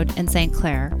Range Road in St.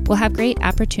 Clair, will have great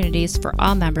opportunities for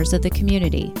all members of the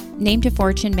community. Named to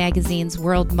Fortune magazine's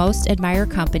World Most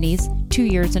Admired Companies 2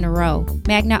 years in a row,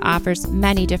 Magna offers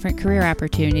many different career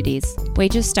opportunities.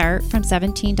 Wages start from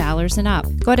 $17 and up.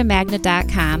 Go to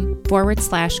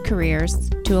magna.com/careers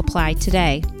to apply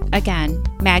today. Again,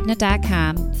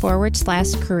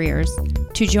 magna.com/careers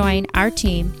to join our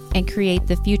team and create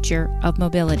the future of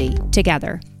mobility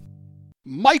together.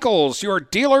 Michael's, your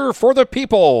dealer for the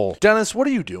people. Dennis, what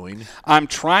are you doing? I'm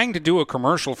trying to do a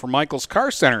commercial for Michael's Car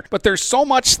Center, but there's so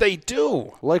much they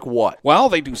do. Like what? Well,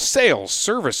 they do sales,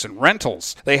 service, and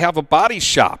rentals. They have a body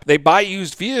shop. They buy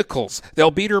used vehicles. They'll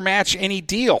beat or match any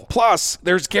deal. Plus,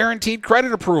 there's guaranteed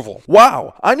credit approval.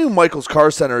 Wow, I knew Michael's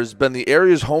Car Center has been the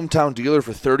area's hometown dealer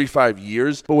for 35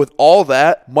 years, but with all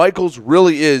that, Michael's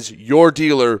really is your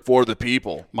dealer for the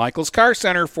people. Michael's Car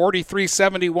Center,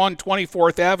 4371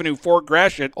 24th Avenue, Fort Gratiot.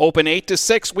 Open 8 to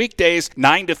 6 weekdays,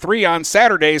 9 to 3 on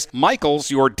Saturdays. Michael's,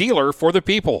 your dealer for the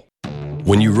people.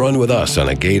 When you run with us on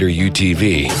a Gator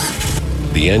UTV,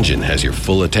 the engine has your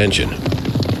full attention.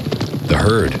 The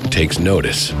herd takes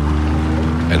notice.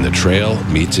 And the trail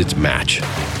meets its match.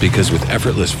 Because with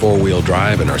effortless four-wheel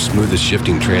drive and our smoothest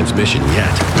shifting transmission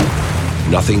yet,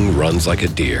 nothing runs like a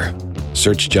deer.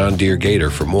 Search John Deere Gator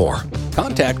for more.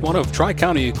 Contact one of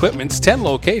Tri-County Equipment's 10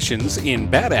 locations in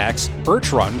Bad Axe,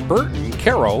 Birch Run, Burton,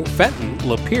 Caro, Fenton,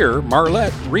 Lapeer,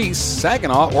 Marlette, Reese,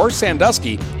 Saginaw, or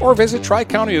Sandusky, or visit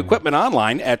Tri-County Equipment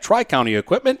online at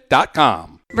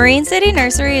tricountyequipment.com. Marine City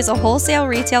Nursery is a wholesale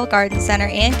retail garden center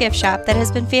and gift shop that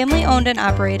has been family owned and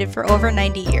operated for over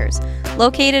 90 years.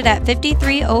 Located at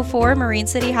 5304 Marine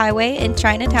City Highway in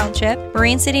China Township,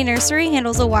 Marine City Nursery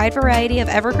handles a wide variety of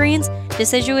evergreens,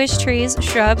 deciduous trees,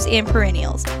 shrubs, and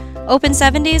perennials. Open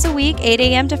 7 days a week, 8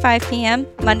 a.m. to 5 p.m.,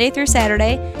 Monday through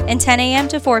Saturday, and 10 a.m.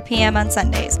 to 4 p.m. on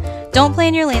Sundays. Don't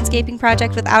plan your landscaping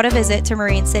project without a visit to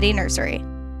Marine City Nursery.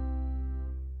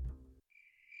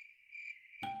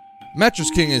 Mattress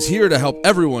King is here to help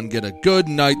everyone get a good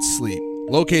night's sleep.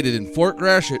 Located in Fort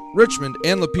Gratiot, Richmond,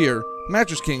 and Lapeer,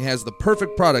 Mattress King has the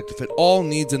perfect product to fit all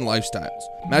needs and lifestyles.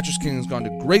 Mattress King has gone to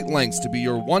great lengths to be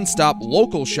your one-stop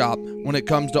local shop when it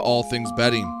comes to all things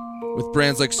bedding. With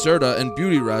brands like Serta and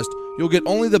Beauty Rest, you'll get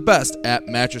only the best at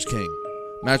Mattress King.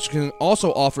 Mattress King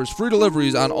also offers free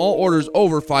deliveries on all orders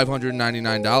over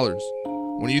 $599.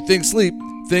 When you think sleep,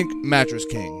 think Mattress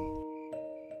King.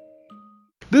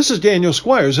 This is Daniel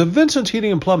Squires of Vincent's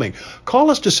Heating and Plumbing.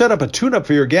 Call us to set up a tune-up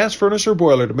for your gas furnace or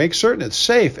boiler to make certain it's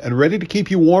safe and ready to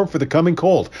keep you warm for the coming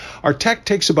cold. Our tech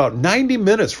takes about 90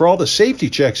 minutes for all the safety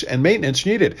checks and maintenance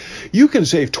needed. You can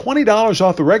save $20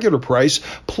 off the regular price,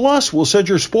 plus we'll send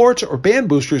your sports or band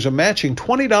boosters a matching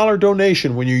 $20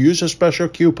 donation when you use a special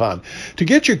coupon. To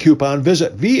get your coupon,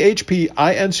 visit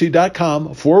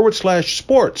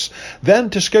vhpinc.com/sports. Then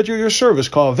to schedule your service,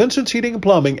 call Vincent's Heating and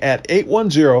Plumbing at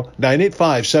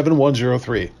 810-985-7103.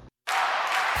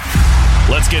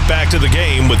 Let's get back to the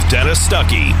game with Dennis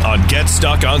Stuckey on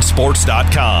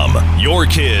GetStuckOnSports.com. Your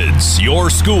kids, your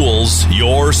schools,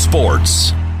 your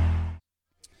sports.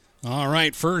 All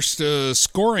right, first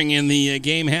scoring in the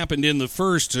game happened in the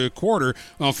first quarter.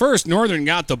 Well, first, Northern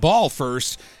got the ball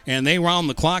first, and they wound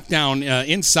the clock down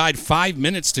inside 5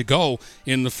 minutes to go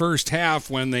in the first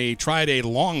half when they tried a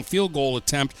long field goal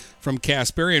attempt from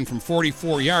Kasperian from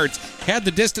 44 yards. Had the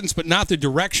distance but not the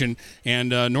direction, and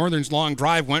Northern's long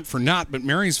drive went for naught, but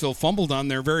Marysville fumbled on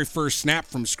their very first snap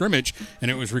from scrimmage,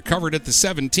 and it was recovered at the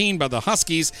 17 by the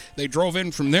Huskies. They drove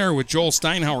in from there with Joel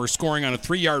Steinhauer scoring on a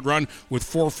 3-yard run with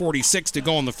 4:46 to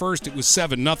go in the first. It was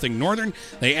 7-0 Northern.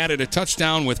 They added a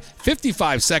touchdown with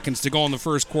 55 seconds to go in the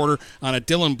first quarter on a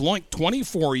Dylan Bloink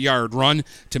 24-yard run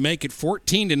to make it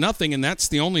 14-0, and that's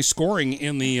the only scoring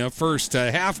in the first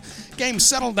half. Game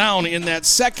settled down in that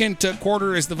second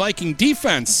quarter as the Viking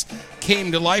defense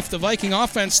came to life. The Viking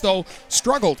offense, though,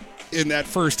 struggled in that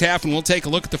first half, and we'll take a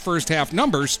look at the first half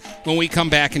numbers when we come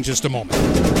back in just a moment.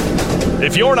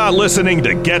 If you're not listening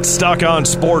to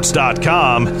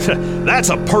GetStuckOnSports.com, that's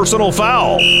a personal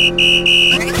foul.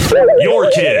 Your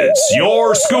kids,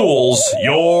 your schools,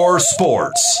 your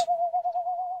sports.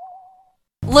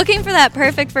 Looking for that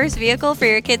perfect first vehicle for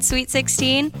your kid's Sweet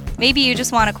 16? Maybe you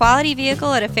just want a quality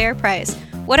vehicle at a fair price.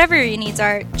 Whatever your needs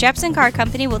are, Jepson Car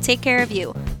Company will take care of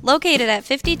you. Located at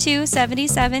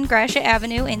 5277 Gratiot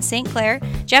Avenue in St. Clair,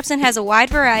 Jepson has a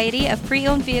wide variety of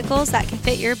pre-owned vehicles that can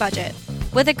fit your budget.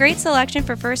 With a great selection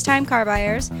for first-time car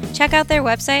buyers, check out their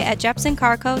website at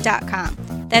jepsoncarco.com.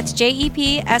 That's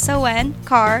JEPSON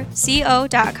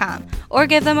car.co.com. or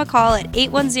give them a call at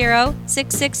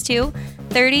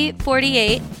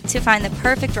 810-662-3048 to find the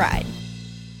perfect ride.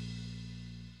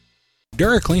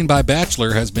 DuraClean by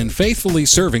Bachelor has been faithfully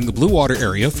serving the Blue Water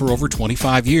area for over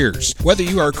 25 years. Whether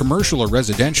you are commercial or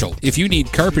residential, if you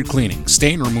need carpet cleaning,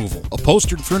 stain removal,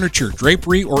 upholstered furniture,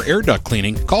 drapery, or air duct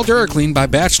cleaning, call DuraClean by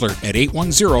Bachelor at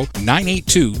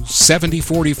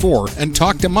 810-982-7044 and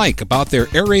talk to Mike about their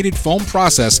aerated foam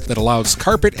process that allows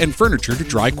carpet and furniture to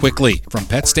dry quickly. From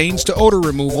pet stains to odor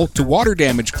removal to water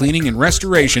damage cleaning and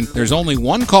restoration, there's only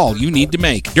one call you need to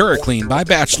make. DuraClean by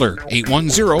Bachelor,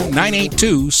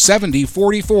 810-982-7044.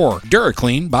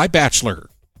 DuraClean by Bachelor.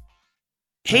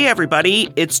 Hey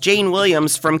everybody, it's Jane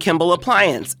Williams from Kimball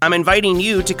Appliance. I'm inviting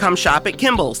you to come shop at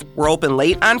Kimball's. We're open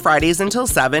late on Fridays until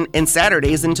 7 and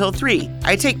Saturdays until 3.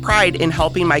 I take pride in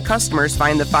helping my customers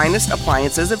find the finest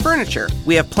appliances and furniture.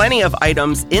 We have plenty of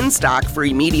items in stock for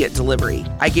immediate delivery.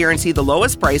 I guarantee the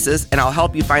lowest prices and I'll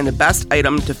help you find the best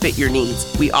item to fit your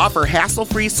needs. We offer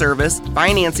hassle-free service,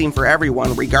 financing for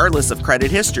everyone regardless of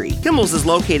credit history. Kimball's is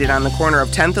located on the corner of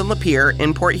 10th and Lapeer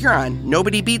in Port Huron.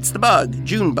 Nobody beats the bug,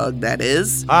 Junebug that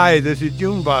is. Hi, this is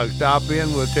Junebug. Stop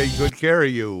in, we'll take good care of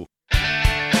you.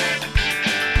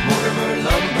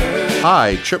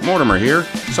 Hi, Chip Mortimer here.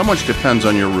 So much depends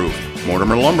on your roof.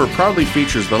 Mortimer Lumber proudly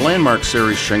features the Landmark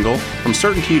Series shingle from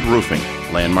Certainteed Roofing.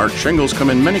 Landmark shingles come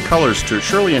in many colors to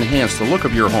surely enhance the look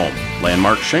of your home.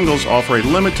 Landmark shingles offer a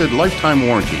limited lifetime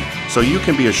warranty, so you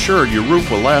can be assured your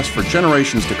roof will last for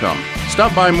generations to come.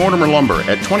 Stop by Mortimer Lumber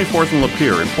at 24th and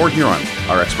Lapeer in Port Huron.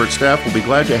 Our expert staff will be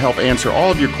glad to help answer all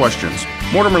of your questions.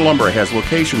 Mortimer Lumber has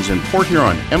locations in Port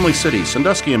Huron, Emily City,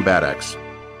 Sandusky, and Bad Axe.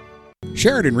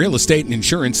 Sheridan Real Estate and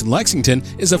Insurance in Lexington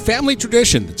is a family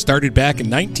tradition that started back in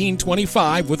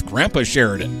 1925 with Grandpa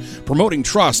Sheridan. Promoting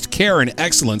trust, care, and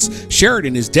excellence,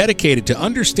 Sheridan is dedicated to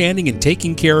understanding and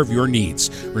taking care of your needs.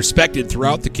 Respected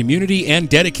throughout the community and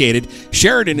dedicated,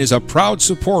 Sheridan is a proud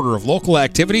supporter of local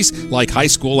activities like high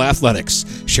school athletics.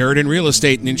 Sheridan Real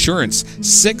Estate and Insurance,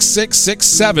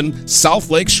 6667 South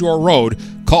Lakeshore Road.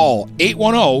 Call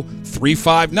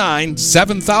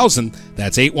 810-359-7000.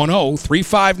 That's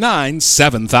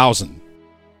 810-359-7000.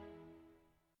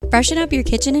 Freshen up your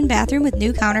kitchen and bathroom with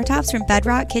new countertops from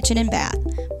Bedrock Kitchen and Bath.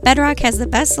 Bedrock has the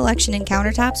best selection in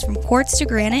countertops from quartz to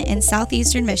granite in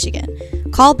southeastern Michigan.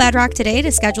 Call Bedrock today to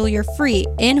schedule your free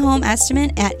in-home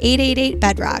estimate at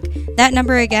 888-BEDROCK. That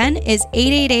number again is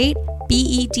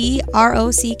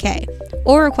 888-BEDROCK.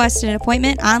 Or request an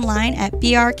appointment online at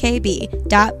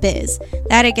brkb.biz.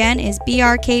 That again is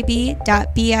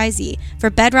brkb.biz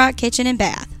for Bedrock Kitchen and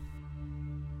Bath.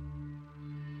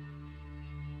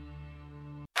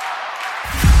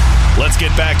 Let's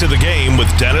get back to the game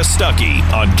with Dennis Stuckey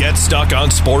on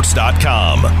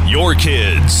GetStuckOnSports.com. Your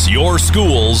kids, your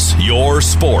schools, your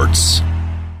sports.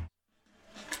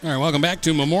 All right, welcome back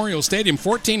to Memorial Stadium.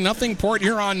 14-0 Port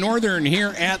Huron Northern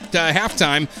here at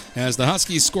halftime as the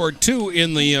Huskies scored 2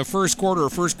 in the first quarter,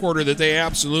 that they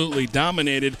absolutely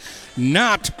dominated.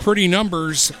 Not pretty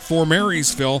numbers for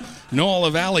Marysville. Noah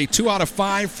LaValle, 2 out of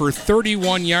 5 for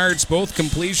 31 yards, both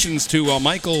completions to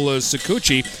Michael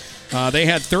Sakuchi. They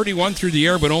had 31 through the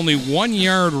air, but only 1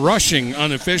 yard rushing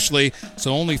unofficially,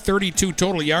 so only 32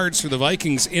 total yards for the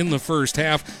Vikings in the first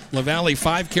half. LaValle,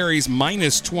 5 carries,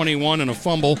 minus 21 and a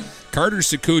fumble. Carter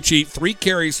Sakuchi, 3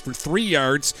 carries for 3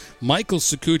 yards. Michael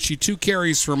Sakuchi, 2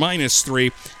 carries for minus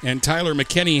 3. And Tyler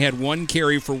McKinney had 1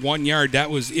 carry for 1 yard. That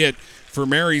was it for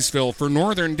Marysville. For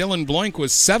Northern, Dylan Bloink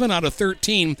was 7 out of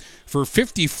 13 for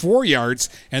 54 yards,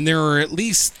 and there are at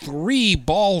least 3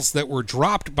 balls that were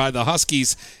dropped by the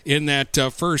Huskies in that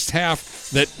first half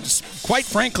that, quite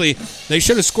frankly, they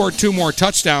should have scored 2 more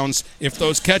touchdowns. If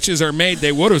those catches are made,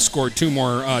 they would have scored 2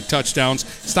 more touchdowns.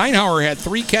 Steinhauer had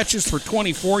 3 catches for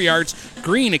 24 yards.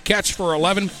 Green, a catch for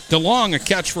 11. DeLong, a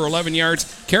catch for 11 yards.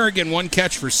 Kerrigan, 1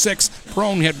 catch for 6.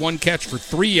 Prone had 1 catch for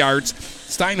 3 yards.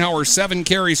 Steinhauer, 7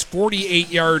 carries,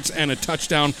 48 yards, and a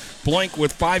touchdown. Blank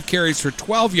with 5 carries for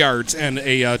 12 yards and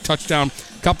a touchdown.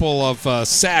 Couple of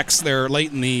sacks there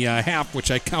late in the half,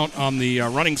 which I count on the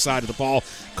running side of the ball,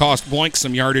 cost Blank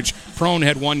some yardage. Prone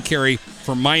had 1 carry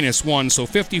for minus 1, so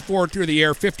 54 through the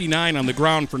air, 59 on the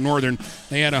ground for Northern.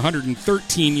 They had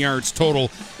 113 yards total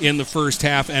in the first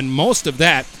half, and most of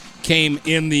that came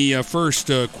in the first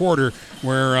quarter,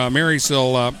 where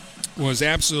Marysville was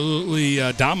absolutely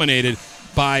dominated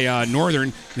by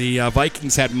Northern. The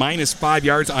Vikings had minus 5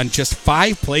 yards on just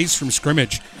 5 plays from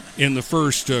scrimmage in the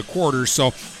first quarter,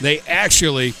 so they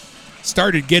actually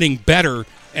started getting better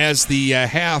as the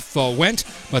half went,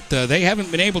 but they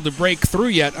haven't been able to break through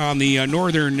yet on the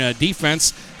Northern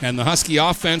defense, and the Husky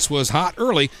offense was hot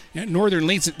early, and Northern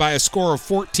leads it by a score of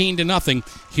 14-0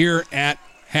 here at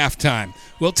halftime.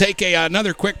 We'll take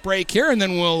another quick break here, and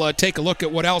then we'll take a look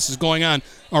at what else is going on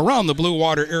around the Blue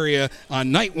Water area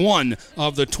on night one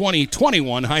of the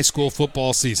 2021 high school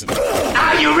football season.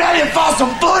 Are you ready for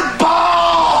some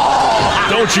football?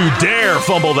 Don't you dare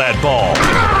fumble that ball.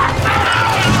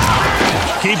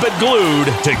 Keep it glued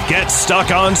to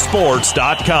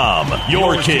GetStuckOnSports.com.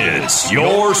 Your kids,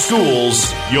 your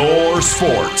schools, your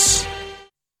sports.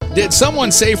 Did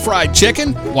someone say fried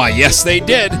chicken? Why, yes, they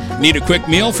did. Need a quick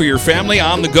meal for your family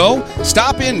on the go?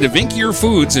 Stop in to Vinkier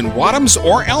Foods in Wadhams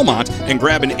or Elmont and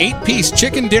grab an 8-piece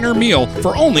chicken dinner meal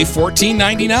for only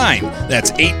 $14.99.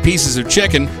 That's 8 pieces of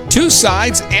chicken, 2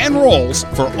 sides, and rolls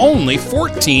for only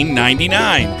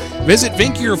 $14.99. Visit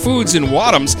Vinkier Foods in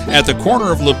Wadhams at the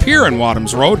corner of Lapeer and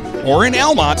Wadhams Road or in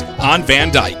Elmont on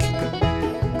Van Dyke.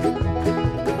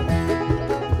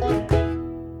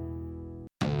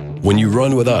 When you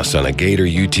run with us on a Gator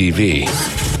UTV,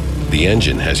 the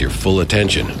engine has your full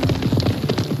attention.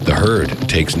 The herd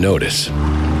takes notice.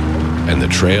 And the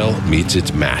trail meets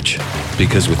its match.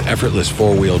 Because with effortless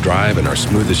four-wheel drive and our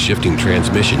smoothest shifting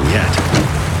transmission yet,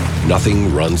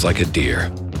 nothing runs like a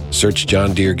deer. Search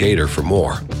John Deere Gator for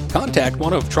more. Contact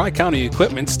one of Tri-County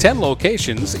Equipment's 10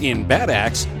 locations in Bad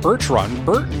Axe, Birch Run,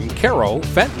 Burton, Caro,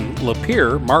 Fenton,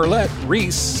 Lapeer, Marlette,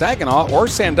 Reese, Saginaw, or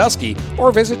Sandusky,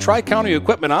 or visit Tri-County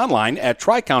Equipment online at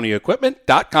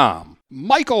tricountyequipment.com.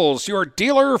 Michael's, your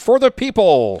dealer for the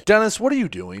people. Dennis, what are you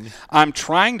doing? I'm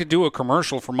trying to do a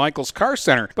commercial for Michael's Car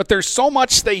Center, but there's so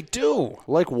much they do.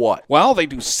 Like what? Well, they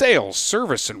do sales,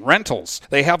 service, and rentals.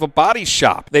 They have a body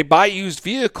shop. They buy used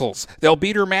vehicles. They'll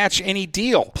beat or match any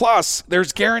deal. Plus,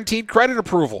 there's guaranteed credit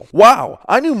approval. Wow,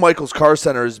 I knew Michael's Car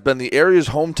Center has been the area's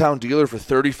hometown dealer for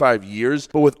 35 years,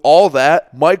 but with all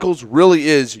that, Michael's really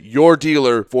is your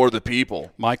dealer for the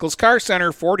people. Michael's Car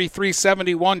Center,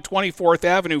 4371 24th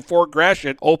Avenue, Fort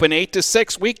Gratiot, open 8 to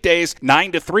 6 weekdays,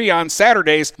 9 to 3 on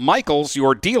Saturdays. Michael's,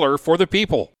 your dealer for the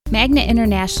people. Magna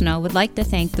International would like to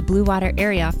thank the Blue Water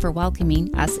area for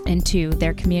welcoming us into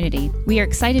their community. We are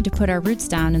excited to put our roots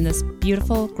down in this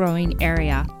beautiful, growing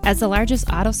area. As the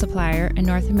largest auto supplier in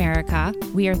North America,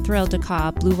 we are thrilled to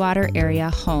call Blue Water area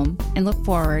home and look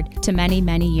forward to many,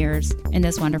 many years in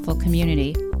this wonderful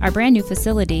community. Our brand new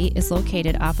facility is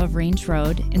located off of Range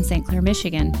Road in St. Clair,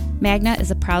 Michigan. Magna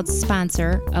is a proud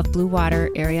sponsor of Blue Water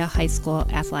Area High School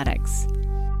athletics.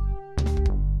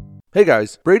 Hey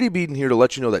guys, Brady Beaton here to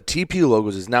let you know that TP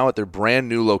Logos is now at their brand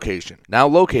new location. Now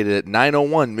located at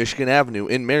 901 Michigan Avenue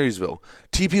in Marysville,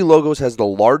 TP Logos has the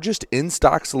largest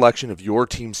in-stock selection of your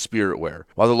team's spirit wear.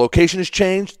 While the location has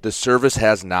changed, the service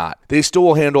has not. They still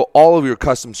will handle all of your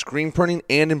custom screen printing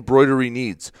and embroidery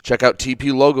needs. Check out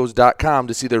tplogos.com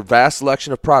to see their vast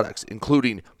selection of products,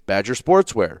 including Badger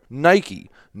Sportswear, Nike,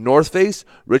 North Face,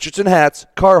 Richardson hats,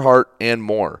 Carhartt, and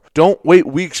more. Don't wait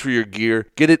weeks for your gear.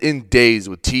 Get it in days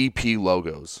with TP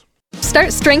Logos.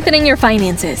 Start strengthening your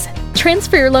finances.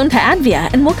 Transfer your loan to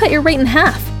Advia and we'll cut your rate in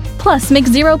half. Plus, make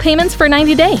 0 payments for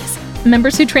 90 days.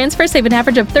 Members who transfer save an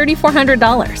average of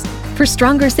 $3,400. For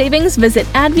stronger savings, visit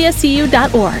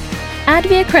adviacu.org.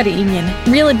 Advia Credit Union.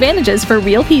 Real advantages for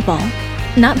real people.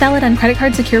 Not valid on credit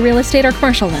card, secure real estate, or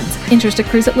commercial loans. Interest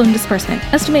accrues at loan disbursement.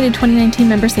 Estimated 2019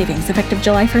 member savings effective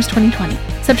July 1st, 2020.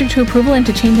 Subject to approval and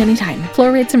to change anytime.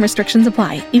 Floor rates and restrictions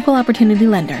apply. Equal opportunity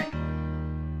lender.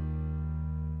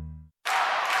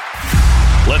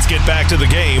 Let's get back to the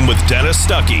game with Dennis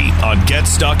Stuckey on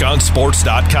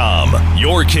GetStuckOnSports.com.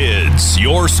 Your kids,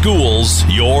 your schools,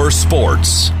 your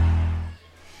sports.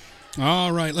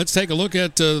 All right, let's take a look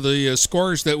at the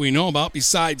scores that we know about.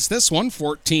 Besides this one,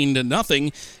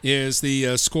 14-0 is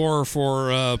the score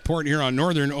for Port Huron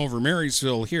Northern over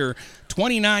Marysville here.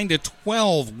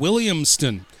 29-12,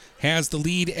 Williamston has the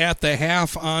lead at the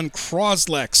half on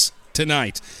Croslex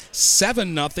tonight.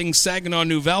 7-0 Saginaw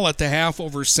Nouvelle at the half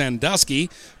over Sandusky.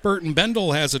 Burton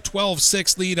Bendel has a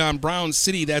 12-6 lead on Brown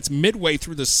City. That's midway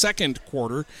through the second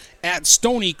quarter. At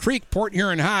Stony Creek, Port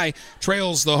Huron High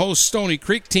trails the host Stony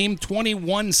Creek team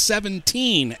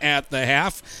 21-17 at the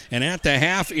half. And at the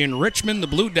half in Richmond, the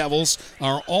Blue Devils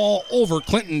are all over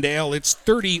Clintondale. It's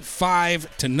 35-0.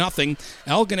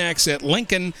 Algonac at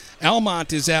Lincoln.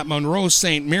 Almont is at Monroe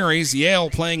St. Mary's.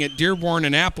 Yale playing at Dearborn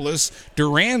Annapolis.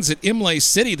 Durand's at Imlay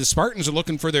City. The Spartans are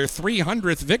looking for their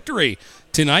 300th victory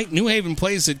tonight. New Haven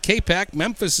plays at K-Pac.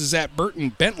 Memphis is at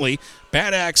Burton Bentley.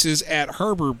 Bad Axe is at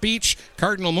Harbor Beach.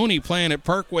 Cardinal Mooney playing at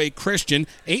Parkway Christian.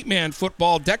 8-man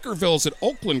football. Deckerville's at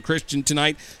Oakland Christian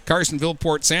tonight. Carsonville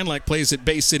Port Sanilac plays at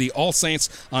Bay City All Saints.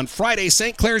 On Friday,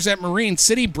 St. Clair's at Marine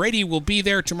City. Brady will be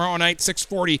there tomorrow night,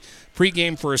 6:40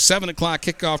 pregame for a 7 o'clock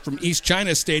kickoff from East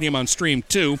China Stadium on Stream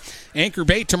 2. Anchor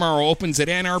Bay tomorrow opens at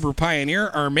Ann Arbor Pioneer.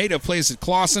 Armada plays at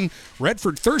Clawson.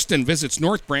 Redford Thurston visits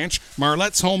North Branch.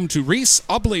 Marlette's home to Reese.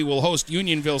 Ubley will host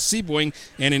Unionville Seaboing.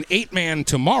 And an 8-man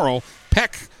tomorrow,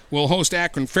 Peck will host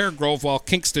Akron Fairgrove, while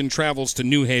Kingston travels to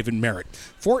New Haven Merritt.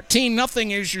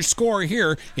 14-0 is your score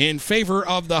here in favor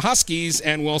of the Huskies,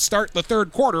 and we'll start the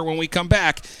third quarter when we come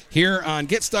back here on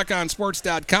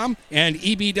GetStuckOnSports.com and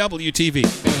EBW TV.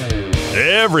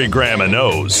 Every grandma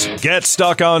knows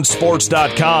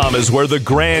GetStuckOnSports.com is where the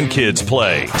grandkids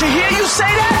play. To hear you say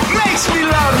that makes me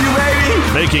love you,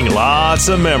 baby. Making lots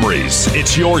of memories.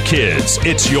 It's your kids,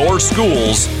 it's your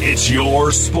schools, it's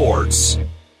your sports.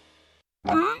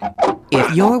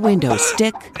 If your windows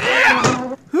stick,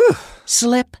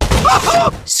 slip,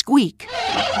 squeak,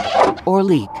 or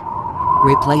leak,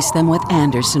 replace them with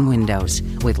Andersen windows.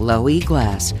 With low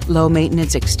E-glass, low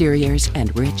maintenance exteriors,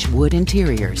 and rich wood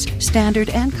interiors,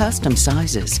 standard and custom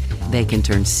sizes, they can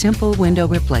turn simple window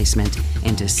replacement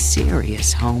into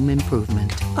serious home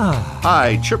improvement.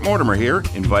 Hi, Chip Mortimer here,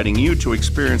 inviting you to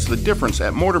experience the difference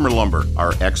at Mortimer Lumber.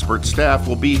 Our expert staff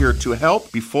will be here to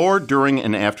help before, during,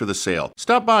 and after the sale.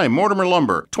 Stop by Mortimer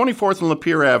Lumber, 24th and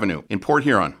Lapeer Avenue in Port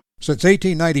Huron. Since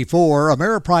 1894,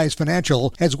 Ameriprise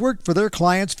Financial has worked for their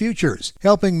clients' futures,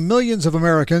 helping millions of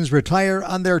Americans retire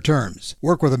on their terms.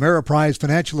 Work with Ameriprise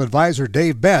Financial Advisor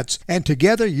Dave Betts, and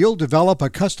together you'll develop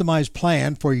a customized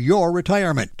plan for your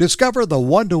retirement. Discover the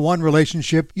one-to-one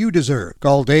relationship you deserve.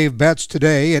 Call Dave Betts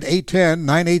today at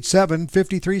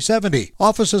 810-987-5370.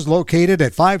 Office is located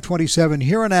at 527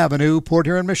 Huron Avenue, Port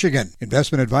Huron, Michigan.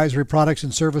 Investment advisory products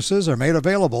and services are made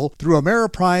available through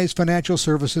Ameriprise Financial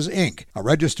Services, Inc., a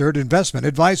registered investment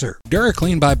advisor.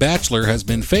 DuraClean by Bachelor has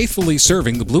been faithfully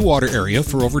serving the Blue Water area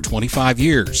for over 25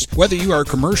 years. Whether you are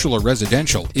commercial or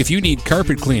residential, if you need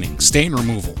carpet cleaning, stain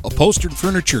removal, upholstered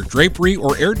furniture, drapery,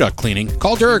 or air duct cleaning,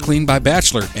 call DuraClean by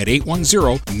Bachelor at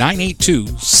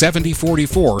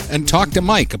 810-982-7044 and talk to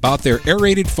Mike about their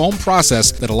aerated foam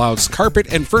process that allows carpet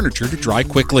and furniture to dry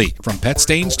quickly. From pet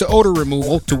stains to odor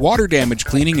removal to water damage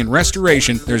cleaning and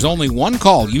restoration, there's only one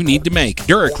call you need to make.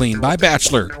 DuraClean by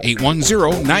Bachelor,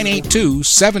 810-982-7044.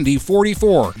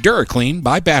 DuraClean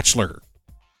by Bachelor.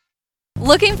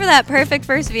 Looking for that perfect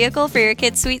first vehicle for your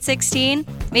kid's Sweet 16?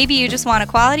 Maybe you just want a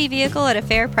quality vehicle at a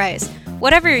fair price.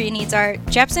 Whatever your needs are,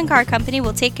 Jepson Car Company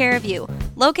will take care of you.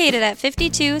 Located at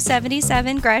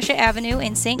 5277 Gratiot Avenue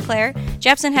in St. Clair,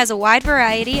 Jepson has a wide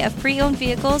variety of pre-owned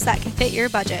vehicles that can fit your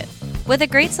budget. With a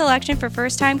great selection for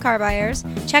first-time car buyers,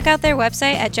 check out their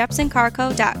website at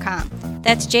jepsoncarco.com.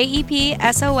 That's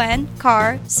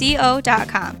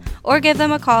JEPSON-CAR-CO.com. Or give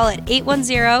them a call at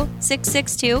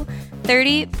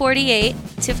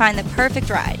 810-662-3048 to find the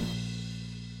perfect ride.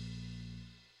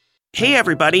 Hey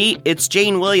everybody, it's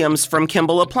Jane Williams from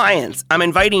Kimball Appliance. I'm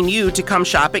inviting you to come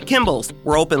shop at Kimball's.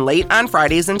 We're open late on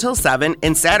Fridays until 7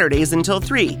 and Saturdays until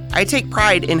 3. I take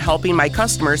pride in helping my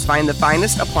customers find the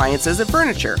finest appliances and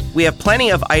furniture. We have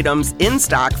plenty of items in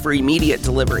stock for immediate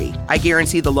delivery. I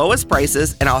guarantee the lowest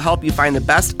prices, and I'll help you find the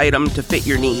best item to fit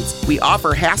your needs. We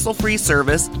offer hassle-free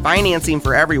service, financing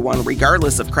for everyone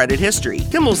regardless of credit history.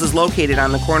 Kimball's is located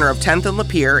on the corner of 10th and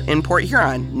Lapeer in Port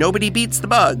Huron. Nobody beats the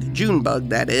bug. Junebug,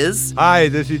 that is. Hi,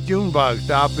 this is Junebug.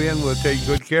 Stop in. We'll take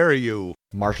good care of you.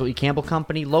 Marshall E. Campbell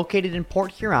Company, located in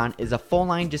Port Huron, is a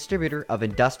full-line distributor of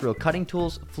industrial cutting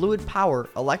tools, fluid power,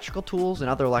 electrical tools, and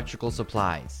other electrical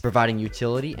supplies, providing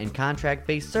utility and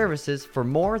contract-based services for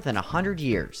more than 100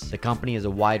 years. The company has a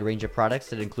wide range of products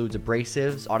that includes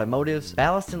abrasives, automotives,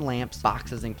 ballast and lamps,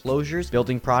 boxes and closures,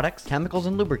 building products, chemicals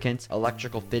and lubricants,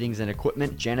 electrical fittings and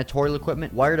equipment, janitorial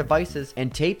equipment, wire devices,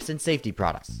 and tapes and safety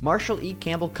products. Marshall E.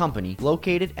 Campbell Company,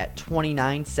 located at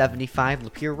 2975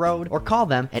 Lapeer Road, or call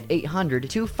them at 800-250-7520.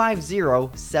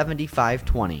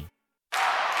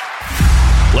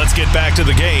 Let's get back to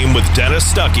the game with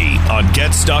Dennis Stuckey on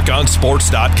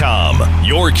GetStuckOnSports.com.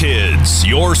 Your kids,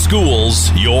 your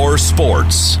schools, your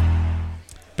sports.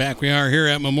 Back we are here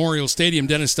at Memorial Stadium.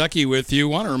 Dennis Stuckey with you.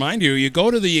 Want to remind you, you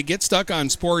go to the Get Stuck on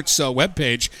Sports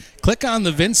webpage, click on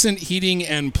the Vincent Heating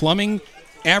and Plumbing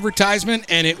advertisement,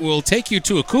 and it will take you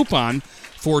to a coupon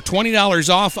for $20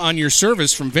 off on your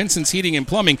service from Vincent's Heating and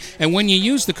Plumbing. And when you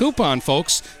use the coupon,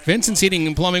 folks, Vincent's Heating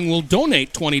and Plumbing will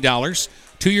donate $20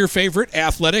 to your favorite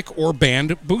athletic or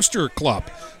band booster club.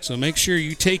 So make sure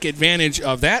you take advantage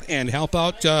of that and help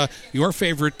out your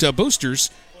favorite boosters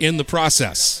in the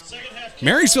process.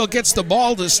 Marysville gets the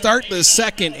ball to start the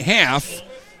second half.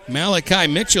 Malachi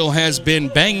Mitchell has been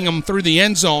banging them through the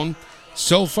end zone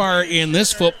so far in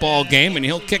this football game, and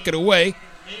he'll kick it away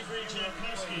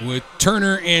with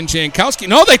Turner and Jankowski.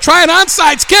 No, they try an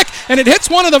onside kick, and it hits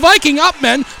one of the Viking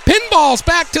upmen. Pinballs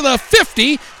back to the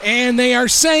 50, and they are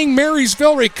saying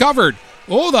Marysville recovered.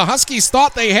 Oh, the Huskies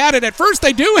thought they had it. At first,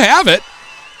 they do have it.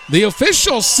 The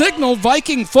official signaled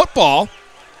Viking football,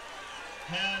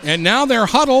 and now they're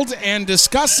huddled and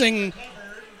discussing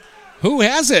who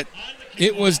has it.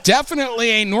 It was definitely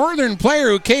a Northern player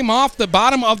who came off the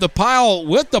bottom of the pile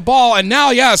with the ball, and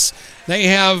now, yes, they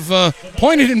have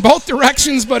pointed in both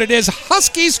directions, but it is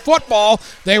Huskies football.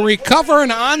 They recover an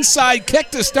onside kick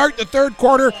to start the third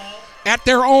quarter at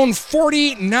their own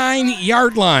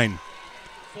 49-yard line.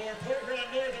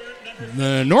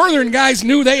 The Northern guys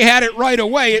knew they had it right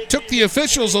away. It took the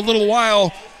officials a little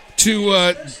while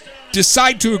to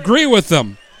decide to agree with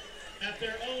them.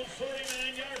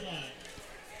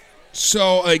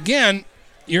 So, again,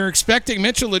 you're expecting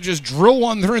Mitchell to just drill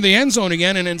one through the end zone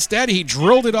again, and instead he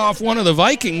drilled it off one of the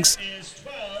Vikings.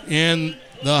 And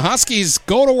the Huskies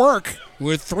go to work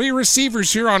with three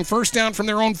receivers here on first down from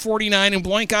their own 49, and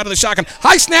Blank out of the shotgun.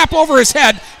 High snap over his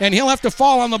head, and he'll have to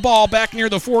fall on the ball back near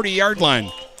the 40-yard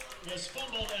line.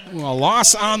 A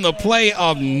loss on the play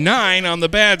of 9 on the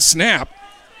bad snap.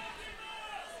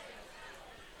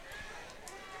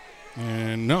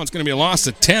 And no, it's going to be a loss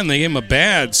of 10. They gave him a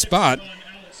bad spot.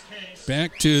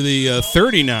 Back to the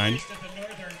 39.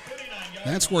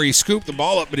 That's where he scooped the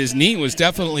ball up, but his knee was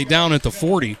definitely down at the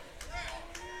 40.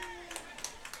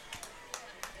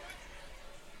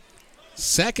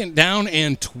 Second down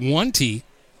and 20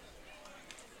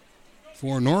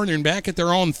 for Northern back at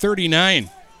their own 39.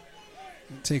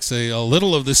 It takes a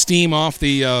little of the steam off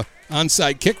the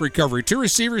onside kick recovery. Two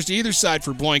receivers to either side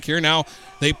for Blank here. Now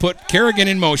they put Kerrigan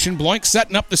in motion. Blank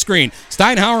setting up the screen.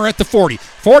 Steinhauer at the 40.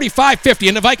 45, 50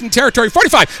 into Viking territory.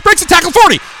 45, breaks the tackle,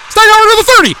 40. Steinhauer to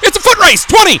the 30. It's a foot race.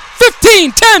 20,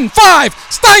 15, 10, 5.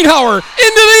 Steinhauer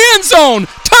into the end zone.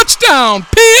 Touchdown,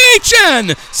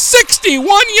 PHN.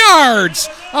 61 yards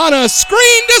on a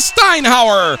screen to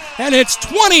Steinhauer. And it's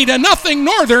 20-0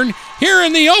 Northern here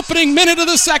in the opening minute of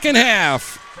the second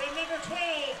half.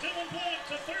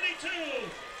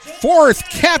 Fourth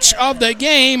catch of the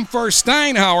game for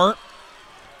Steinhauer,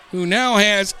 who now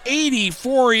has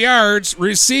 84 yards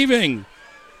receiving.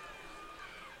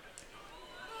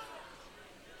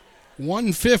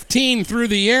 115 through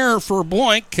the air for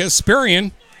Blank.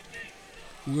 Kasperian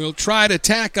will try to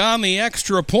tack on the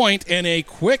extra point, and a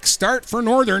quick start for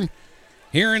Northern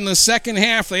here in the second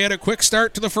half. They had a quick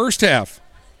start to the first half.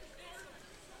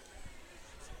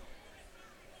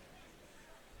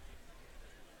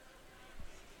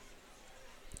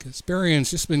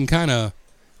 Kasperian's just been kind of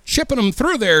chipping them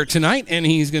through there tonight, and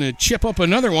he's going to chip up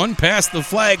another one past the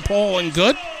flagpole and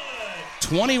good.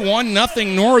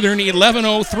 21-0 Northern,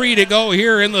 11:03 to go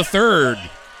here in the third.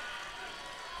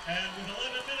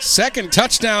 Second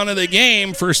touchdown of the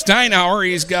game for Steinhauer.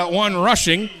 He's got one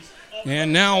rushing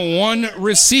and now one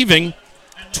receiving.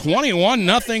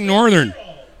 21-0 Northern.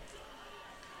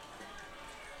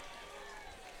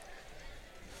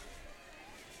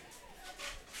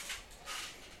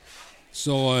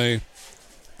 So a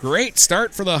great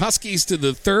start for the Huskies to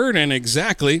the third, and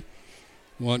exactly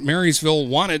what Marysville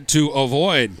wanted to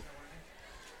avoid.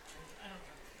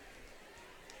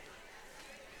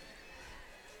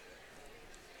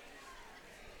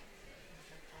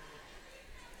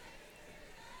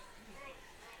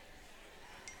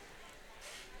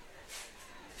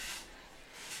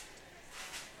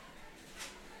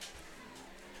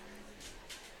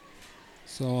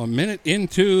 So a minute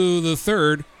into the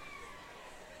third.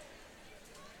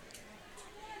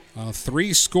 A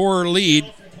 3-score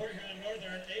lead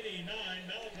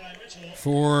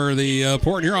for the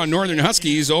Port Huron Northern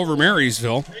Huskies over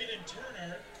Marysville.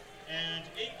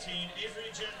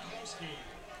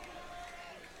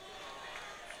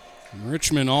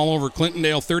 Richmond all over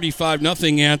Clintondale,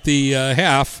 35-0 at the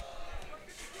half.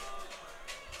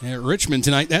 At Richmond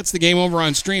tonight, that's the game over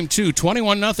on Stream 2.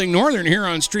 21-0 Northern here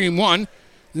on Stream 1.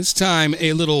 This time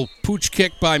a little pooch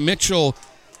kick by Mitchell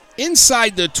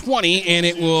inside the 20, and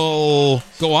it will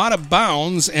go out of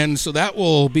bounds, and so that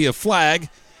will be a flag.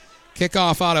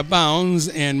 Kickoff out of bounds,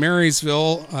 and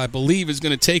Marysville, I believe, is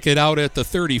going to take it out at the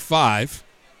 35.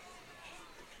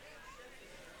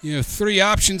 You have three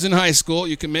options in high school.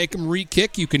 You can make them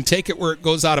re-kick. You can take it where it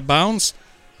goes out of bounds,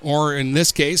 or in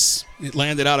this case, it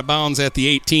landed out of bounds at the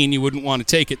 18. You wouldn't want to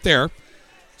take it there.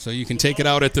 So you can take it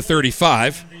out at the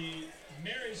 35. The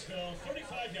Marysville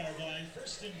 35-yard line,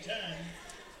 1st and 10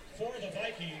 for the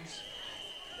Vikings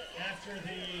after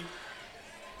the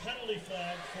penalty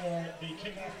flag for the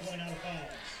kickoff going out of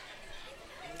bounds.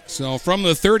 So from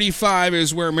the 35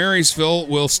 is where Marysville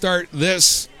will start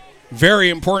this very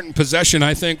important possession,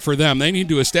 I think, for them. They need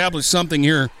to establish something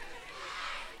here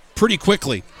pretty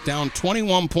quickly. Down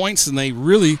 21 points, and they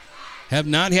really have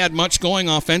not had much going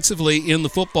offensively in the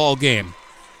football game.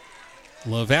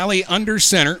 LaValle under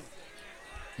center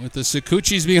with the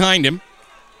Sakuchis behind him.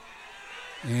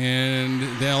 And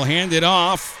they'll hand it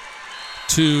off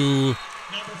to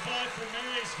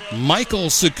Michael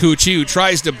Sakuchi, who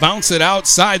tries to bounce it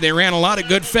outside. They ran a lot of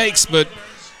good fakes, but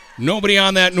nobody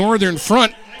on that northern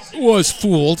front was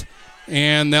fooled.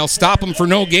 And they'll stop him for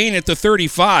no gain at the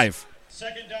 35.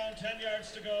 Second down, 10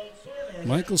 yards to go.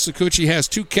 Michael Sakuchi has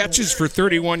 2 catches for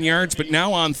 31 yards, but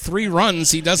now on 3 runs,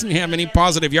 he doesn't have any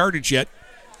positive yardage yet.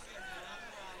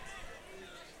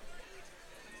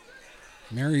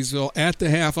 Marysville at the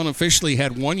half unofficially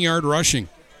had 1 yard rushing.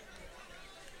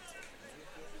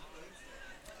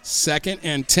 2nd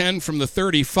and 10 from the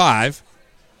 35.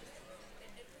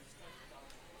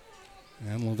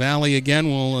 And LaValle again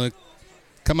will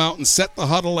come out and set the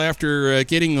huddle after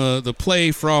getting the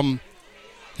play from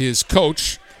his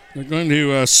coach. They're going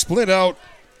to split out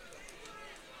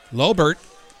Lobert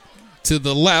to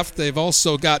the left. They've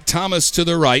also got Thomas to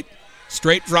the right.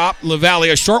 Straight drop, LaValle,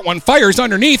 a short one, fires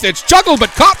underneath. It's juggled but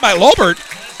caught by Lobert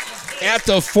at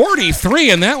the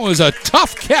 43, and that was a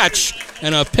tough catch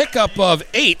and a pickup of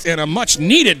 8 and a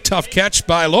much-needed tough catch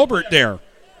by Lobert there.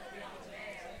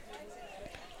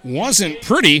 Wasn't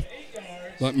pretty,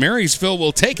 but Marysville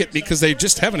will take it because they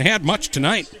just haven't had much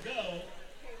tonight.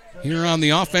 Here on the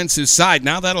offensive side,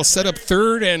 now that'll set up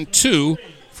 3rd and 2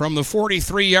 from the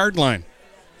 43-yard line.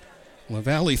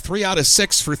 LaValle 3 out of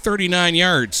 6 for 39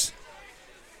 yards.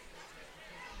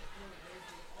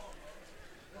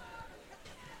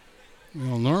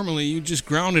 Well, normally you just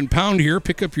ground and pound here,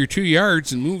 pick up your 2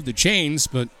 yards and move the chains,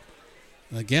 but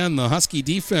again, the Husky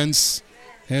defense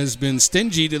has been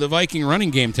stingy to the Viking running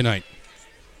game tonight.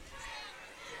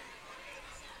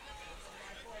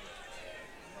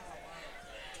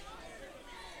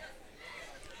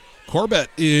 Corbett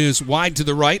is wide to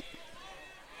the right.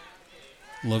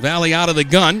 LaValle out of the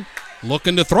gun,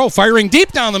 looking to throw, firing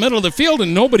deep down the middle of the field,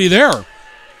 and nobody there.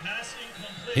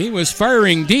 He was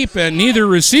firing deep, and neither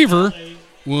receiver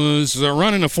was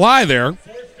running a fly there.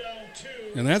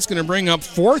 And that's going to bring up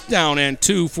 4th down and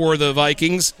 2 for the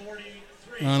Vikings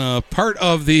on a part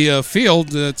of the field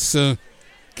that's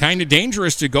kind of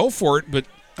dangerous to go for it, but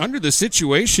under the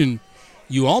situation,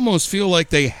 you almost feel like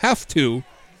they have to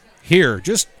here,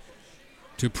 just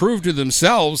to prove to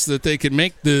themselves that they can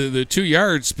make the 2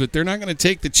 yards, but they're not going to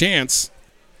take the chance.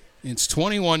 It's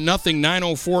 21-0,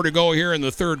 9:04 to go here in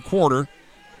the 3rd quarter.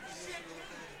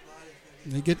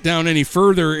 They get down any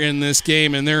further in this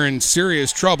game, and they're in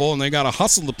serious trouble, and they got to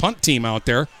hustle the punt team out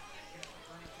there.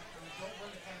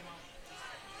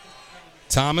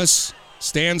 Thomas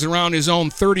stands around his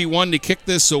own 31 to kick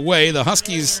this away. The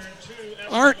Huskies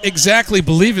aren't exactly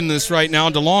believing this right now.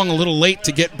 DeLong a little late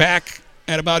to get back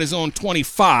at about his own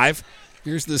 25.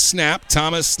 Here's the snap.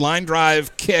 Thomas line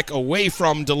drive kick away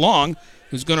from DeLong,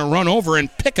 who's going to run over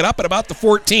and pick it up at about the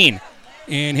 14.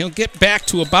 And he'll get back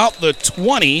to about the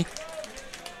 20.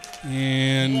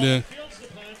 And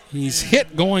he's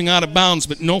hit going out of bounds,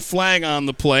 but no flag on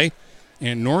the play.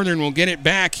 And Northern will get it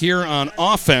back here on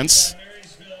offense.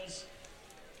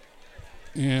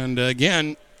 And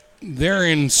again, they're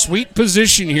in sweet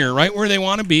position here, right where they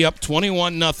want to be, up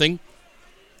 21-0.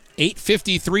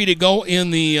 8:53 to go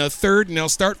in the 3rd, and they'll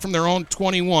start from their own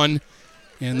 21.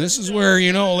 And this is where,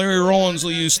 Larry Rollins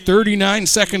will use 39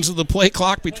 seconds of the play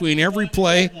clock between every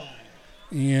play.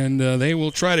 And they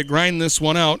will try to grind this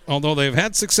one out, although they've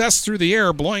had success through the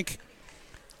air. Blank,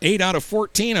 8 out of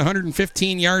 14,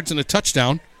 115 yards and a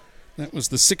touchdown. That was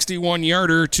the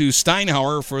 61-yarder to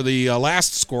Steinhauer for the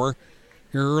last score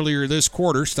here earlier this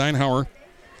quarter. Steinhauer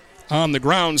on the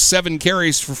ground, 7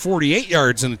 carries for 48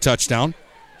 yards and a touchdown.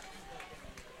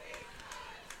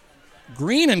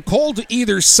 Green and Cole to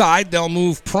either side. They'll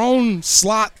move prone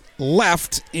slot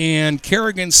left and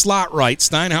Kerrigan slot right.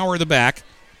 Steinhauer the back.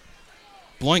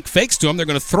 Blank fakes to him. They're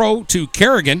going to throw to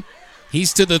Kerrigan.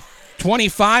 He's to the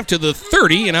 25 to the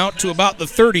 30 and out to about the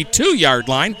 32-yard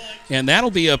line. And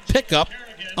that'll be a pickup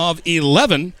of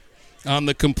 11 on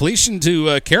the completion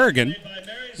to Kerrigan.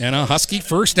 And a Husky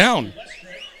first down.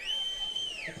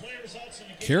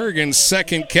 Kerrigan's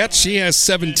second catch. He has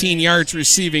 17 yards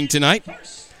receiving tonight.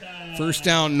 First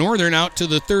down, Northern out to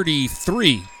the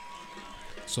 33.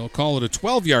 So call it a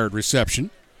 12-yard reception.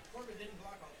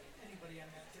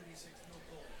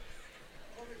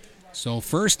 So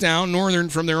first down, Northern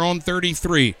from their own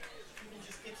 33.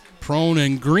 Prone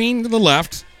and Green to the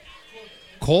left.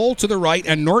 Cole to the right,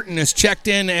 and Norton is checked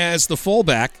in as the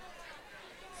fullback.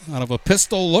 Out of a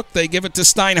pistol look, they give it to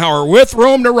Steinhauer with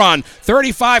room to run.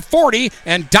 35-40,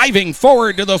 and diving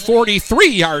forward to the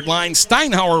 43-yard line.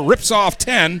 Steinhauer rips off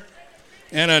 10,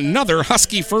 and another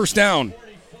Husky first down.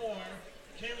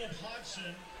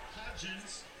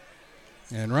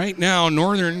 And right now,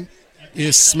 Northern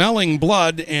is smelling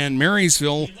blood, and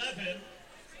Marysville,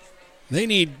 they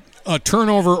need a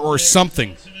turnover or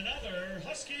something.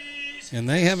 And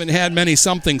they haven't had many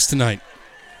somethings tonight.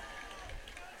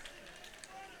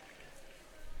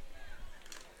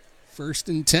 First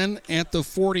and 10 at the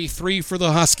 43 for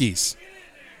the Huskies.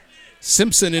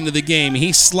 Simpson into the game.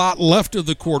 He's slot left of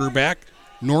the quarterback.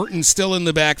 Norton still in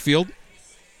the backfield.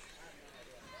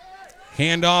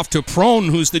 Handoff to Prone,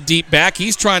 who's the deep back.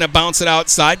 He's trying to bounce it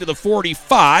outside to the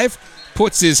 45.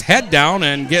 Puts his head down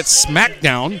and gets smacked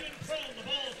down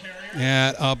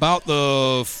at about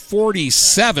the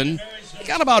 47. He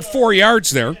got about 4 yards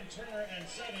there.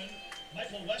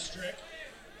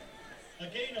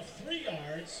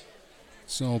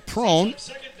 So Prone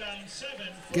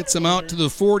gets him out to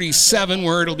the 47,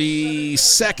 where it'll be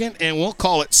second, and we'll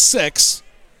call it 6.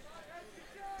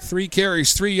 3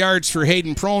 carries, 3 yards for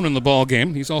Hayden Prone in the ball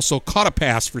game. He's also caught a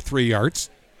pass for 3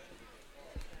 yards.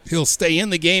 He'll stay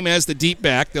in the game as the deep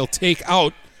back. They'll take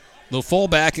out the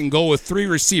fullback and go with 3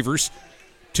 receivers.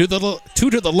 2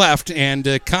 to the left, and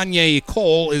Kanye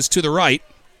Cole is to the right.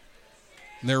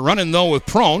 They're running, though, with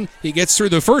Prone. He gets through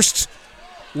the first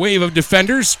wave of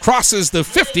defenders, crosses the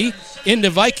 50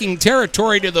 into Viking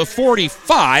territory to the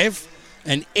 45.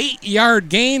 An 8-yard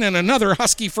gain and another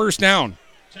Husky first down.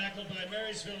 Tackled by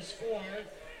Marysville's 4,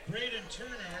 Braden Turner.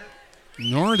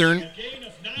 Northern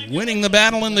winning the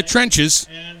battle in the trenches.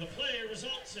 And the play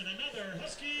results in another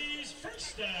Huskies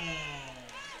first down.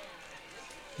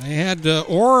 They had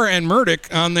Orr and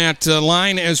Murdoch on that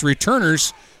line as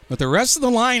returners, but the rest of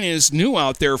the line is new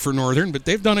out there for Northern, but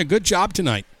they've done a good job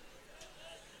tonight.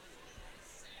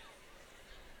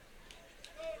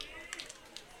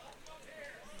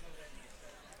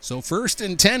 So first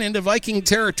and 10 into Viking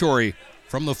territory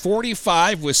from the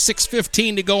 45 with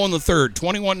 6:15 to go in the third.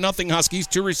 21-0 Huskies,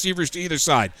 2 receivers to either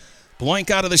side.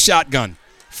 Blank out of the shotgun.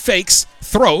 Fakes,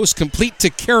 throws, complete to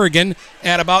Kerrigan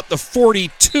at about the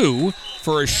 42.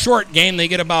 For a short gain, they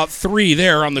get about 3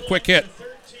 there on the quick hit.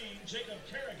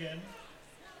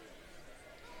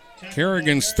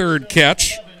 Kerrigan's third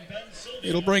catch.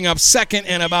 It'll bring up second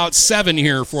and about 7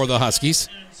 here for the Huskies.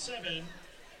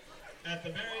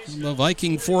 The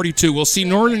Viking 42. We'll see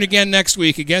Northern again next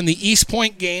week. Again, the East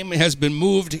Point game has been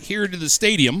moved here to the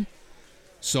stadium.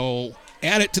 So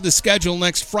add it to the schedule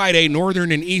next Friday,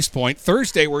 Northern and East Point.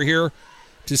 Thursday, we're here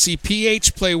to see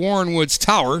PH play Warren Woods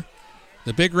Tower.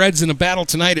 The Big Reds in a battle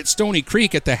tonight at Stony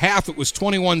Creek. At the half, it was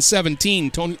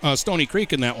 21-17 Stony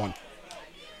Creek in that one.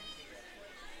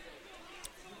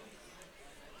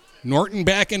 Norton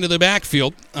back into the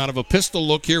backfield out of a pistol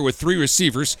look here with 3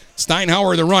 receivers.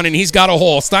 Steinhauer the run, and he's got a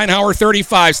hole. Steinhauer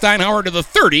 35, Steinhauer to the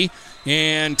 30,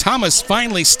 and Thomas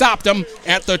finally stopped him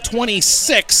at the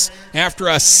 26 after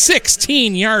a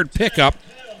 16-yard pickup.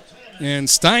 And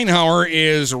Steinhauer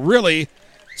is really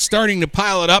starting to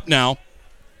pile it up now.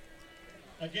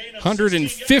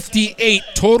 158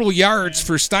 total yards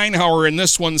for Steinhauer in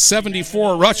this one,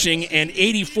 74 rushing and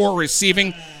 84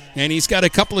 receiving. And he's got a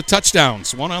couple of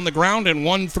touchdowns, 1 on the ground and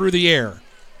 1 through the air.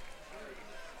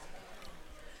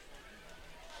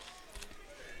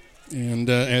 And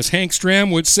as Hank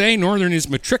Stram would say, Northern is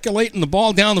matriculating the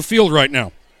ball down the field right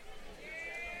now.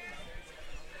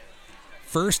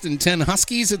 First and 10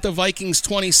 Huskies at the Vikings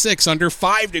 26, under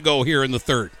 5 to go here in the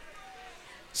third.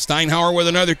 Steinhauer with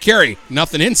another carry.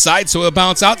 Nothing inside, so he'll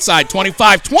bounce outside.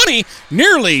 25-20,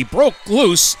 nearly broke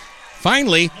loose.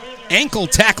 Finally, ankle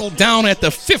tackle down at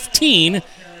the 15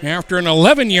 after an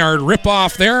 11-yard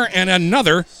rip-off there, and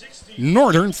another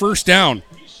Northern first down.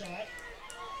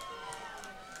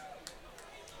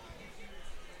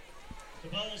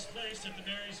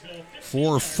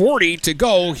 4:40 to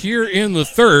go here in the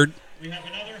third.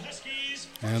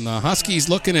 And the Huskies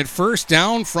looking at first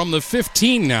down from the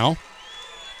 15 now.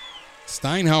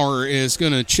 Steinhauer is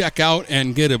going to check out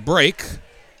and get a break,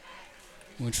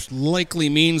 which likely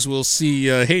means we'll see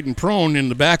Hayden Prone in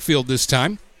the backfield this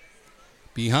time.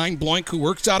 Behind Bloink, who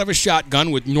works out of a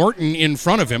shotgun with Norton in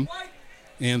front of him.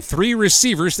 And 3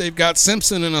 receivers. They've got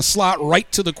Simpson in a slot right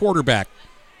to the quarterback.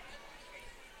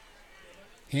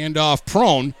 Handoff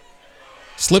prone.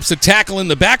 Slips a tackle in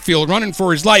the backfield, running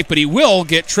for his life, but he will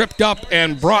get tripped up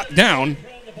and brought down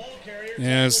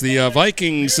as the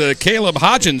Vikings, Caleb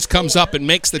Hodgins, comes up and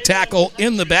makes the tackle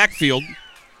in the backfield.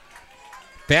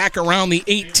 Back around the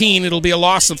 18, it'll be a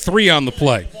loss of 3 on the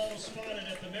play.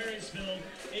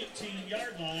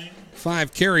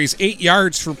 5 carries, 8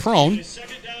 yards for prone.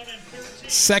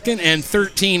 2nd and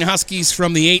 13, Huskies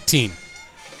from the 18.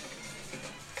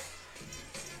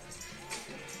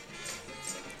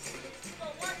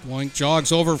 Boink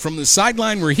jogs over from the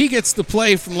sideline where he gets the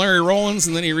play from Larry Rollins,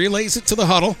 and then he relays it to the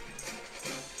huddle.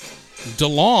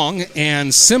 DeLong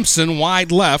and Simpson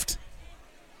wide left.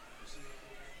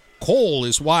 Cole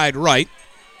is wide right.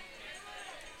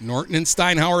 Norton and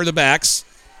Steinhauer the backs.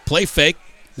 Play fake.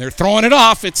 They're throwing it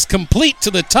off. It's complete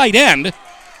to the tight end.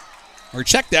 Or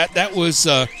check that. That was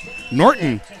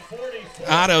Norton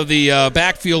out of the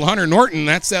backfield. Hunter Norton.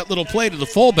 That's that little play to the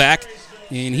fullback.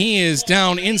 And he is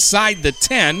down inside the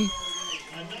 10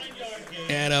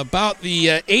 at about the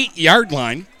 8-yard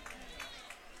line.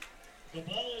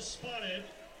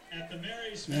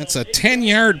 That's a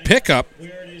 10-yard pickup.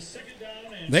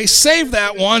 They save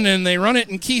that one, and they run it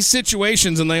in key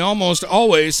situations, and they almost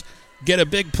always get a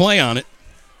big play on it.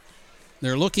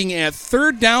 They're looking at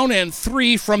 3rd down and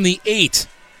 3 from the 8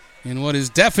 in what is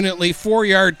definitely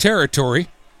 4-yard territory.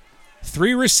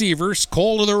 3 receivers,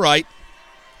 Cole to the right.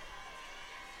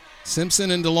 Simpson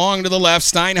and DeLong to the left.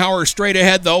 Steinhauer straight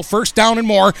ahead, though. 1st down and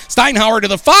more. Steinhauer to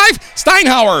the 5.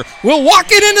 Steinhauer will walk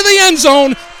it into the end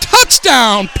zone.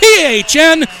 Touchdown,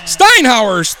 PHN.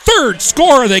 Steinhauer's 3rd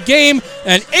score of the game.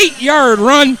 An 8-yard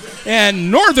run, and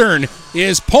Northern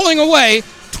is pulling away.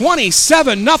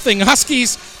 27-0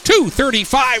 Huskies.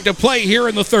 2:35 to play here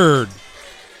in the 3rd.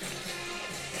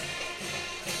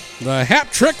 The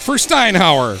hat trick for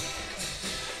Steinhauer.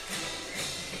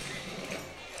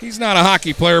 He's not a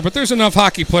hockey player, but there's enough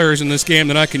hockey players in this game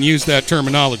that I can use that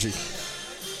terminology.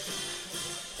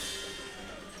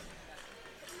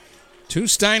 2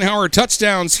 Steinhauer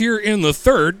touchdowns here in the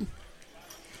 3rd.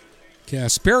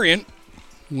 Kasparian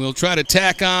will try to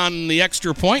tack on the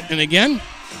extra point, and again,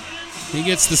 he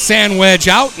gets the sand wedge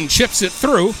out and chips it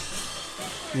through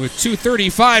with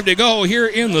 2:35 to go here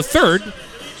in the 3rd.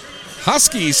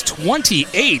 Huskies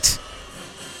 28.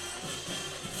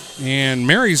 And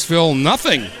Marysville,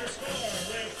 nothing.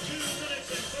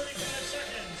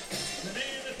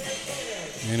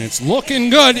 And it's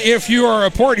looking good if you are a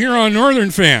Port Huron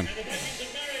Northern fan.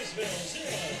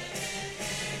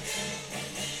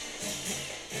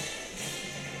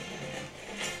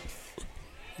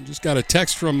 I just got a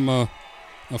text from a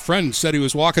friend, said he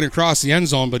was walking across the end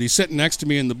zone, but he's sitting next to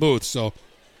me in the booth, so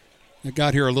I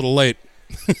got here a little late.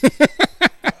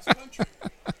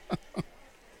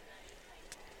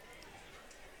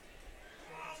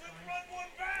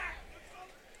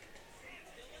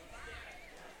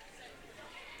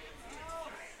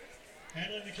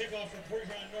 Handling the kickoff for Port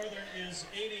Huron Northern is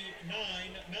 89,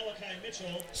 Malachi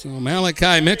Mitchell. So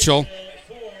Malachi Mitchell.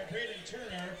 4, Braden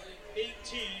Turner.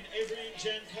 18, Avery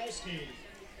Jankowski.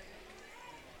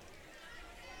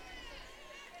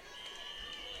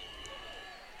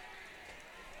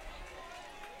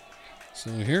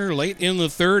 So here late in the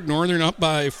 3rd, Northern up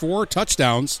by 4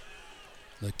 touchdowns.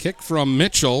 The kick from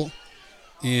Mitchell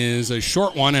is a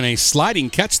short one and a sliding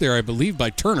catch there, I believe, by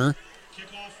Turner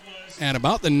at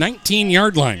about the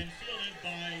 19-yard line.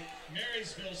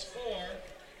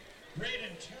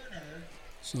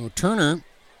 So Turner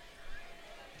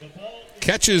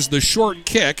catches the short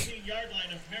kick,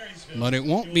 but it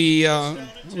won't be a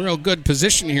real good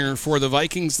position here for the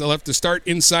Vikings. They'll have to start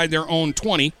inside their own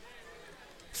 20.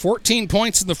 14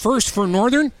 points in the 1st for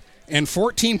Northern, and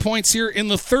 14 points here in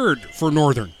the 3rd for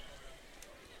Northern.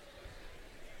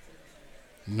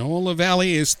 Noah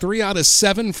LaValle is 3 out of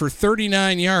 7 for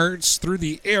 39 yards through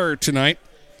the air tonight,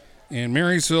 and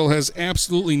Marysville has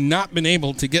absolutely not been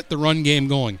able to get the run game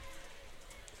going.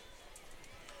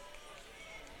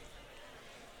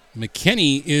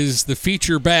 McKinney is the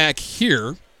feature back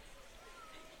here.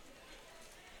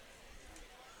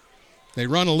 They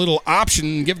run a little option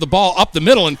and give the ball up the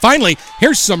middle, and finally,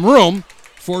 here's some room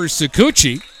for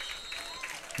Sakuchi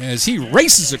as he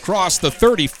races across the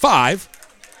 35.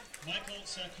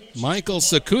 Michael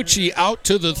Sakuchi out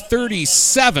to the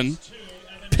 37,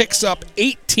 picks up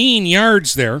 18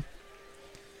 yards there.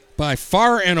 By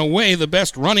far and away the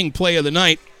best running play of the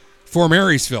night for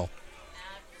Marysville.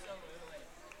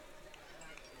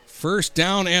 1st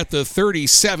down at the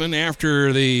 37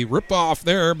 after the rip-off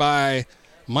there by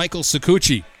Michael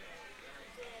Sakuchi.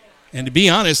 And to be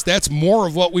honest, that's more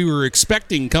of what we were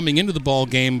expecting coming into the ball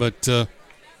game, but the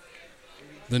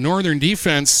Northern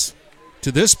defense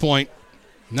to this point,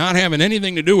 not having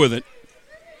anything to do with it.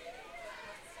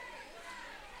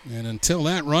 And until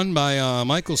that run by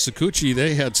Michael Sakuchi,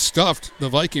 they had stuffed the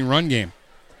Viking run game.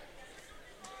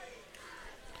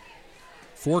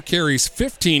 4 carries,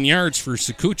 15 yards for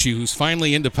Sakuchi, who's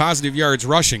finally into positive yards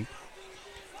rushing.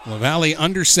 LaValle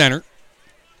under center.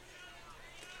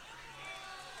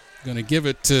 Going to give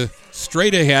it to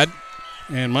straight ahead,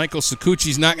 and Michael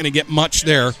Sakuchi's not going to get much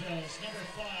there.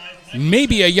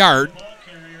 Maybe a yard,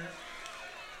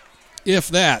 if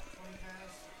that.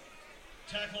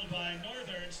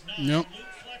 Nope.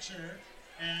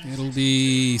 It'll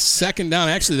be second down.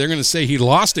 Actually, they're going to say he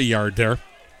lost a yard there.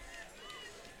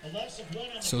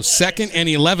 So 2nd and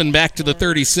 11 back to the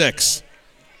 36.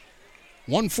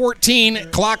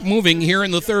 1:14, clock moving here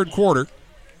in the third quarter.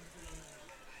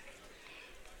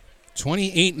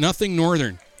 28-0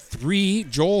 Northern. 3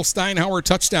 Joel Steinhauer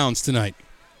touchdowns tonight.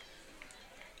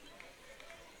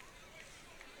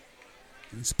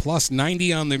 He's plus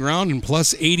 90 on the ground and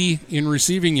plus 80 in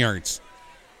receiving yards.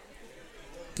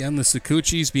 Again, the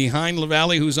Sakuchis behind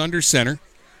LaValle, who's under center.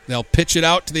 They'll pitch it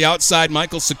out to the outside.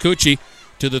 Michael Sakuchi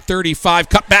to the 35.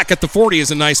 Cut back at the 40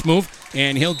 is a nice move,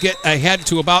 and he'll get ahead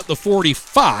to about the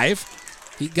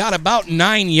 45. He got about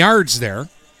 9 yards there,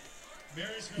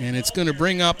 and it's going to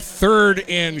bring up 3rd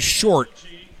and short.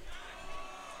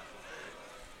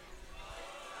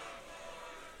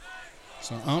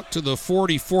 So out to the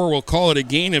 44, we'll call it a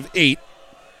gain of 8.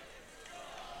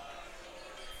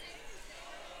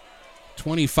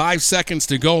 25 seconds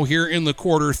to go here in the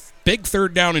quarter. Big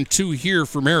 3rd down and 2 here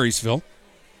for Marysville.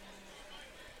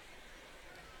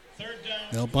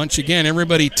 They'll bunch again.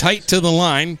 Everybody tight to the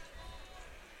line.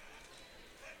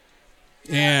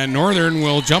 And Northern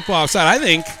will jump offside. I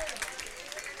think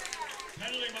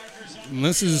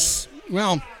this is,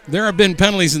 well, there have been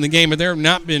penalties in the game, but there have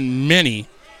not been many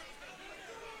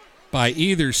by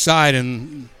either side.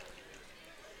 And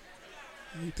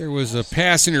I think there was a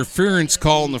pass interference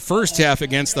call in the first half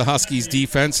against the Huskies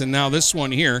defense, and now this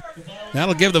one here.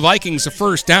 That'll give the Vikings a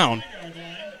first down.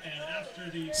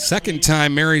 Second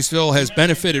time Marysville has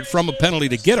benefited from a penalty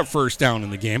to get a first down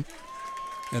in the game.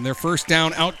 And their first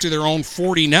down out to their own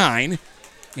 49.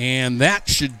 And that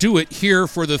should do it here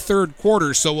for the third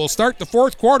quarter. So we'll start the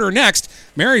fourth quarter next.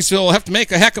 Marysville will have to make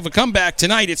a heck of a comeback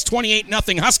tonight. It's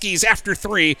 28-0 Huskies after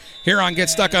 3 here on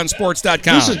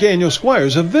GetStuckOnSports.com. This is Daniel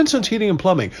Squires of Vincent's Heating and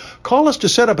Plumbing. Call us to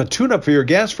set up a tune-up for your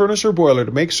gas furnace or boiler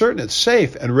to make certain it's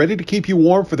safe and ready to keep you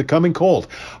warm for the coming cold.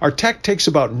 Our tech takes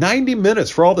about 90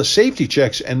 minutes for all the safety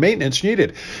checks and maintenance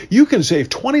needed. You can save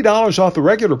 $20 off the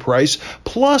regular price,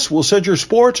 plus we'll send your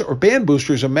sports or band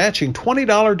boosters a matching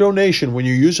 $20 donation when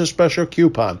you use a special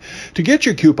coupon. To get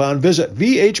your coupon, visit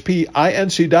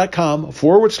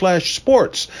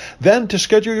vhpinc.com/sports. Then to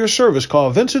schedule your service,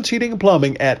 call Vincent's Heating and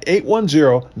Plumbing at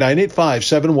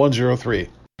 810-985-7103.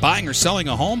 Buying or selling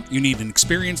a home? You need an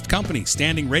experienced company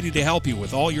standing ready to help you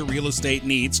with all your real estate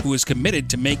needs, who is committed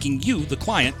to making you the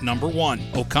client number one.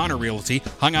 O'Connor Realty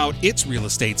hung out its real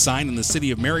estate sign in the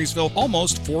city of Marysville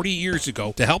almost 40 years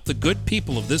ago to help the good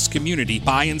people of this community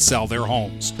buy and sell their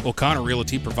homes. O'Connor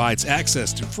Realty provides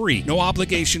access to free,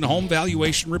 no-obligation home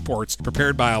valuation reports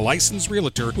prepared by a licensed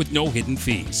realtor with no hidden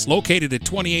fees. Located at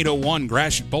 2801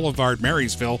 Gratiot Boulevard,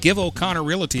 Marysville, give O'Connor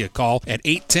Realty a call at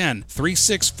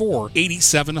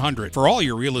 810-364-8700 for all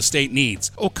your real estate needs.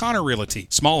 O'Connor Realty,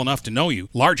 small enough to know you,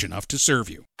 large enough to serve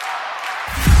you.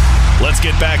 Let's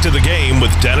get back to the game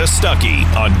with Dennis Stuckey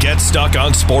on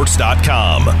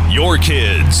GetStuckOnSports.com. Your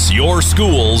kids, your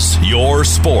schools, your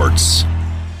sports.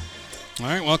 All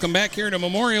right, welcome back here to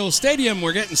Memorial Stadium.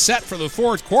 We're getting set for the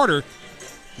fourth quarter.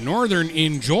 Northern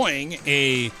enjoying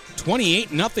a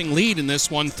 28-0 lead in this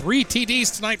one. 3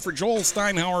 TDs tonight for Joel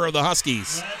Steinhauer of the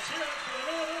Huskies.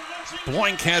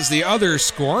 Bloink has the other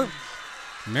score.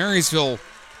 Marysville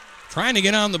trying to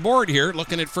get on the board here,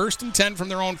 looking at 1st and 10 from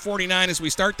their own 49 as we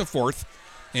start the fourth.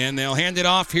 And they'll hand it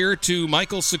off here to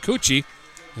Michael Sakuchi,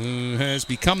 who has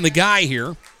become the guy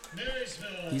here.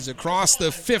 He's across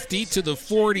the 50 to the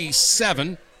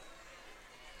 47.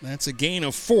 That's a gain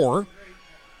of 4.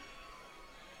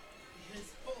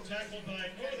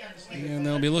 And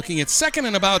they'll be looking at 2nd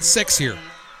and about 6 here.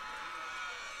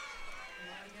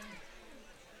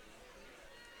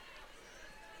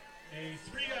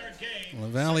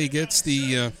 LaValle gets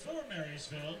the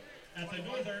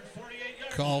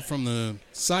call from the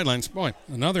sidelines. Boy,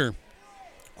 another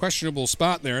questionable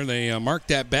spot there. They marked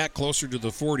that back closer to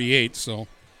the 48, so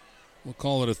we'll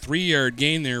call it a 3-yard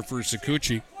gain there for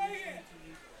Sakuchi.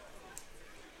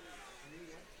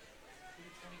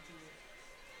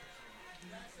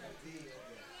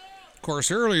 Of course,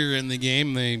 earlier in the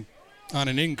game, they on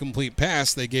an incomplete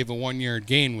pass, they gave a 1-yard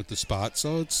gain with the spot.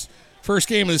 So it's first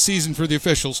game of the season for the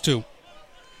officials, too.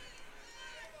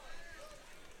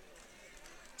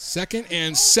 2nd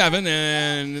and 7,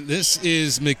 and this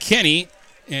is McKinney,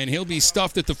 and he'll be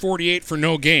stuffed at the 48 for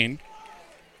no gain.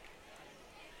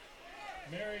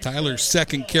 Tyler's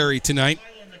second carry tonight.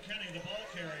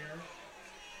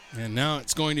 And now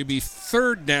it's going to be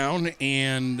 3rd down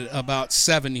and about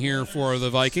 7 here for the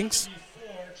Vikings.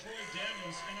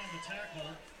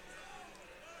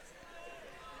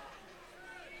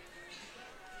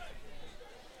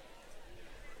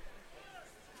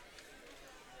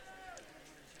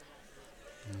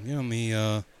 Again,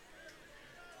 the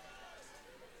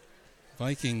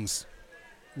Vikings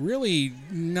really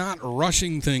not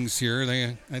rushing things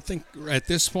here. I think at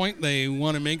this point they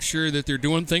want to make sure that they're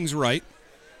doing things right.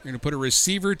 They're going to put a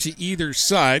receiver to either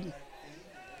side.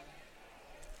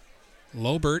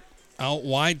 Lobert out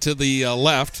wide to the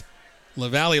left.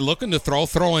 LaValle looking to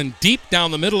throwing deep down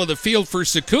the middle of the field for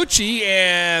Sikuchi,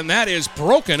 and that is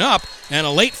broken up, and a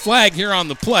late flag here on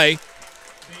the play.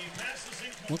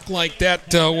 Looked like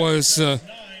that was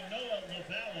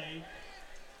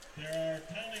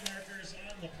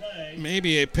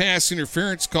maybe a pass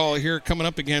interference call here coming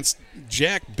up against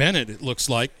Jack Bennett, it looks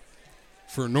like,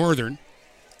 for Northern.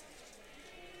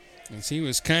 As he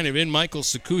was kind of in Michael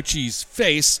Sikuchi's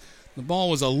face, the ball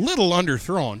was a little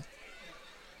underthrown.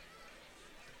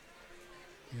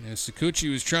 And as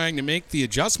Sikuchi was trying to make the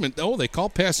adjustment, they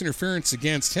called pass interference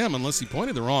against him unless he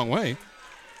pointed the wrong way.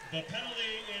 The penalty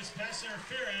is pass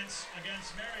interference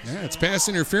against Marysville. Yeah, it's pass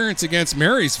interference against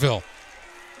Marysville.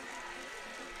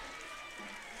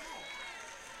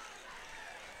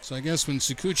 So I guess when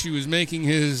Sikuchi was making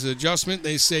his adjustment,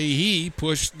 they say he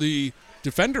pushed the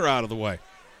defender out of the way.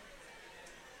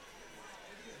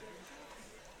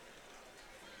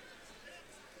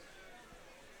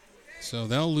 So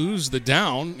they'll lose the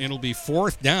down. It'll be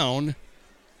 4th down.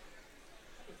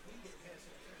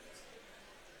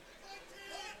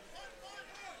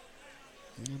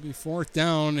 It'll be 4th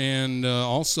down, and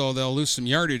also they'll lose some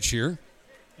yardage here.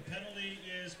 The penalty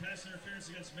is pass interference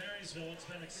against Marysville. It's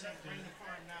been accepted.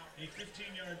 A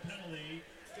 15-yard penalty.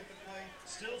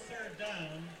 Still 3rd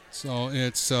down. So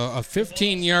it's a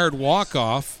 15-yard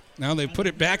walk-off. Now they put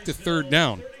it back to 3rd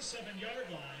down.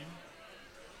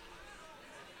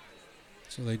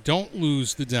 So they don't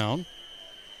lose the down,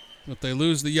 but they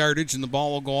lose the yardage, and the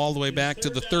ball will go all the way back to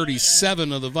the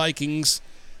 37 of the Vikings,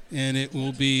 and it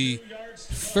will be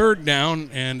 3rd down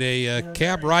and a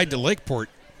cab ride to Lakeport.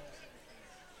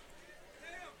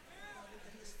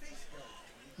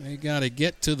 They got to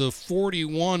get to the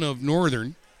 41 of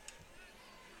Northern,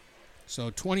 so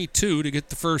 22 to get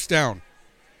the first down.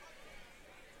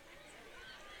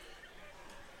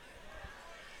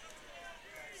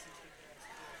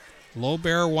 Low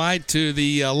bear wide to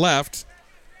the left.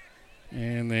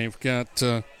 And they've got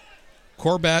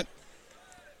Corbett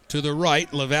to the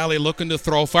right. LaValle looking to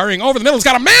throw. Firing over the middle. He's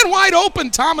got a man wide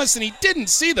open, Thomas, and he didn't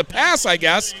see the pass, I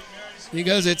guess,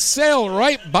 because it sailed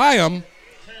right by him.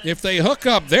 If they hook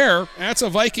up there, that's a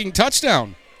Viking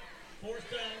touchdown.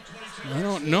 I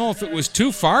don't know if it was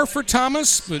too far for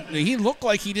Thomas, but he looked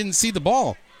like he didn't see the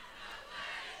ball.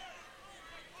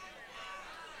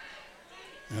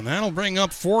 And that'll bring up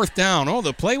 4th down.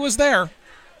 The play was there.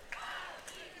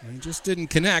 He just didn't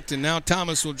connect, and now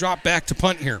Thomas will drop back to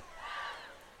punt here.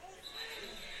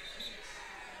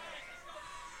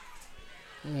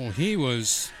 He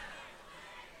was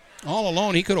all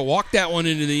alone. He could have walked that one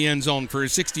into the end zone for a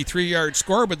 63-yard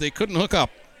score, but they couldn't hook up.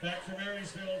 Back for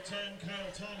Marysville, 10, Kyle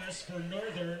Thomas. For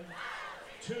Northern,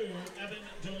 2, Evan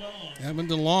DeLong. Evan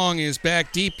DeLong is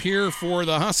back deep here for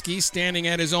the Huskies, standing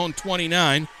at his own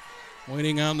 29.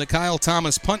 Waiting on the Kyle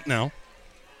Thomas punt now.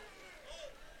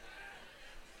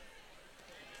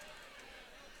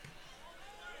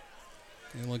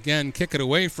 He'll again kick it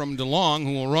away from DeLong,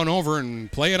 who will run over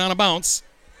and play it on a bounce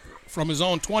from his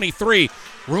own 23.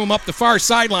 Room up the far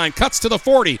sideline, cuts to the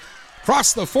 40,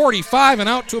 across the 45 and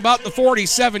out to about the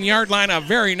 47-yard line. A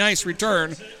very nice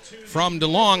return from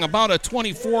DeLong, about a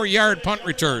 24-yard punt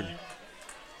return.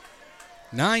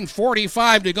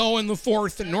 9:45 to go in the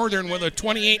 4th, and Northern with a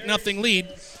 28-0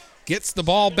 lead gets the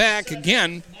ball back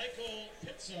again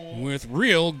with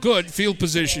real good field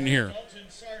position here.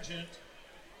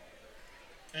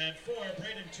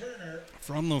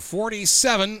 From the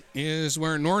 47 is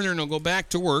where Northern will go back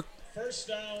to work.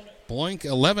 Boink,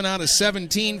 11 out of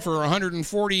 17 for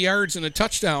 140 yards and a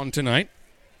touchdown tonight.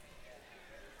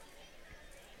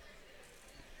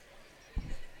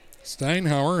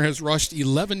 Steinhauer has rushed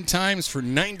 11 times for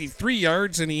 93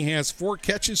 yards, and he has 4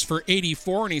 catches for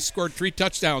 84, and he scored 3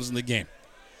 touchdowns in the game.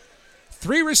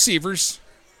 3 receivers,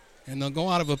 and they'll go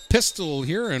out of a pistol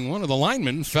here, and one of the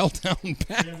linemen fell down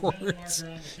backwards,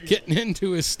 getting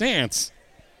into his stance.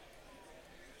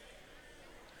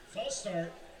 False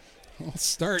start. False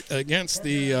start against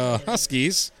the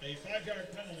Huskies. A 5-yard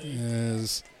penalty.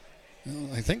 As,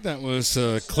 well, I think that was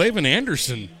Clavin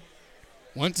Anderson.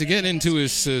 Went to get into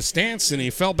his stance, and he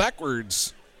fell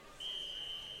backwards.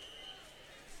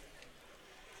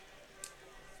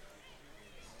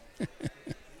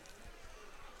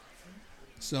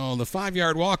 So the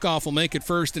 5-yard walk-off will make it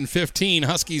 1st and 15.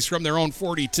 Huskies from their own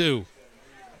 42.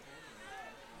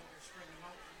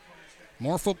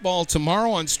 More football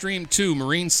tomorrow on Stream 2,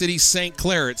 Marine City St.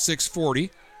 Clair at 6:40.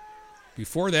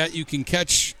 Before that, you can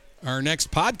catch our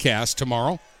next podcast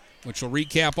tomorrow, which will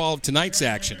recap all of tonight's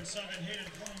action.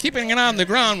 Keeping it on the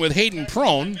ground with Hayden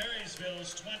Prone.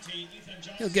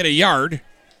 He'll get a yard.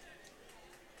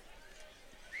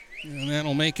 And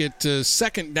that'll make it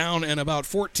 2nd down and about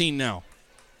 14 now.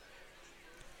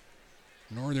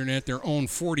 Northern at their own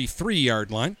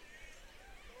 43-yard line.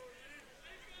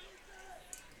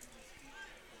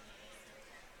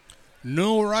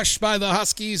 No rush by the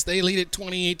Huskies. They lead it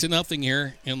 28-0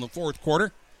 here in the 4th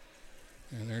quarter.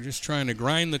 And they're just trying to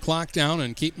grind the clock down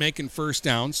and keep making first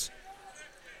downs.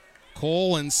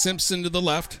 Cole and Simpson to the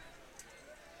left.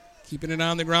 Keeping it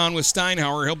on the ground with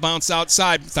Steinhauer. He'll bounce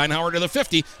outside. Steinhauer to the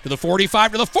 50, to the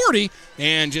 45, to the 40,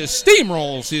 and just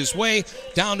steamrolls his way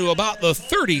down to about the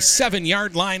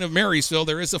 37-yard line of Marysville.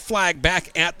 There is a flag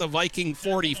back at the Viking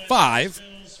 45.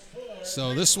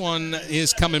 So this one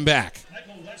is coming back.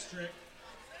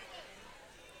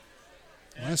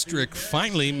 Westrick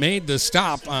finally made the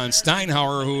stop on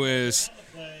Steinhauer, who has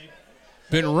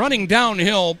been running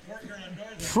downhill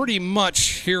pretty much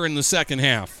here in the second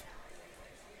half.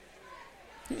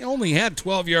 He only had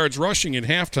 12 yards rushing at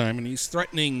halftime, and he's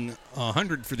threatening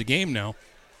 100 for the game now.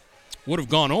 Would have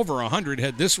gone over 100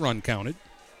 had this run counted.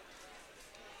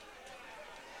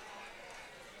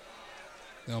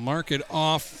 They'll mark it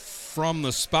off from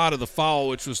the spot of the foul,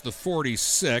 which was the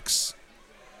 46.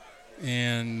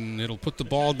 And it'll put the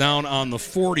ball down on the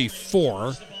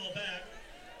 44.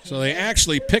 So they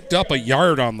actually picked up a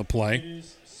yard on the play.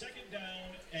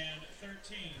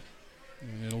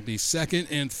 And it'll be 2nd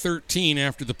and 13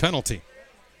 after the penalty.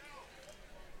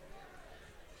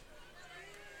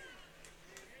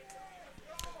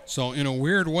 So in a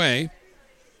weird way,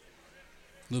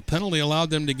 the penalty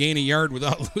allowed them to gain a yard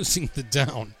without losing the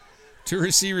down. 2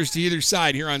 receivers to either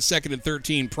side here on 2nd and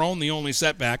 13. Prone the only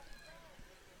setback.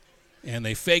 And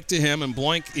they fake to him, and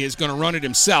Bloink is going to run it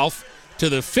himself to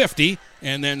the 50,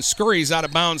 and then scurries out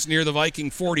of bounds near the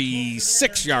Viking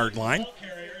 46-yard line.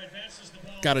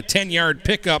 Got a 10-yard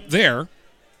pickup there.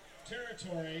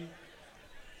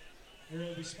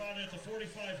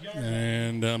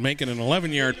 And making an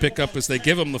 11-yard pickup as they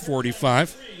give him the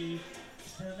 45.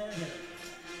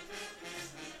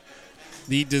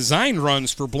 The design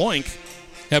runs for Bloink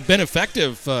have been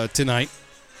effective tonight.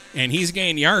 And he's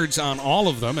gained yards on all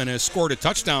of them and has scored a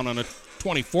touchdown on a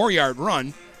 24-yard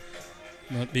run.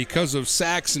 But because of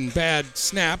sacks and bad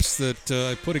snaps that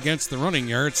I put against the running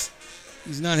yards,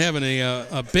 he's not having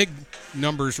a big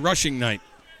numbers rushing night.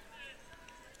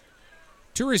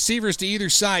 2 receivers to either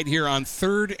side here on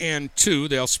 3rd and 2.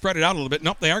 They'll spread it out a little bit.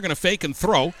 Nope, they are going to fake and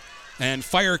throw and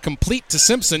fire complete to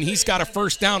Simpson. He's got a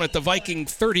first down at the Viking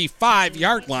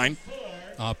 35-yard line.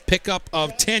 A pickup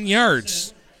of 10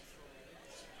 yards.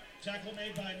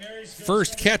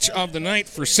 First catch of the night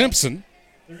for Simpson.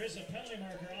 There is a penalty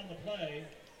marker on the play.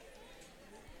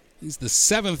 He's the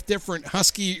 7th different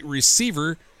Husky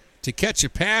receiver to catch a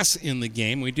pass in the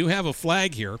game. We do have a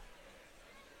flag here.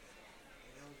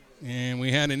 And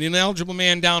we had an ineligible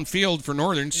man downfield for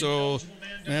Northern, so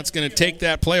that's going to take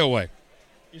that play away.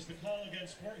 Is the call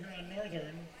against Port Huron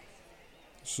Northern.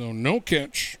 So no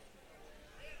catch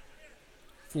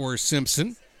for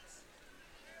Simpson.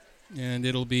 And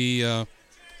it'll be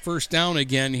first down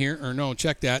again here. Or no,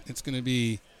 check that. It's going to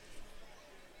be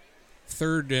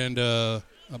 3rd and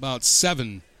about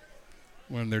 7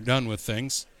 when they're done with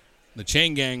things. The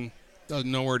chain gang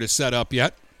doesn't know where to set up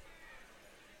yet.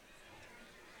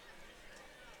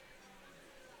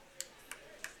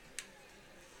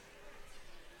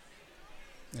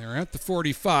 They're at the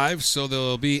 45, so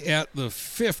they'll be at the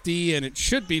 50, and it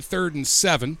should be 3rd and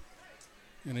 7.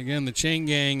 And again, the chain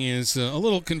gang is a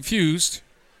little confused.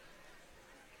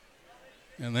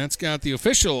 And that's got the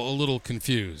official a little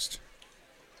confused.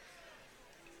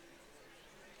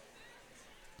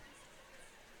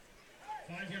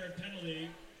 Five-yard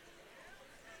penalty.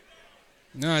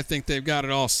 No, I think they've got it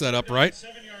all set up right.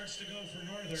 7 yards to go for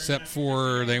Northern. Except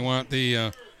for they want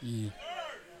the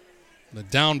The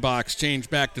down box changed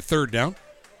back to third down.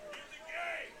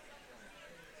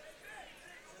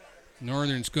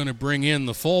 Northern's going to bring in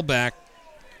the fullback,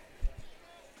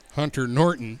 Hunter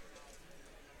Norton.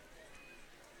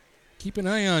 Keep an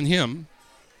eye on him,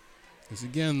 because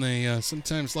again, they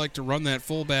sometimes like to run that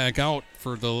fullback out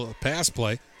for the pass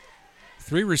play.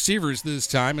 3 receivers this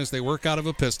time as they work out of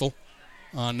a pistol.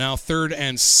 Now 3rd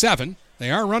and 7.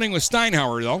 They are running with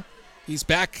Steinhauer, though. He's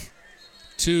back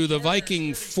to the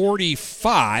Viking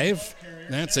 45.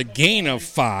 That's a gain of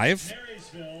 5.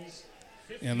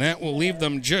 And that will leave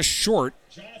them just short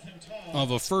of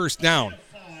a first down.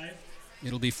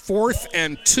 It'll be 4th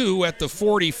and 2 at the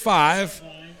 45.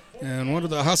 And what do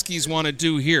the Huskies want to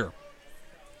do here?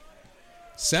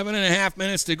 7.5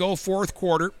 minutes to go, fourth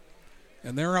quarter.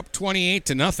 And they're up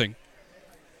 28-0.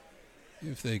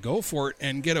 If they go for it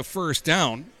and get a first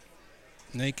down,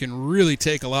 they can really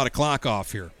take a lot of clock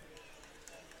off here.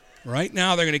 Right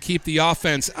now they're going to keep the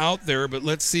offense out there, but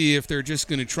let's see if they're just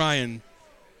going to try and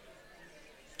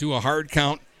do a hard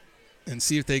count and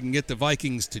see if they can get the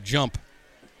Vikings to jump.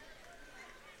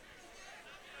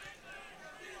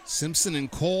 Simpson and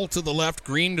Cole to the left,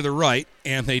 Green to the right,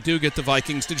 and they do get the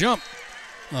Vikings to jump.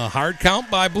 A hard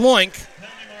count by Bloink.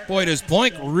 Boy, does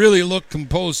Bloink really look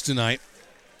composed tonight.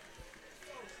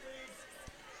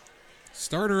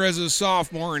 Starter as a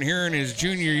sophomore, and here in his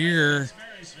junior year,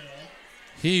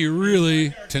 he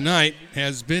really, tonight,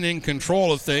 has been in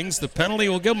control of things. The penalty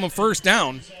will give him a first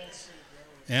down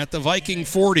at the Viking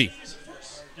 40.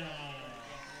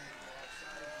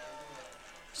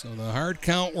 So the hard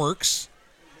count works.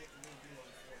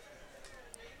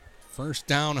 First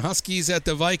down, Huskies at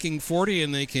the Viking 40,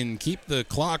 and they can keep the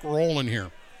clock rolling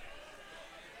here.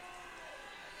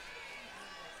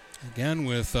 Again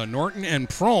with Norton and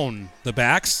Prone, the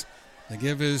backs. The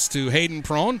give is to Hayden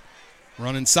Prone.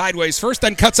 Running sideways first,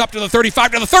 then cuts up to the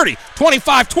 35, to the 30,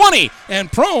 25, 20.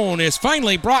 And Prone is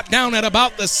finally brought down at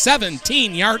about the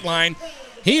 17-yard line.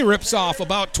 He rips off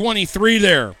about 23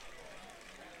 there.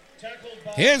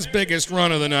 His biggest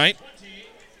run of the night.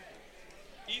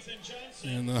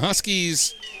 And the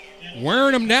Huskies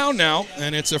wearing them down now,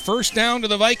 and it's a first down to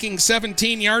the Vikings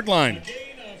 17-yard line.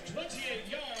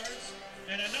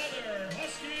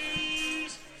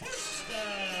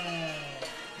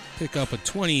 Pick up a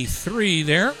 23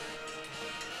 there.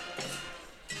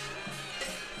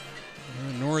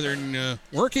 Northern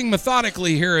working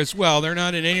methodically here as well. They're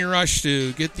not in any rush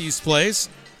to get these plays.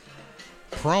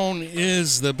 Prone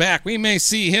is the back. We may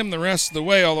see him the rest of the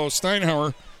way, although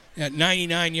Steinhauer at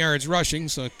 99 yards rushing,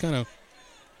 so kind of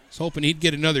was hoping he'd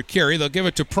get another carry. They'll give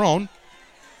it to Prone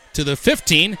to the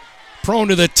 15, Prone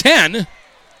to the 10,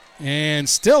 and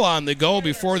still on the go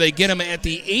before they get him at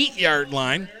the 8-yard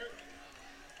line.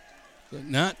 But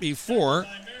not before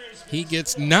he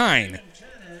gets 9.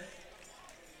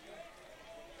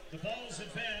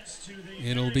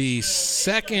 It'll be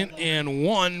 2nd and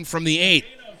 1 from the 8.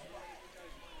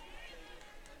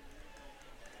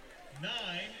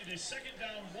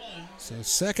 So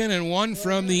 2nd and 1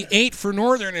 from the 8 for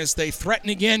Northern as they threaten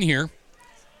again here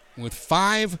with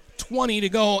 5:20 to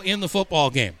go in the football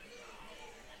game.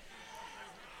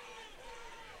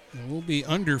 And we'll be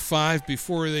under 5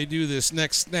 before they do this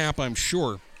next snap, I'm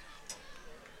sure.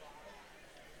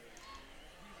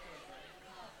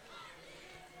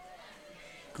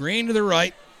 Green to the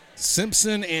right,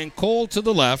 Simpson and Cole to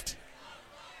the left.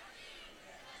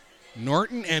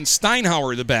 Norton and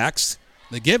Steinhauer the backs.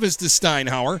 The give is to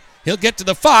Steinhauer. He'll get to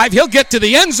the 5. He'll get to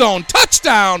the end zone.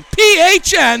 Touchdown,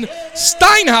 PHN.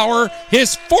 Steinhauer,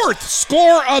 his 4th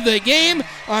score of the game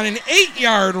on an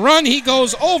 8-yard run. He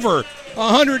goes over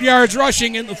 100 yards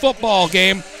rushing in the football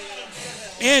game.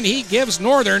 And he gives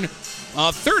Northern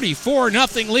a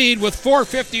 34-0 lead with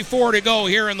 4:54 to go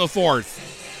here in the 4th.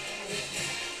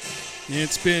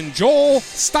 It's been Joel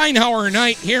Steinhauer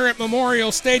night here at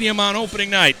Memorial Stadium on opening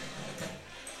night.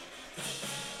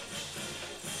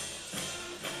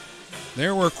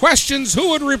 There were questions who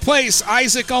would replace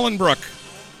Isaac Ullenbrook.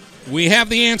 We have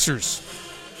the answers.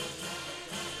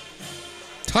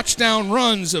 Touchdown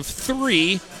runs of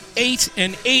 3, 8,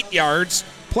 and 8 yards,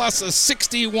 plus a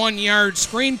 61-yard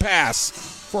screen pass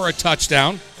for a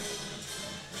touchdown.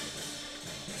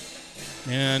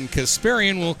 And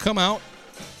Kasparian will come out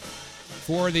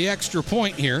for the extra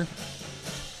point here.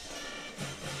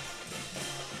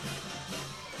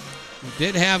 We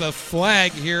did have a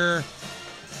flag here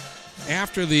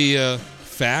after the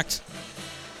fact.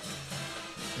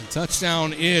 The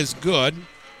touchdown is good.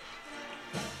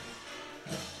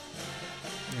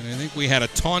 And I think we had a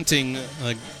taunting.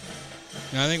 I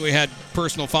think we had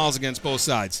personal fouls against both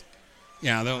sides.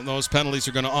 Yeah, those penalties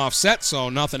are going to offset, so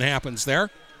nothing happens there.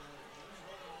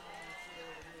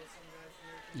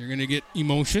 You're going to get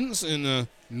emotions in the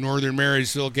Northern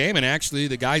Marysville game, and actually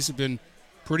the guys have been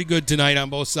pretty good tonight on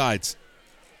both sides.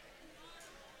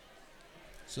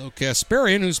 So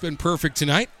Kasparian, who's been perfect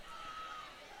tonight,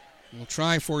 will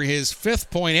try for his 5th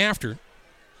point after.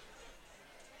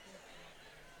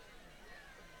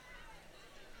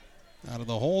 Out of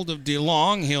the hold of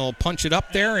DeLong, he'll punch it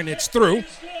up there, and it's through.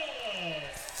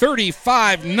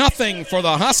 35-0 for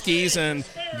the Huskies, and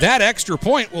that extra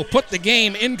point will put the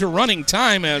game into running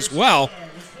time as well.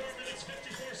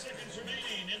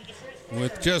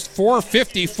 With just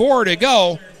 4:54 to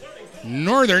go,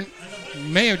 Northern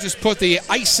may have just put the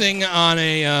icing on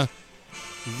a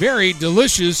very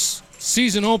delicious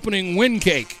season-opening win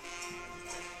cake.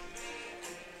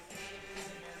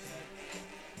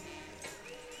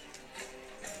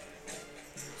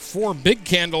 Four big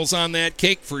candles on that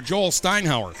cake for Joel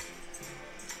Steinhauer.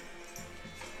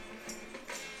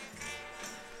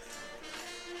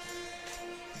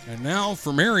 And now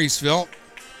for Marysville,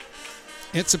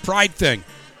 it's a pride thing.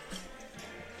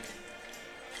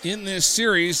 In this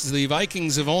series, the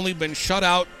Vikings have only been shut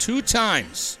out 2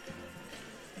 times.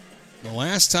 The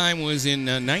last time was in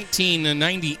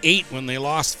 1998 when they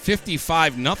lost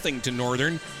 55-0 to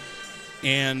Northern.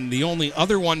 And the only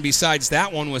other one besides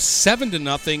that one was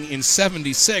 7-0 in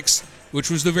 76,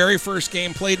 which was the very first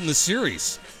game played in the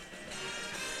series.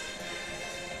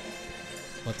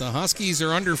 But the Huskies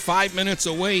are under 5 minutes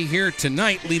away here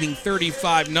tonight, leading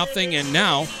 35-0, and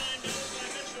now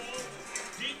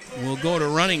we'll go to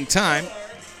running time.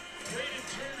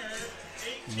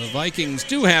 The Vikings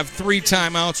do have 3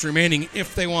 timeouts remaining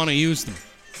if they want to use them.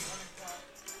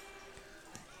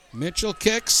 Mitchell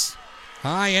kicks.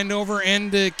 High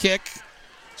end-over-end kick.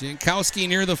 Jankowski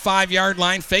near the 5-yard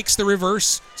line, fakes the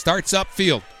reverse, starts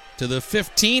upfield to the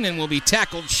 15 and will be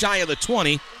tackled shy of the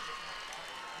 20.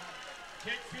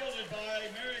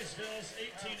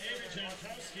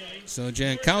 So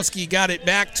Jankowski got it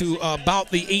back to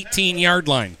about the 18-yard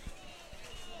line.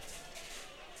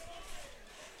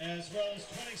 As well as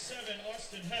 27,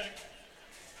 Austin Heck,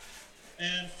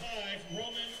 and 5,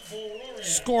 Roman Bororiak.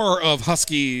 Score of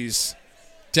Huskies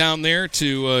down there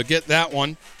to get that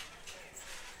one.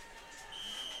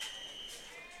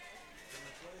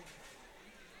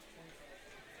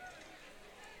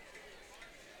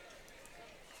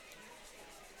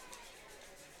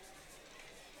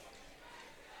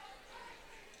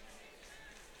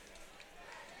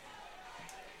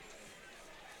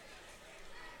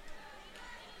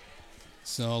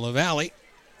 So LaValle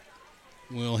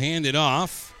will hand it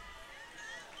off.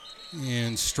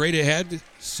 And straight ahead,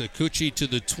 Sakuchi to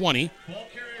the 20. Ball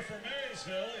carrier for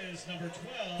Marysville is number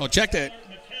 12. Oh, check that.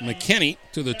 McKinney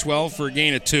to the 12 for a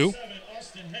gain of 2. 7,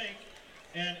 Austin Hank,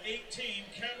 and 18,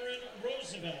 Cameron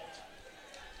Roosevelt.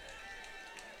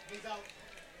 He's out.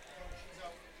 She's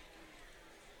out.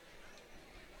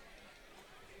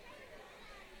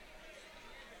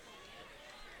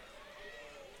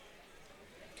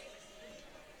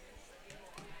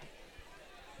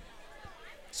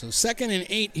 So 2nd and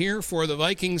 8 here for the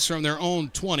Vikings from their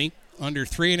own 20. Under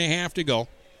 3.5 to go.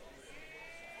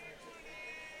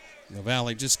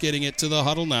 LaValle just getting it to the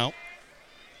huddle now.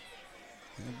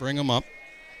 They'll bring them up.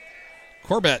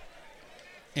 Corbett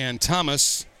and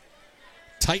Thomas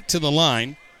tight to the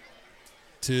line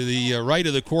to the right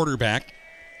of the quarterback.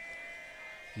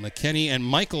 McKinney and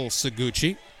Michael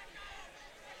Saguchi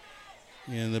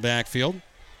in the backfield.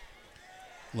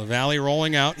 LaValle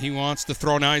rolling out. He wants to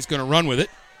throw now. He's going to run with it.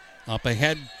 Up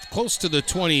ahead close to the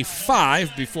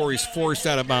 25 before he's forced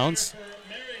out of bounds.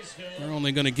 They're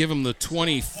only going to give him the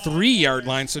 23-yard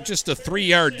line, so just a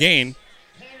 3-yard gain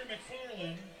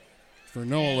for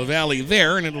Noah LaValle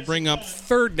there, and it'll bring up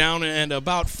 3rd down and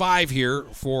about 5 here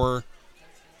for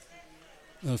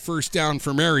the first down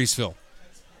for Marysville.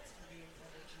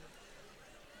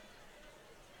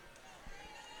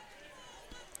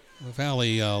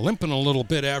 LaValle limping a little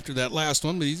bit after that last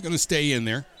one, but he's going to stay in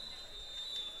there.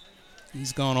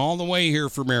 He's gone all the way here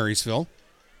for Marysville.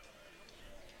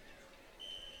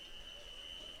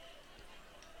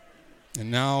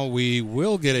 And now we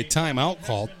will get a timeout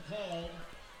called.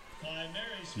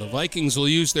 The Vikings will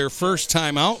use their first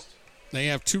timeout. They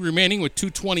have 2 remaining with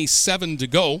 2:27 to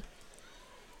go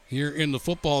here in the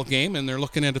football game, and they're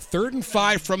looking at a 3rd and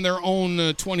 5 from their own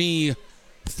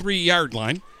 23-yard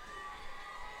line.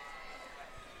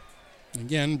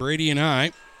 Again, Brady and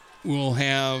I will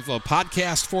have a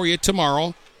podcast for you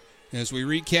tomorrow as we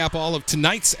recap all of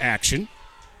tonight's action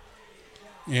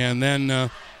and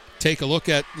then take a look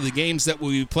at the games that will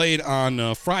be played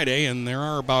on Friday. And there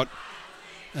are about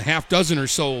a half dozen or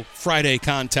so Friday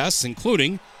contests,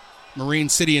 including Marine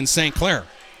City and St. Clair.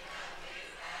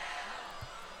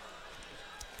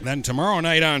 Then tomorrow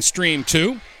night on Stream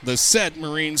 2, the said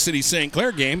Marine City St.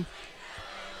 Clair game.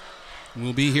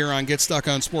 We'll be here on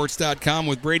GetStuckOnSports.com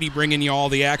with Brady bringing you all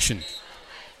the action.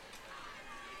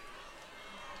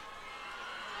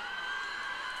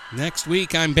 Next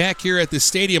week, I'm back here at the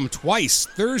stadium twice.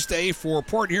 Thursday for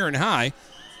Port Huron High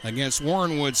against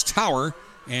Warren Woods Tower.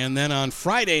 And then on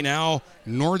Friday now,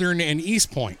 Northern and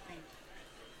East Point.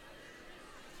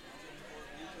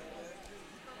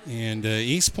 And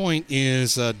East Point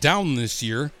is down this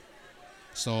year.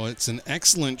 So it's an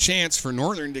excellent chance for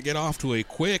Northern to get off to a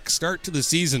quick start to the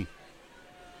season.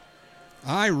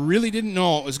 I really didn't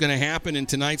know what was going to happen in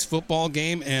tonight's football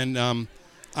game. And I'm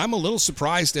a little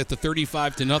surprised at the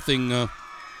 35-0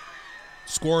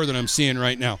 score that I'm seeing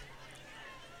right now.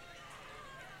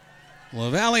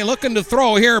 LaValle looking to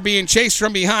throw here, being chased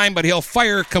from behind, but he'll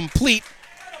fire complete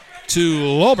to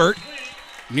Lobert.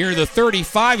 Near the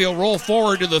 35, he'll roll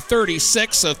forward to the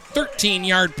 36, a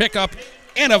 13-yard pickup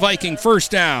and a Viking first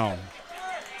down.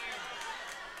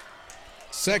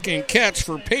 Second catch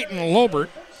for Peyton Lobert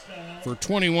for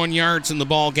 21 yards in the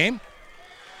ball game.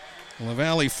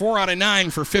 LaValle 4 out of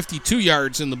 9 for 52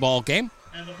 yards in the ball game.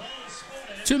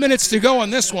 2 minutes to go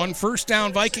in this one. First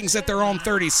down, Vikings at their own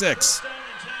 36.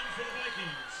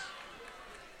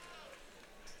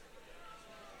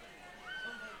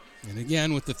 And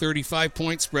again, with the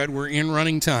 35-point spread, we're in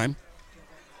running time.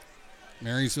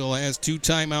 Marysville has 2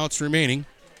 timeouts remaining.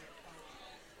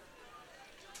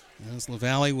 As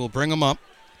LaValle will bring them up.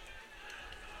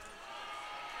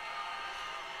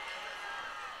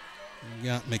 We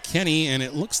got McKinney, and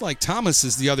it looks like Thomas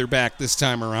is the other back this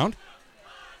time around.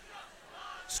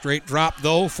 Straight drop,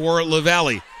 though, for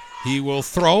LaValle. He will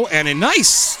throw, and a nice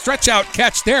stretch-out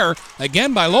catch there,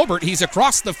 again by Lobert. He's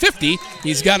across the 50.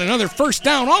 He's got another first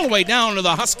down all the way down to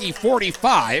the Husky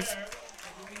 45.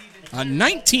 A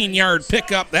 19-yard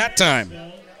pickup that time.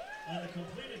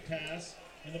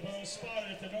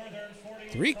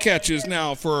 3 catches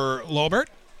now for Lobert.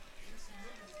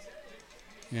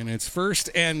 And it's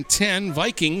 1st and 10,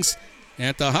 Vikings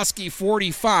at the Husky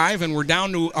 45, and we're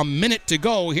down to a minute to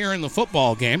go here in the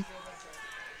football game.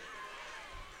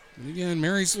 And again,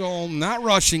 Marysville not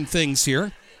rushing things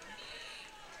here.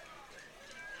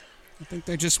 I think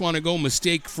they just want to go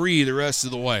mistake-free the rest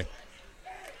of the way.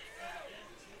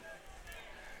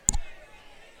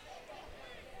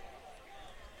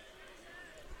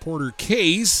 Porter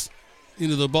Kays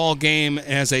into the ball game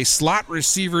as a slot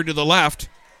receiver to the left.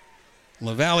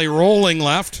 LaValle rolling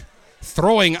left,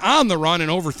 throwing on the run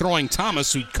and overthrowing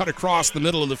Thomas, who cut across the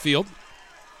middle of the field.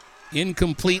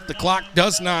 Incomplete. The clock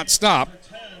does not stop.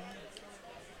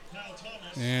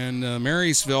 And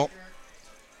Marysville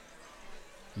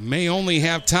may only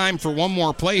have time for one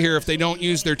more play here if they don't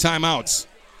use their timeouts.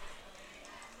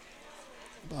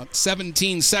 About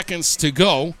 17 seconds to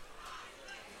go.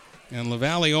 And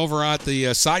LaValle over at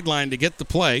the sideline to get the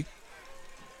play.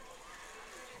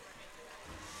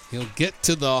 He'll get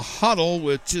to the huddle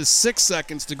with just 6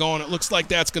 seconds to go, and it looks like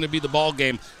that's going to be the ball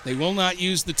game. They will not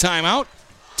use the timeout.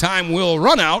 Time will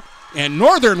run out, and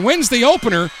Northern wins the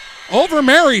opener over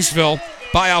Marysville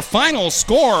by a final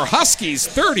score. Huskies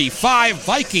 35,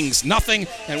 Vikings nothing,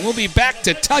 and we'll be back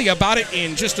to tell you about it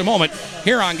in just a moment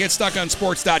here on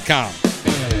GetStuckOnSports.com.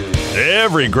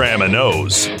 Every grandma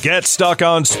knows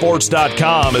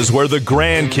GetStuckOnSports.com is where the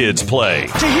grandkids play.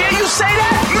 To hear you say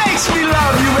that makes me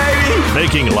love you, baby.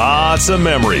 Making lots of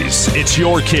memories. It's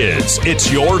your kids, it's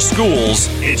your schools,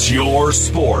 it's your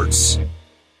sports.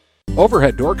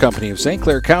 Overhead Door Company of St.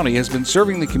 Clair County has been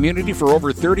serving the community for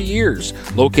over 30 years.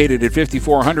 Located at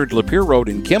 5400 Lapeer Road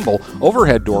in Kimball,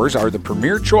 Overhead Doors are the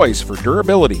premier choice for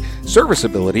durability,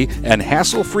 serviceability, and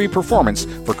hassle-free performance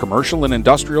for commercial and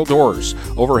industrial doors.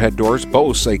 Overhead Doors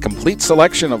boasts a complete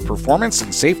selection of performance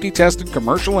and safety-tested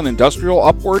commercial and industrial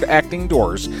upward-acting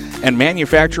doors and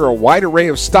manufacture a wide array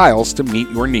of styles to meet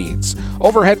your needs.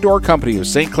 Overhead Door Company of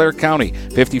St. Clair County,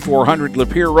 5400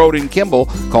 Lapeer Road in Kimball.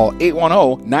 Call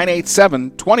 810-987-2185.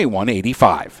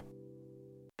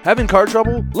 Having car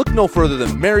trouble? Look no further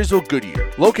than Marysville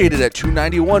Goodyear. Located at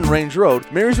 291 Range Road,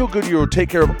 Marysville Goodyear will take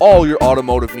care of all your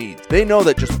automotive needs. They know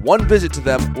that just one visit to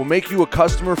them will make you a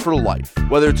customer for life.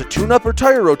 Whether it's a tune-up or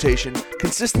tire rotation,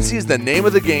 consistency is the name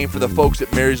of the game for the folks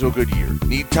at Marysville Goodyear.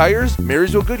 Need tires?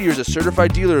 Marysville Goodyear is a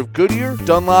certified dealer of Goodyear,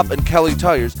 Dunlop, and Kelly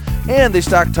tires, and they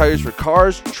stock tires for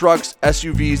cars, trucks,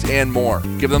 SUVs, and more.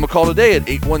 Give them a call today at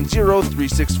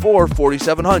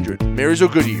 810-364-4700. Marysville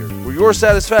Goodyear, where your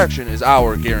satisfaction is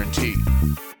our guarantee.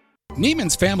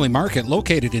 Neiman's Family Market,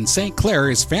 located in St.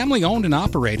 Clair, is family-owned and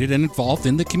operated and involved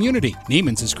in the community.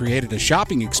 Neiman's has created a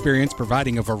shopping experience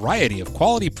providing a variety of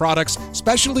quality products,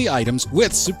 specialty items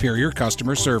with superior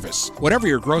customer service. Whatever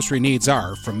your grocery needs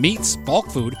are, from meats,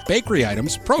 bulk food, bakery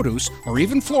items, produce, or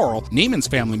even floral, Neiman's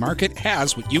Family Market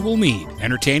has what you will need.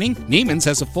 Entertaining? Neiman's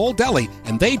has a full deli,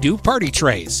 and they do party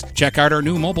trays. Check out our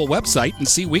new mobile website and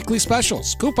see weekly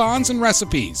specials, coupons, and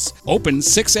recipes. Open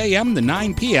 6 a.m. to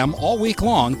 9 p.m. all week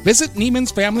long. Visit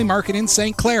Neiman's Family Market in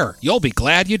St. Clair. You'll be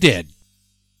glad you did.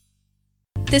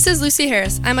 This is Lucy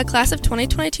Harris. I'm a class of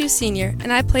 2022 senior,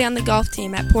 and I play on the golf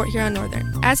team at Port Huron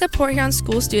Northern. As a Port Huron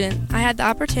school student, I had the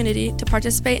opportunity to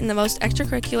participate in the most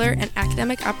extracurricular and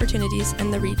academic opportunities in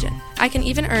the region. I can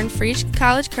even earn free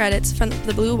college credits from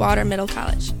the Blue Water Middle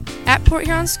College. At Port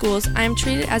Huron schools, I am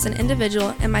treated as an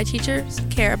individual, and my teachers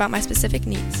care about my specific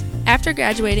needs. After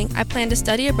graduating, I plan to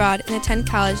study abroad and attend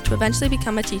college to eventually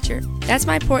become a teacher. That's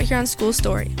my Port Huron school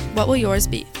story. What will yours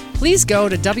be? Please go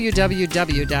to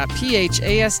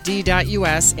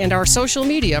www.phasd.us and our social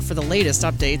media for the latest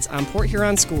updates on Port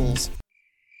Huron schools.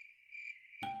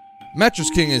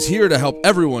 Mattress King is here to help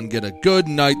everyone get a good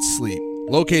night's sleep.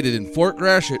 Located in Fort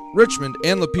Gratiot, Richmond,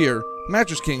 and Lapeer,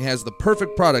 Mattress King has the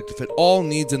perfect product to fit all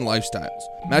needs and lifestyles.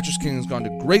 Mattress King has gone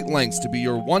to great lengths to be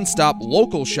your one-stop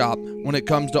local shop when it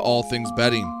comes to all things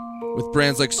bedding. With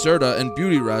brands like Serta and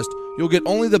Beauty Rest, you'll get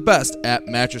only the best at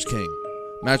Mattress King.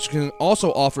 Mattress King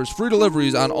also offers free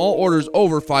deliveries on all orders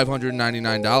over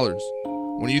 $599.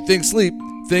 When you think sleep,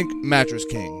 think Mattress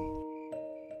King.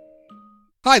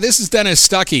 Hi, this is Dennis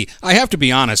Stuckey. I have to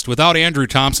be honest, without Andrew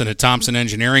Thompson at Thompson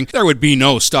Engineering, there would be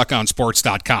no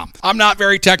StuckOnSports.com. I'm not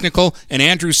very technical, and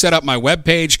Andrew set up my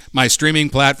webpage, my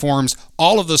streaming platforms,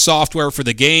 all of the software for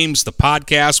the games, the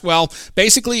podcast. Well,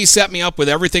 basically he set me up with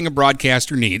everything a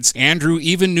broadcaster needs. Andrew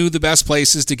even knew the best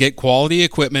places to get quality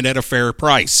equipment at a fair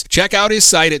price. Check out his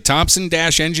site at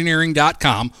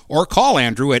thompson-engineering.com or call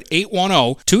Andrew at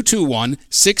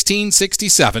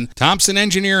 810-221-1667. Thompson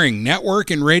Engineering, network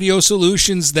and radio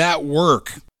solutions that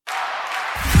work.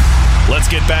 Let's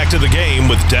get back to the game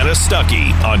with Dennis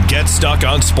Stuckey on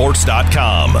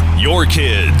GetStuckOnSports.com. Your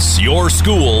kids, your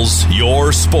schools,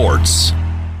 your sports.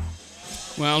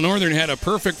 Well, Northern had a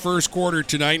perfect first quarter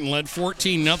tonight and led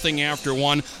 14-0 after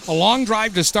one. A long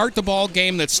drive to start the ball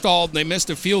game that stalled. They missed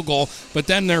a field goal, but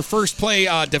then their first play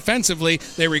defensively,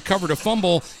 they recovered a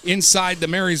fumble inside the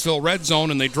Marysville red zone,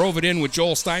 and they drove it in with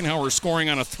Joel Steinhauer scoring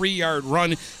on a 3-yard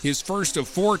run. His first of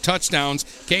 4 touchdowns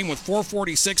came with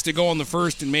 4:46 to go in the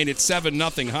first and made it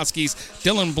 7-0 Huskies.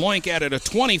 Dylan Bloink added a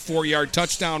 24-yard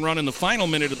touchdown run in the final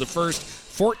minute of the first.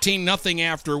 14-0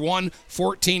 after one,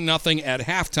 14-0 at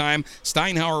halftime.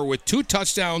 Steinhauer with 2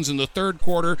 touchdowns in the third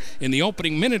quarter. In the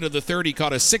opening minute of the third, he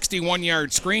caught a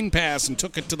 61-yard screen pass and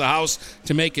took it to the house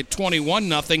to make it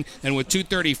 21-0. And with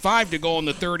 2:35 to go in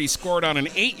the third, he scored on an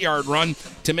 8-yard run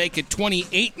to make it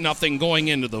 28-0 going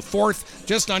into the fourth.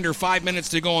 Just under 5 minutes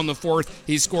to go in the fourth,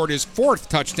 he scored his 4th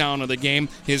touchdown of the game,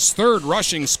 his 3rd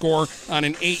rushing score on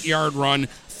an 8-yard run.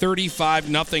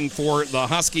 35-0 for the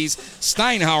Huskies.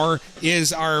 Steinhauer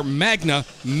is our mega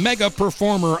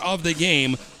performer of the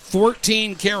game.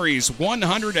 14 carries,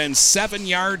 107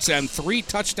 yards, and 3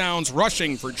 touchdowns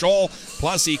rushing for Joel.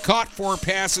 Plus, he caught 4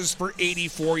 passes for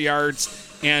 84 yards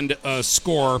and a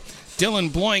score. Dylan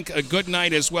Bloink, a good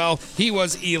night as well. He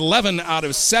was 11 out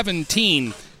of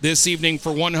 17 this evening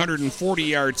for 140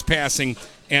 yards passing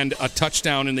and a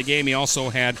touchdown in the game. He also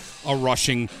had a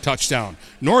rushing touchdown.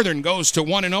 Northern goes to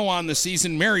 1-0 on the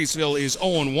season. Marysville is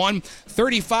 0-1.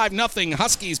 35-0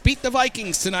 Huskies beat the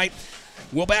Vikings tonight.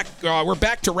 We're back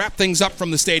to wrap things up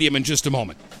from the stadium in just a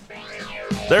moment.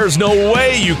 There's no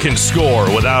way you can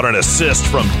score without an assist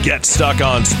from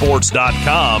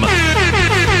GetStuckOnSports.com.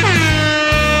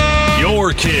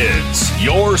 Your kids,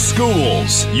 your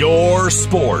schools, your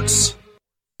sports.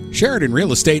 Sheridan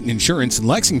Real Estate and Insurance in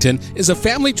Lexington is a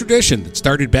family tradition that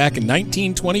started back in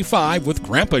 1925 with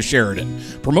Grandpa Sheridan.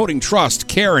 Promoting trust,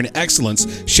 care, and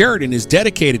excellence, Sheridan is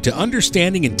dedicated to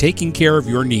understanding and taking care of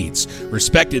your needs.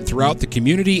 Respected throughout the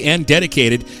community and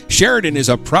dedicated, Sheridan is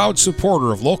a proud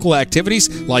supporter of local activities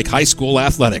like high school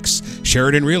athletics.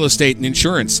 Sheridan Real Estate and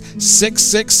Insurance,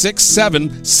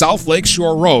 6667 South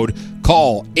Lakeshore Road.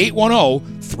 Call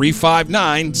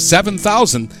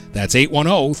 810-359-7000. That's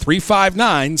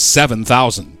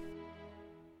 810-359-7000.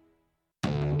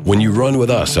 When you run with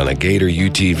us on a Gator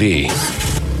UTV,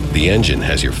 the engine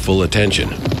has your full attention.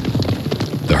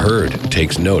 The herd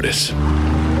takes notice.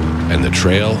 And the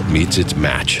trail meets its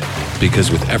match. Because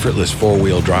with effortless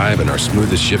four-wheel drive and our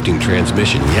smoothest shifting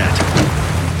transmission yet,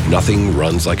 nothing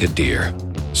runs like a deer.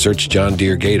 Search John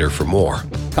Deere Gator for more.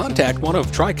 Contact one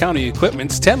of Tri-County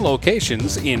Equipment's 10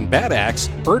 locations in Bad Axe,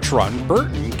 Birch Run,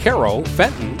 Burton, Caro,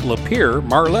 Fenton, Lapeer,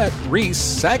 Marlette, Reese,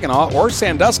 Saginaw, or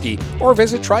Sandusky, or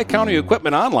visit Tri-County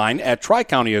Equipment online at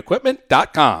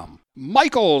tricountyequipment.com.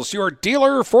 Michael's, your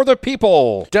dealer for the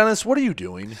people. Dennis, what are you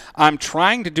doing? I'm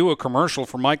trying to do a commercial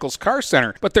for Michael's Car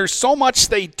Center, but there's so much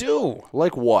they do.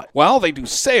 Like what? Well, they do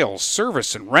sales,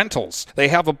 service, and rentals. They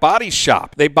have a body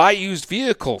shop. They buy used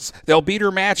vehicles. They'll beat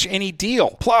or match any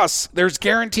deal. Plus, there's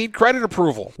guaranteed credit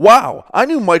approval. Wow, I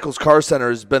knew Michael's Car Center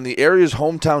has been the area's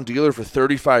hometown dealer for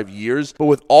 35 years, but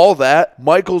with all that,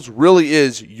 Michael's really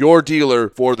is your dealer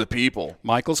for the people.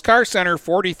 Michael's Car Center,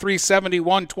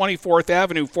 4371 24th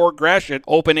Avenue, Fort Gratiot,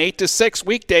 open 8 to 6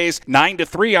 weekdays, 9 to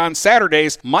 3 on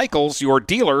Saturdays. Michael's, your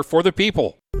dealer for the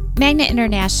people. Magna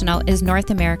International is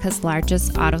North America's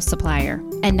largest auto supplier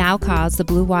and now calls the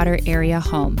Blue Water area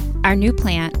home. Our new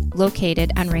plant,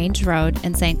 located on Range Road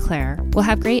in St. Clair, will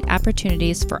have great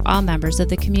opportunities for all members of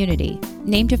the community.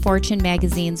 Named to Fortune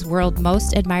magazine's World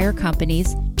Most Admired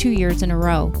Companies 2 years in a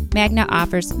row, Magna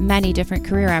offers many different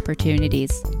career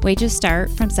opportunities. Wages start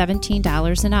from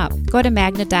 $17 and up. Go to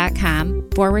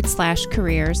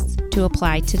magna.com/careers to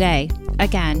apply today.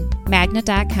 Again,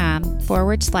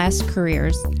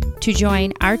 magna.com/careers to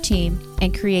join our team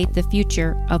and create the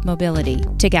future of mobility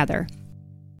together.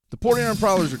 The Port Huron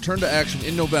Prowlers return to action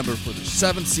in November for their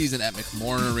 7th season at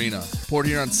McMorran Arena. Port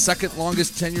Huron's second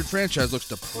longest tenured franchise looks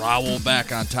to prowl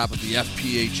back on top of the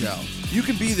FPHL. You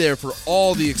can be there for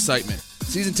all the excitement.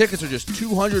 Season tickets are just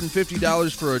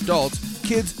 $250 for adults.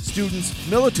 Kids, students,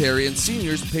 military, and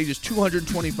seniors pay just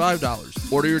 $225.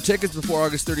 Order your tickets before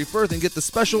August 31st and get the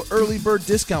special early bird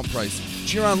discount price.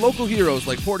 Cheer on local heroes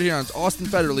like Port Huron's Austin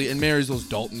Federley and Marysville's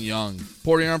Dalton Young.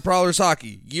 Port Huron Prowlers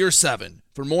Hockey, Year 7.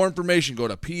 For more information, go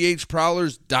to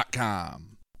phprowlers.com.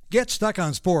 Get Stuck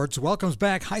on Sports welcomes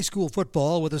back high school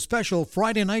football with a special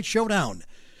Friday night showdown.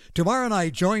 Tomorrow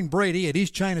night, join Brady at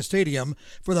East China Stadium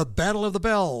for the Battle of the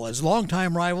Bell as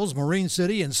longtime rivals Marine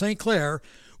City and St. Clair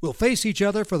will face each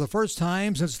other for the first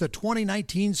time since the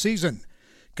 2019 season.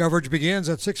 Coverage begins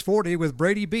at 6:40 with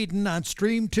Brady Beaton on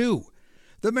Stream 2.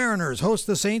 The Mariners host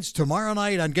the Saints tomorrow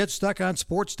night on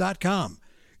GetStuckOnSports.com.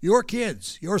 Your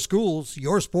kids, your schools,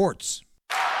 your sports.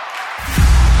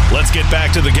 Let's get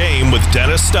back to the game with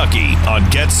Dennis Stuckey on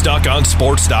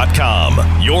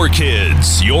GetStuckOnSports.com. Your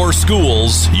kids, your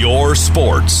schools, your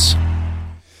sports.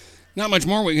 Not much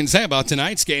more we can say about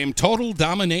tonight's game. Total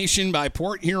domination by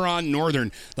Port Huron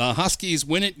Northern. The Huskies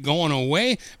win it going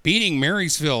away, beating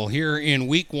Marysville here in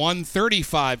week 1,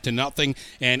 35-0,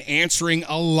 and answering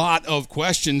a lot of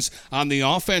questions on the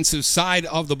offensive side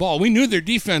of the ball. We knew their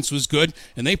defense was good,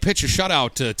 and they pitch a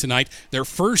shutout tonight. Their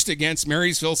first against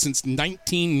Marysville since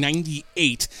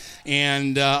 1998.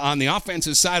 And on the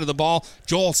offensive side of the ball,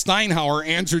 Joel Steinhauer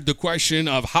answered the question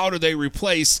of how do they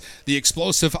replace the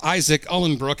explosive Isaac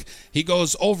Ullenbrook. He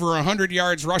goes over 100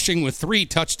 yards rushing with 3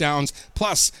 touchdowns,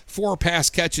 plus 4 pass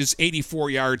catches, 84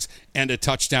 yards, and a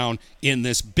touchdown in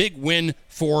this big win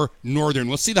for Northern.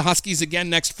 We'll see the Huskies again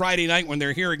next Friday night when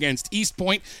they're here against East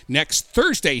Point. Next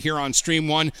Thursday here on Stream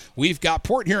 1, we've got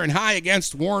Port Huron High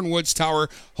against Warren Woods Tower.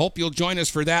 Hope you'll join us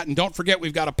for that. And don't forget,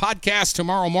 we've got a podcast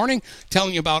tomorrow morning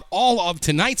telling you about all of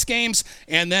tonight's games,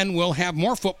 and then we'll have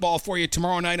more football for you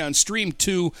tomorrow night on Stream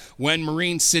 2 when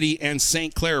Marine City and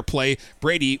St. Clair play.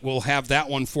 Brady will have that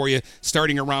one for you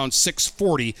starting around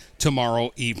 6:40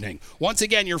 tomorrow evening. Once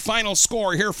again, your final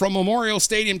score here from Memorial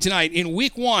Stadium tonight in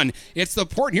Week 1. It's the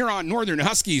Port Huron Northern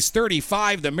Huskies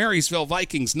 35, the Marysville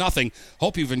Vikings 0.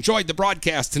 Hope you've enjoyed the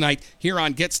broadcast tonight here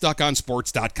on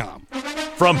GetStuckOnSports.com.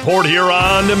 From Port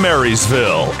Huron to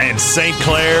Marysville and St.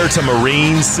 Clair to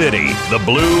Marine City, the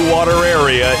Blue Water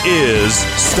area is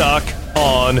Stuck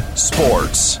on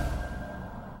Sports.